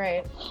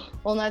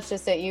 Well, that's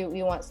just it.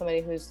 You want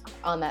somebody who's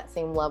on that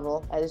same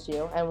level as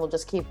you and will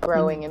just keep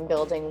growing and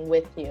building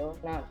with you,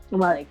 not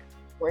like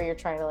where you're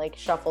trying to like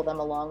shuffle them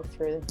along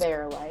through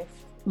their life.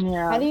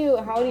 Yeah. How do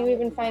you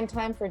even find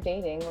time for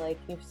dating? Like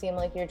you seem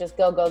like you're just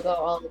go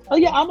all the time. Oh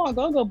yeah, I'm on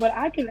go, but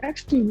I can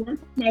actually work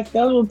my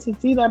schedule to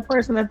see that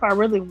person if I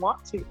really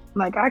want to.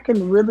 Like I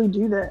can really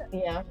do that.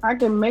 Yeah. I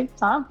can make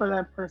time for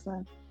that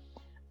person.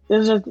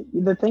 It's just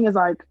the thing is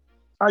like,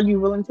 are you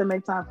willing to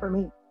make time for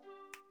me?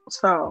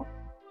 So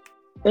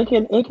it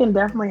can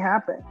definitely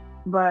happen,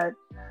 but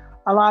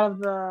a lot of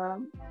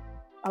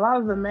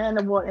the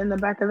men will in the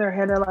back of their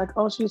head are like,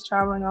 oh, she's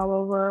traveling all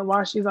over.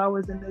 Why she's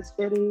always in this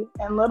city?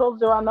 And little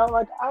do I know,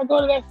 like I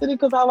go to that city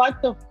because I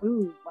like the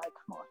food. Like,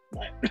 come on,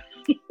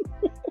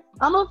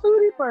 I'm a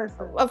foodie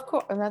person. Of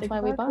course, and that's why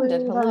we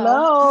bonded.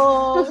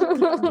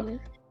 Hello.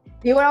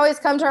 You would always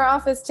come to our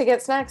office to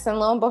get snacks, and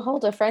lo and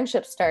behold, a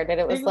friendship started.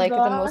 It was like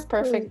the most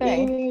perfect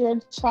thing. Eating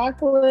and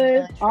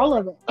chocolate, all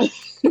of it.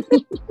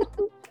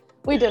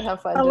 We did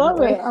have fun. I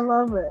love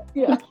it.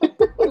 Yeah.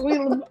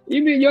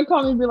 You'll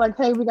call me and be like,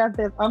 hey, we got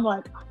this. I'm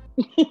like,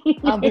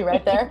 I'll be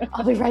right there.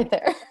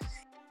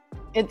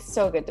 It's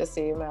so good to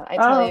see you, Matt. I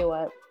tell you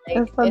what,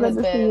 like, it has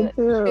been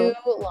too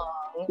long.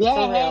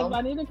 Yeah,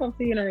 I need to come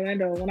see you in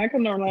Orlando. When I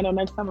come to Orlando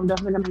next time, I'm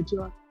definitely gonna hit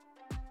you up.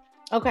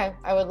 Okay,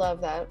 I would love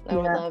that. I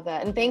would love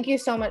that. And thank you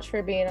so much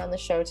for being on the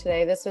show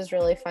today. This was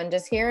really fun.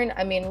 Just hearing,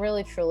 I mean,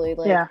 really, truly,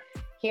 like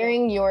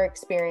hearing your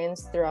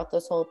experience throughout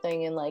this whole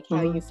thing and like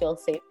how you feel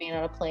safe being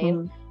on a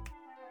plane.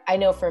 I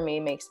know for me,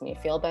 makes me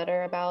feel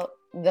better about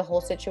the whole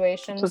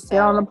situation. Just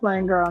get on the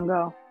plane, girl, and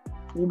go.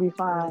 You'll be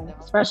fine.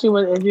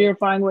 Especially if you're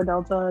flying with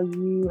Delta,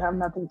 you have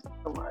nothing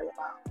to worry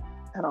about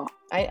at all.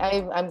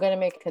 I'm going to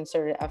make a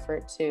concerted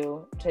effort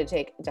to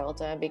take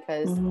Delta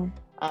because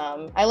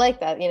I like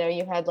that.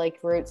 You had like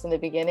roots in the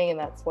beginning and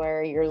that's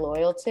where you're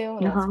loyal to.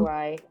 And that's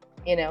why,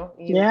 you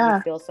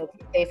feel so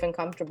safe and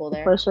comfortable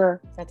there. For sure.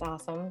 That's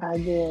awesome. I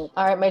did.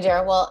 All right, my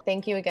dear. Well,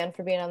 thank you again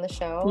for being on the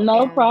show.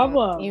 No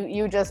problem.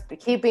 You just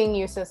keep being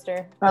you,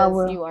 sister.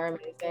 Because you are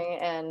amazing.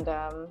 And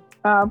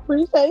I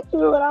appreciate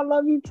you and I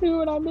love you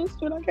too. And I miss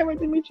you and I can't wait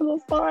to meet you,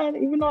 little son,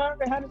 even though I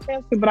haven't had a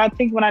chance to. But I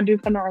think when I do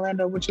come to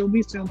Orlando, which will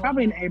be soon,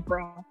 probably in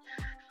April,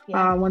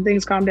 when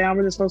things calm down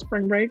for this whole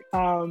spring break,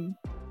 I'll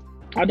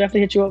definitely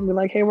hit you up and be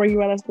like, hey, where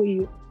you at? Let's go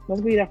eat.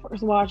 Let's be that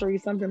first watch or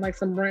eat something like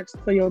some brunch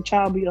so your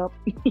child be up.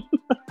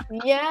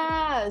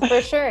 Yeah,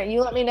 for sure.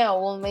 You let me know.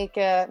 We'll make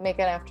an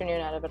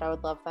afternoon out of it. I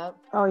would love that.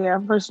 Oh yeah,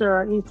 for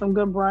sure. Eat some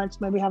good brunch.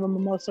 Maybe have a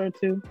mimosa or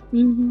two.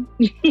 Fine.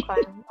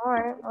 All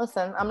right.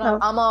 Listen, I'm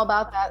all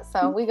about that.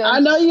 So we good. I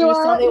know you just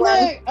are. tell me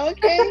when. Look,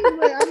 okay.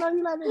 Look, I know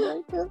you like to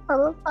drink this, so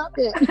let's stop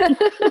it.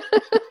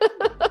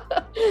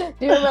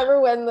 Do you remember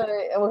when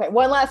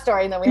one last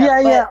story and then we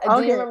have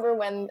do you remember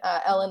when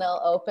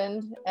L&L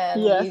opened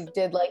and you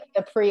did like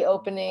the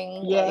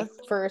pre-opening like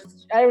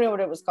first, I don't know what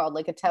it was called,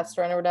 like a test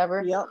run or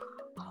whatever? Yep.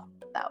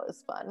 That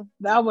was fun.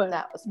 That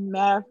was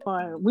mad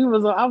fun.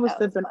 I was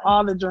sipping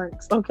all the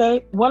drinks.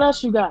 Okay. What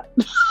else you got?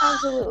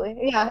 Absolutely.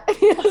 Yeah.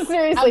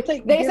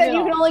 Seriously. They said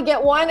you can only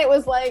get one. It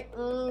was like,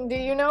 do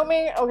you know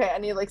me? Okay, I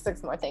need like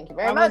 6 more. Thank you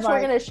very much.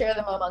 We're going to share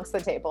them amongst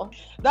the table.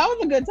 That was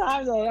a good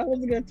time though. That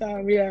was a good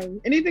time. Yeah.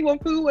 Anything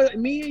with food, with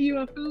me and you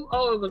and food,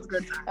 it was a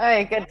good time. All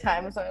right, good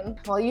times.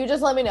 Well, you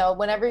just let me know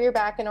whenever you're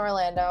back in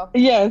Orlando.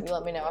 Yes. You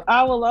let me know.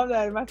 I will love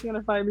that. If I see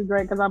a fight, it'd be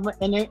great because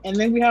and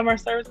then we have our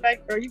service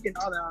back, girl. You get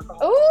all that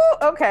alcohol.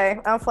 Ooh, okay.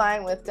 I'm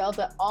flying with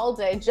Delta all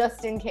day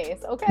just in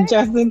case. Okay.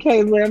 Just in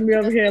case. Let me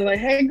over here like,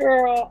 hey,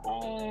 girl.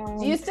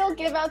 Do you still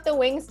give out the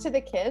wings to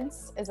the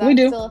kids? Is that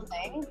still a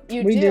thing?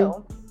 We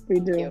do. We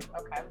do. Cute.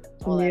 Okay.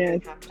 Well, then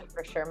we have to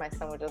for sure. My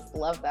son would just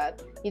love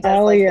that. He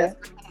does this.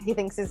 He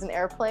thinks he's an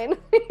airplane.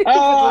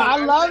 I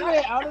love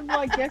it. I was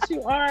like, yes,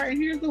 you are. And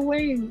here's the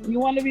wing. You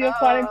want to be a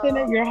flight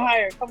attendant? You're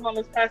hired. Come on,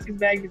 let's pass these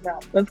baggies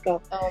out. Let's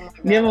go. Oh my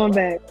God. Give him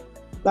back.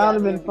 That would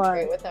have been fun.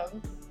 Great with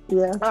him.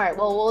 Yeah. All right.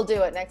 Well, we'll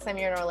do it next time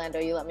you're in Orlando.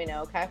 You let me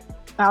know, okay?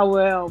 I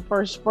will,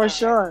 for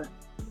sure. Okay.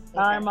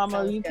 All right,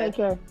 Mama. You take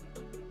care.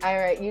 All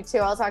right. You too.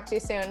 I'll talk to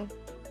you soon.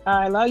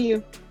 All right. Love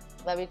you.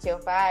 Love you too.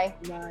 Bye.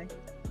 Bye.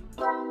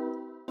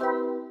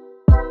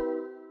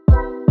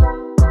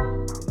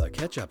 The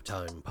Catch Up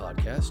Time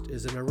podcast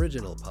is an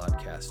original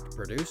podcast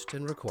produced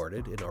and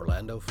recorded in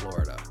Orlando,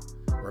 Florida.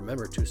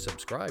 Remember to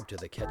subscribe to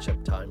the Catch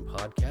Up Time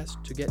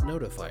podcast to get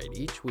notified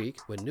each week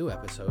when new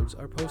episodes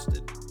are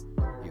posted.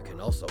 You can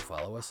also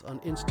follow us on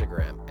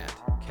Instagram at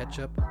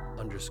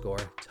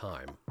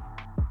ketchup_time.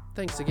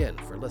 Thanks again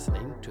for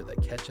listening to the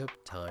Catch Up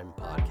Time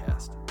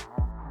podcast.